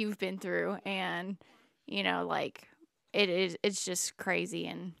what you've been through. And, you know, like, it's just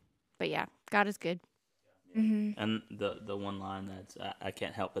crazy. But yeah, God is good. Mm-hmm. And the one line that's I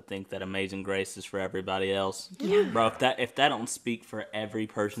can't help but think that amazing grace is for everybody else. Yeah. Bro, if that don't speak for every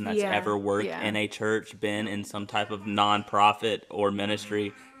person that's ever worked in a church, been in some type of nonprofit or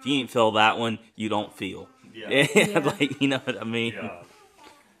ministry, if you ain't feel that one, you don't feel. Yeah. Like, you know what I mean? Yeah.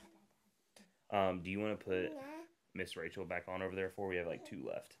 Do you want to put Miss Rachel back on over there for? We have like 2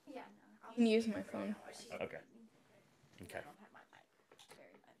 left. Yeah. You can use my phone. Okay.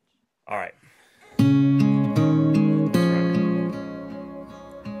 All right.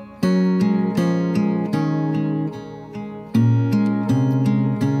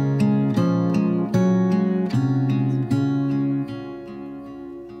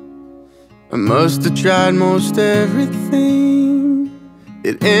 I must have tried most everything.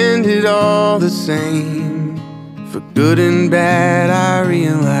 It ended all the same. For good and bad I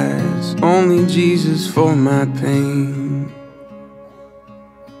realize only Jesus for my pain.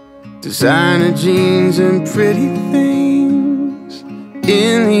 Designer jeans and pretty things,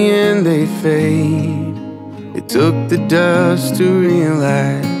 in the end they fade. It took the dust to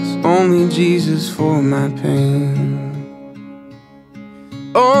realize only Jesus for my pain.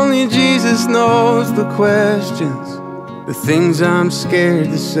 Only Jesus knows the questions, the things I'm scared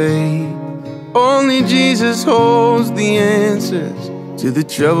to say. Only Jesus holds the answers to the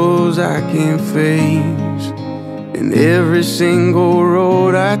troubles I can't face. And every single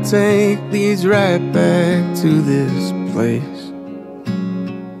road I take leads right back to this place.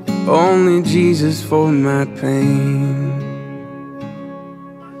 Only Jesus for my pain.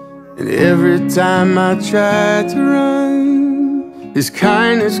 And every time I try to run, His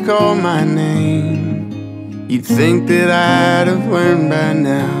kindness called my name. You'd think that I'd have learned by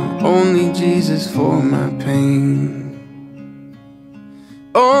now, only Jesus for my pain.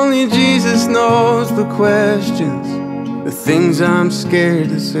 Only Jesus knows the questions, the things I'm scared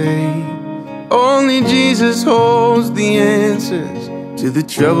to say. Only Jesus holds the answers to the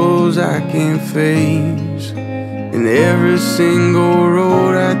troubles I can't face. And every single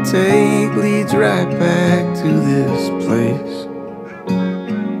road I take leads right back to this place.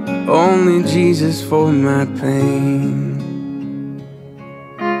 Only Jesus for my pain.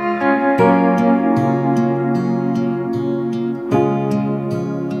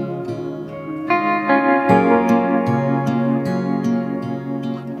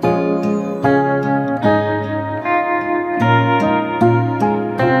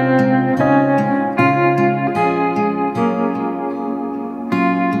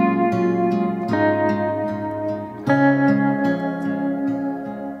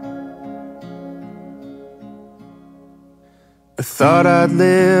 thought I'd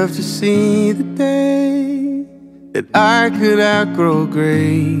live to see the day that I could outgrow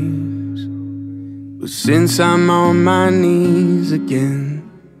grace. But since I'm on my knees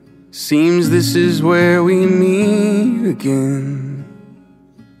again, seems this is where we meet again.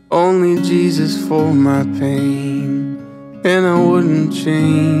 Only Jesus for my pain, and I wouldn't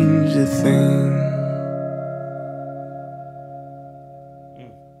change a thing.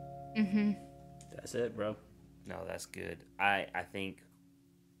 That's it, bro. No, that's good. I think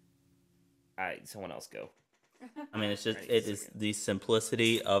someone else go. I mean, it's just it is the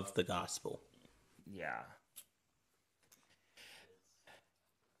simplicity of the gospel. Yeah.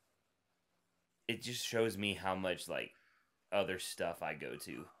 It just shows me how much like other stuff I go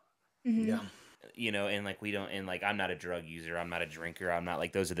to. Yeah. You know, and like we don't, and like I'm not a drug user, I'm not a drinker, I'm not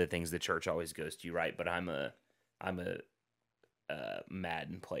like, those are the things the church always goes to, right? But I'm a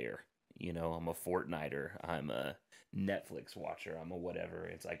Madden player, you know, I'm a Fortniter, I'm a Netflix watcher, I'm a whatever.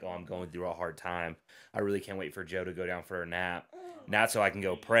 It's like, oh, I'm going through a hard time. I really can't wait for Joe to go down for a nap. Not so I can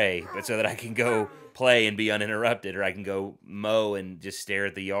go pray, but so that I can go play and be uninterrupted, or I can go mow and just stare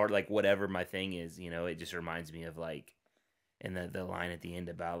at the yard, like whatever my thing is, you know. It just reminds me of like, and the line at the end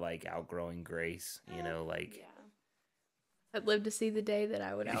about like outgrowing grace, you know, like I'd live to see the day that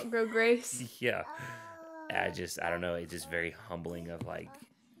I would outgrow grace. yeah. I don't know, it's just very humbling of like,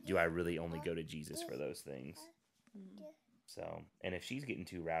 do I really only go to Jesus for those things? So, and if she's getting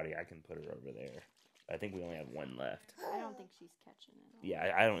too rowdy, I can put her over there. I think we only have one left. I don't think she's catching it.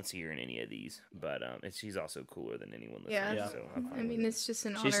 Yeah, I don't see her in any of these, but she's also cooler than anyone listening. Yeah. So I'm fine I mean, with it's just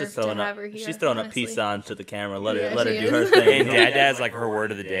an She's honor just to throwing have her here. She's throwing honestly. up peace signs to the camera. Let Yeah, her she do her is. thing. And Dad's like her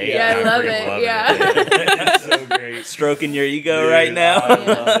word of the day. Yeah, I I'm love freaking it, loving yeah. It's so great. Stroking your ego Dude, right now. I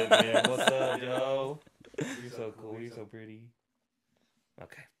love it, man. What's up, Joe? You're so cool. You're so pretty.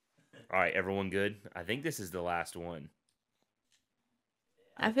 Okay. All right, everyone good? I think this is the last one.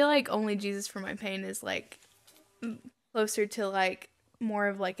 I feel like Only Jesus for My Pain is like closer to like more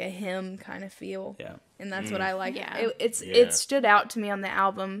of like a hymn kind of feel. Yeah. And that's what I like. Yeah. It stood out to me on the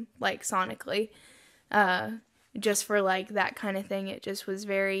album, like sonically. Just for like that kind of thing. It just was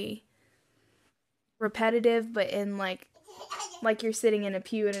very repetitive, but in like you're sitting in a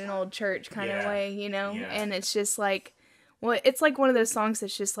pew in an old church kind of way, you know? Yeah. And it's just like, well, it's like one of those songs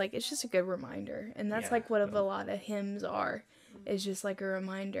that's just like, it's just a good reminder. And that's like what a lot of hymns are, is just like a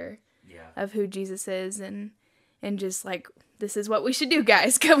reminder of who Jesus is, and just like, this is what we should do,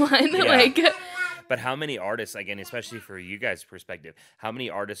 guys. Come on. Yeah. Like, But how many artists, again, especially for you guys' perspective, how many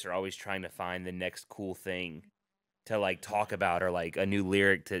artists are always trying to find the next cool thing to like talk about, or like a new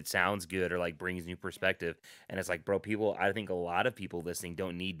lyric that sounds good or like brings new perspective? And it's like, bro, I think a lot of people listening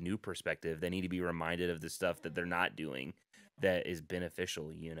don't need new perspective. They need to be reminded of the stuff that they're not doing that is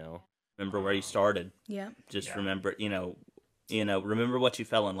beneficial, you know? Remember where you started. yeah. Just remember, remember what you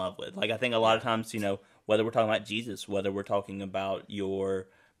fell in love with. Like, I think a lot of times, whether we're talking about Jesus, whether we're talking about your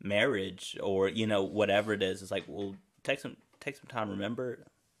marriage, or, whatever it is, it's like, well, take some time to remember,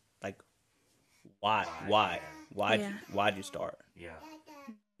 like, why'd you start? Yeah.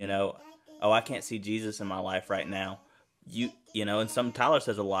 I can't see Jesus in my life right now. And Tyler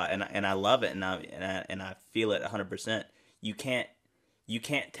says a lot, and I love it, and I feel it 100%. You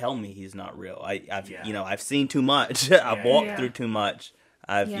can't tell me he's not real. I've seen too much. I've walked through too much.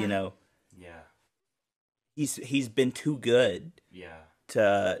 He's been too good.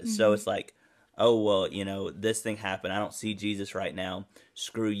 So it's like, oh, well, this thing happened. I don't see Jesus right now.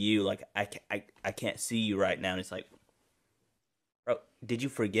 Screw you. Like, I can't see you right now. And it's like, bro, did you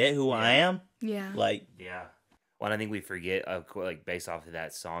forget who I am? Yeah. Like, Yeah. Well, I think we forget, like, based off of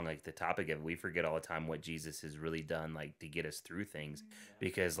that song, like, the topic of it, we forget all the time what Jesus has really done, like, to get us through things.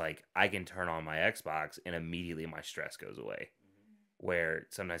 Because, like, I can turn on my Xbox and immediately my stress goes away. Where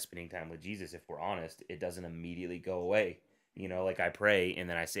sometimes spending time with Jesus, if we're honest, it doesn't immediately go away. Like, I pray and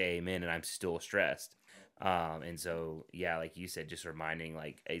then I say amen and I'm still stressed. And so, yeah, like you said, just reminding,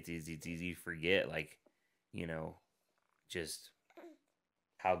 like, it's easy to forget, like, just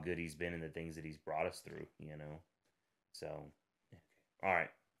how good he's been and the things that he's brought us through, So, all right,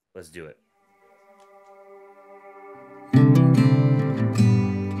 let's do it.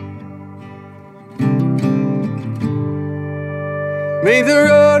 May the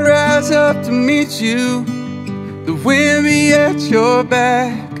road rise up to meet you, the wind be at your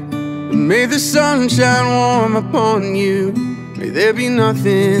back, and may the sun shine warm upon you. May there be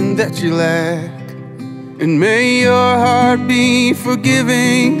nothing that you lack, and may your heart be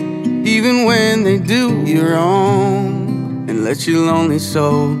forgiving even when they do you wrong, and let your lonely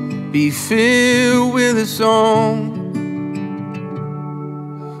soul be filled with a song.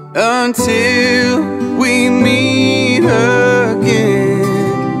 until we meet again.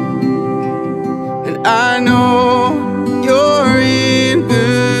 And I know you're in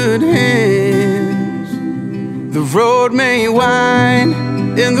good hands. The road may wind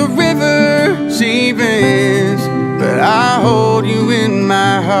and the river she bends, but I hold you in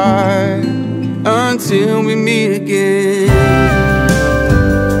my heart until we meet again.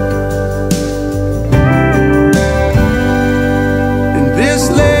 In this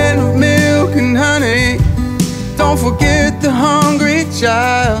land of milk and honey, don't forget the hungry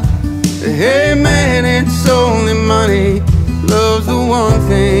child. Hey man, it's only money. Love's the one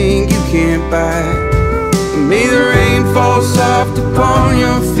thing you can't buy. May the rain fall soft upon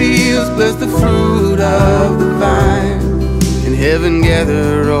your fields, bless the fruit of the vine. In heaven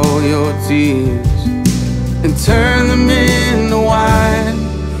gather all your tears and turn them into wine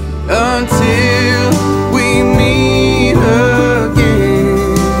until we meet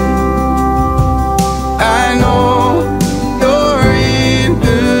again. I know you're in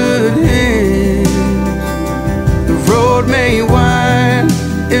good hands. The road may wind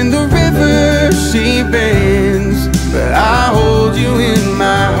and the river she bends, but I hold you in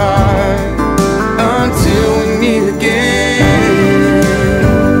my heart until we meet again.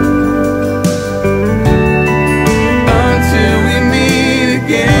 Until we meet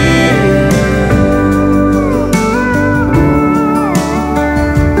again.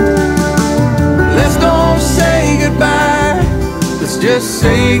 Let's don't say goodbye, let's just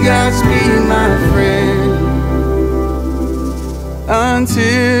say Godspeed, my friend.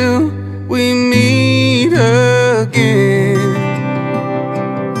 Until we meet again.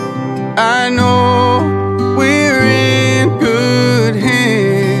 I know we're in good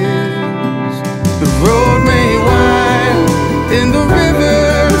hands. The road may wind and the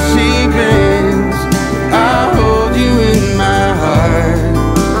river she bends. I'll hold you in my heart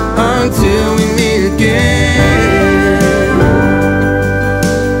until we meet again.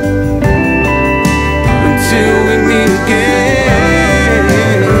 Until we meet again.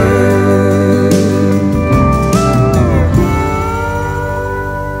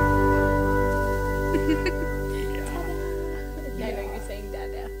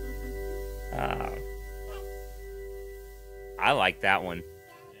 I like that one.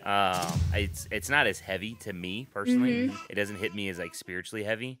 It's not as heavy to me personally. Mm-hmm. It doesn't hit me as like spiritually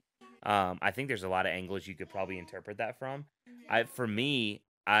heavy. I think there's a lot of angles you could probably interpret that from. For me,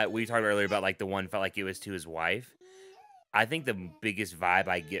 we talked earlier about like the one felt like it was to his wife. I think the biggest vibe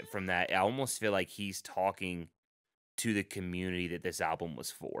I get from that, I almost feel like he's talking to the community that this album was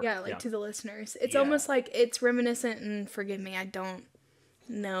for. Yeah, like to the listeners. It's almost like it's reminiscent, and forgive me, I don't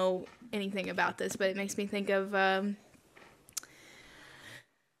know anything about this, but it makes me think of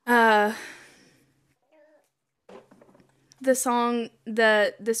the song,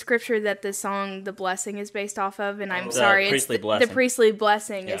 the scripture that the song "The Blessing" is based off of, and I'm sorry, it's the priestly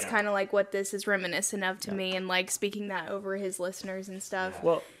blessing is kind of like what this is reminiscent of to me, and like speaking that over his listeners and stuff.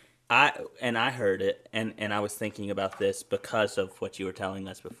 Well, I heard it, and I was thinking about this because of what you were telling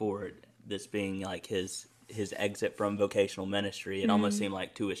us before, this being like his exit from vocational ministry. It almost seemed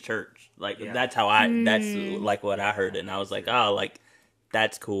like to his church. Like that's how that's like what I heard it, and I was like, oh, like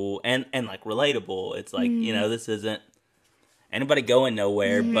that's cool and like relatable. It's like, you know, this isn't anybody going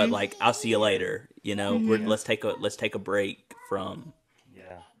nowhere, but like I'll see you later. You know, let's take a break from.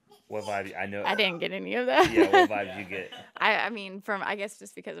 Yeah. What vibe? I know I didn't get any of that. Yeah. What vibe did you get? I mean, from I guess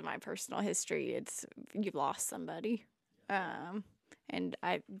just because of my personal history, it's you lost somebody, and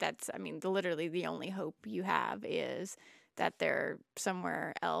literally the only hope you have is that they're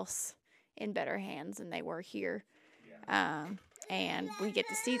somewhere else in better hands than they were here, and we get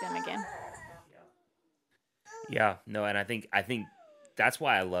to see them again. Yeah, no, and I think that's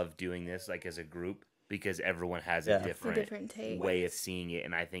why I love doing this, like as a group, because everyone has a different take. way of seeing it,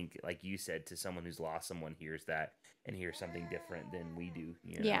 and I think, like you said, to someone who's lost someone hears that and hears something different than we do.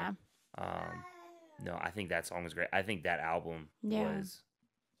 You know? Yeah. No, I think that song was great. I think that album was.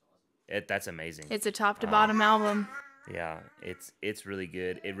 That's amazing. It's a top to bottom album. Yeah, it's really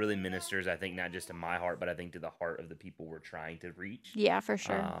good. It really ministers, I think, not just to my heart, but I think to the heart of the people we're trying to reach. Yeah, for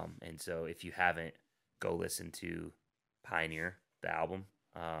sure. And so if you haven't, go listen to Pioneer, the album.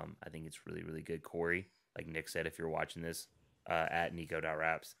 I think it's really, really good. Cory, like Nick said, if you're watching this, at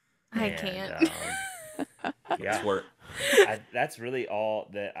Nico.raps. I can't. Yeah, that's really all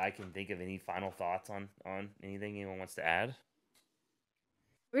that I can think of. Any final thoughts on anything anyone wants to add?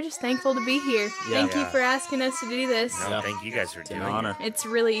 We're just thankful to be here. Thank you for asking us to do this. No, thank you guys for doing it. It's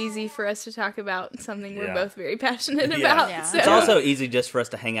really easy for us to talk about something we're both very passionate about. Yeah. So. It's also easy just for us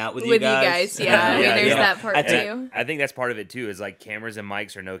to hang out with you guys. Yeah. There's that part too. I think that's part of it too, is like cameras and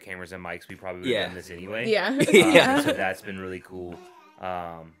mics or no cameras and mics, we probably would have done this anyway. Yeah. So that's been really cool.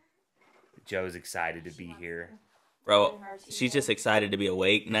 Joe's excited to be here. Bro, she's just excited to be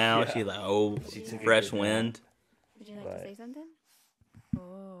awake now. Yeah. She's like, fresh wind. Would you like to say something?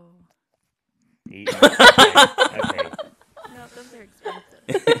 Oh. Okay. No, those are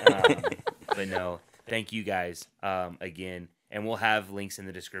expensive. But no, thank you guys again. And we'll have links in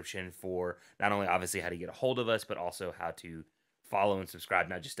the description for not only obviously how to get a hold of us, but also how to follow and subscribe,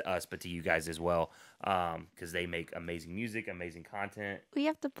 not just to us, but to you guys as well, because they make amazing music, amazing content. We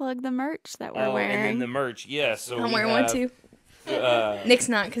have to plug the merch that we're wearing. And then the merch, yes. Yeah, so I'm wearing one too. Nick's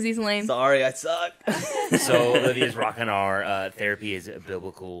not because he's lame. Sorry, I suck. So Olivia's rocking our Therapy is a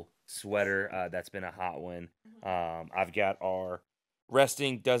Biblical sweater. That's been a hot one. I've got our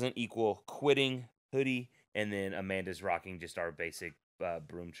Resting Doesn't Equal Quitting hoodie, and then Amanda's rocking just our basic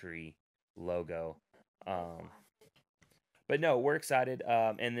Broom Tree logo. But no, we're excited.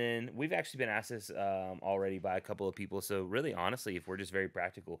 And then we've actually been asked this already by a couple of people. So really, honestly, if we're just very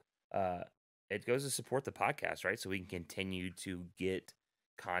practical, it goes to support the podcast, right? So we can continue to get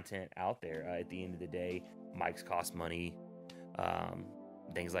content out there. At the end of the day, mics cost money,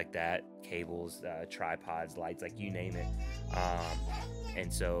 things like that, cables, tripods, lights, like you name it.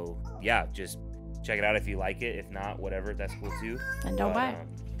 And so, yeah, just check it out if you like it. If not, whatever, that's cool too. And don't buy it.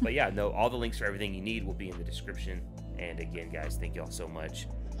 But yeah, no, all the links for everything you need will be in the description. And again, guys, thank y'all so much.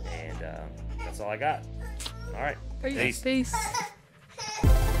 And that's all I got. All right. Peace. Peace. Peace.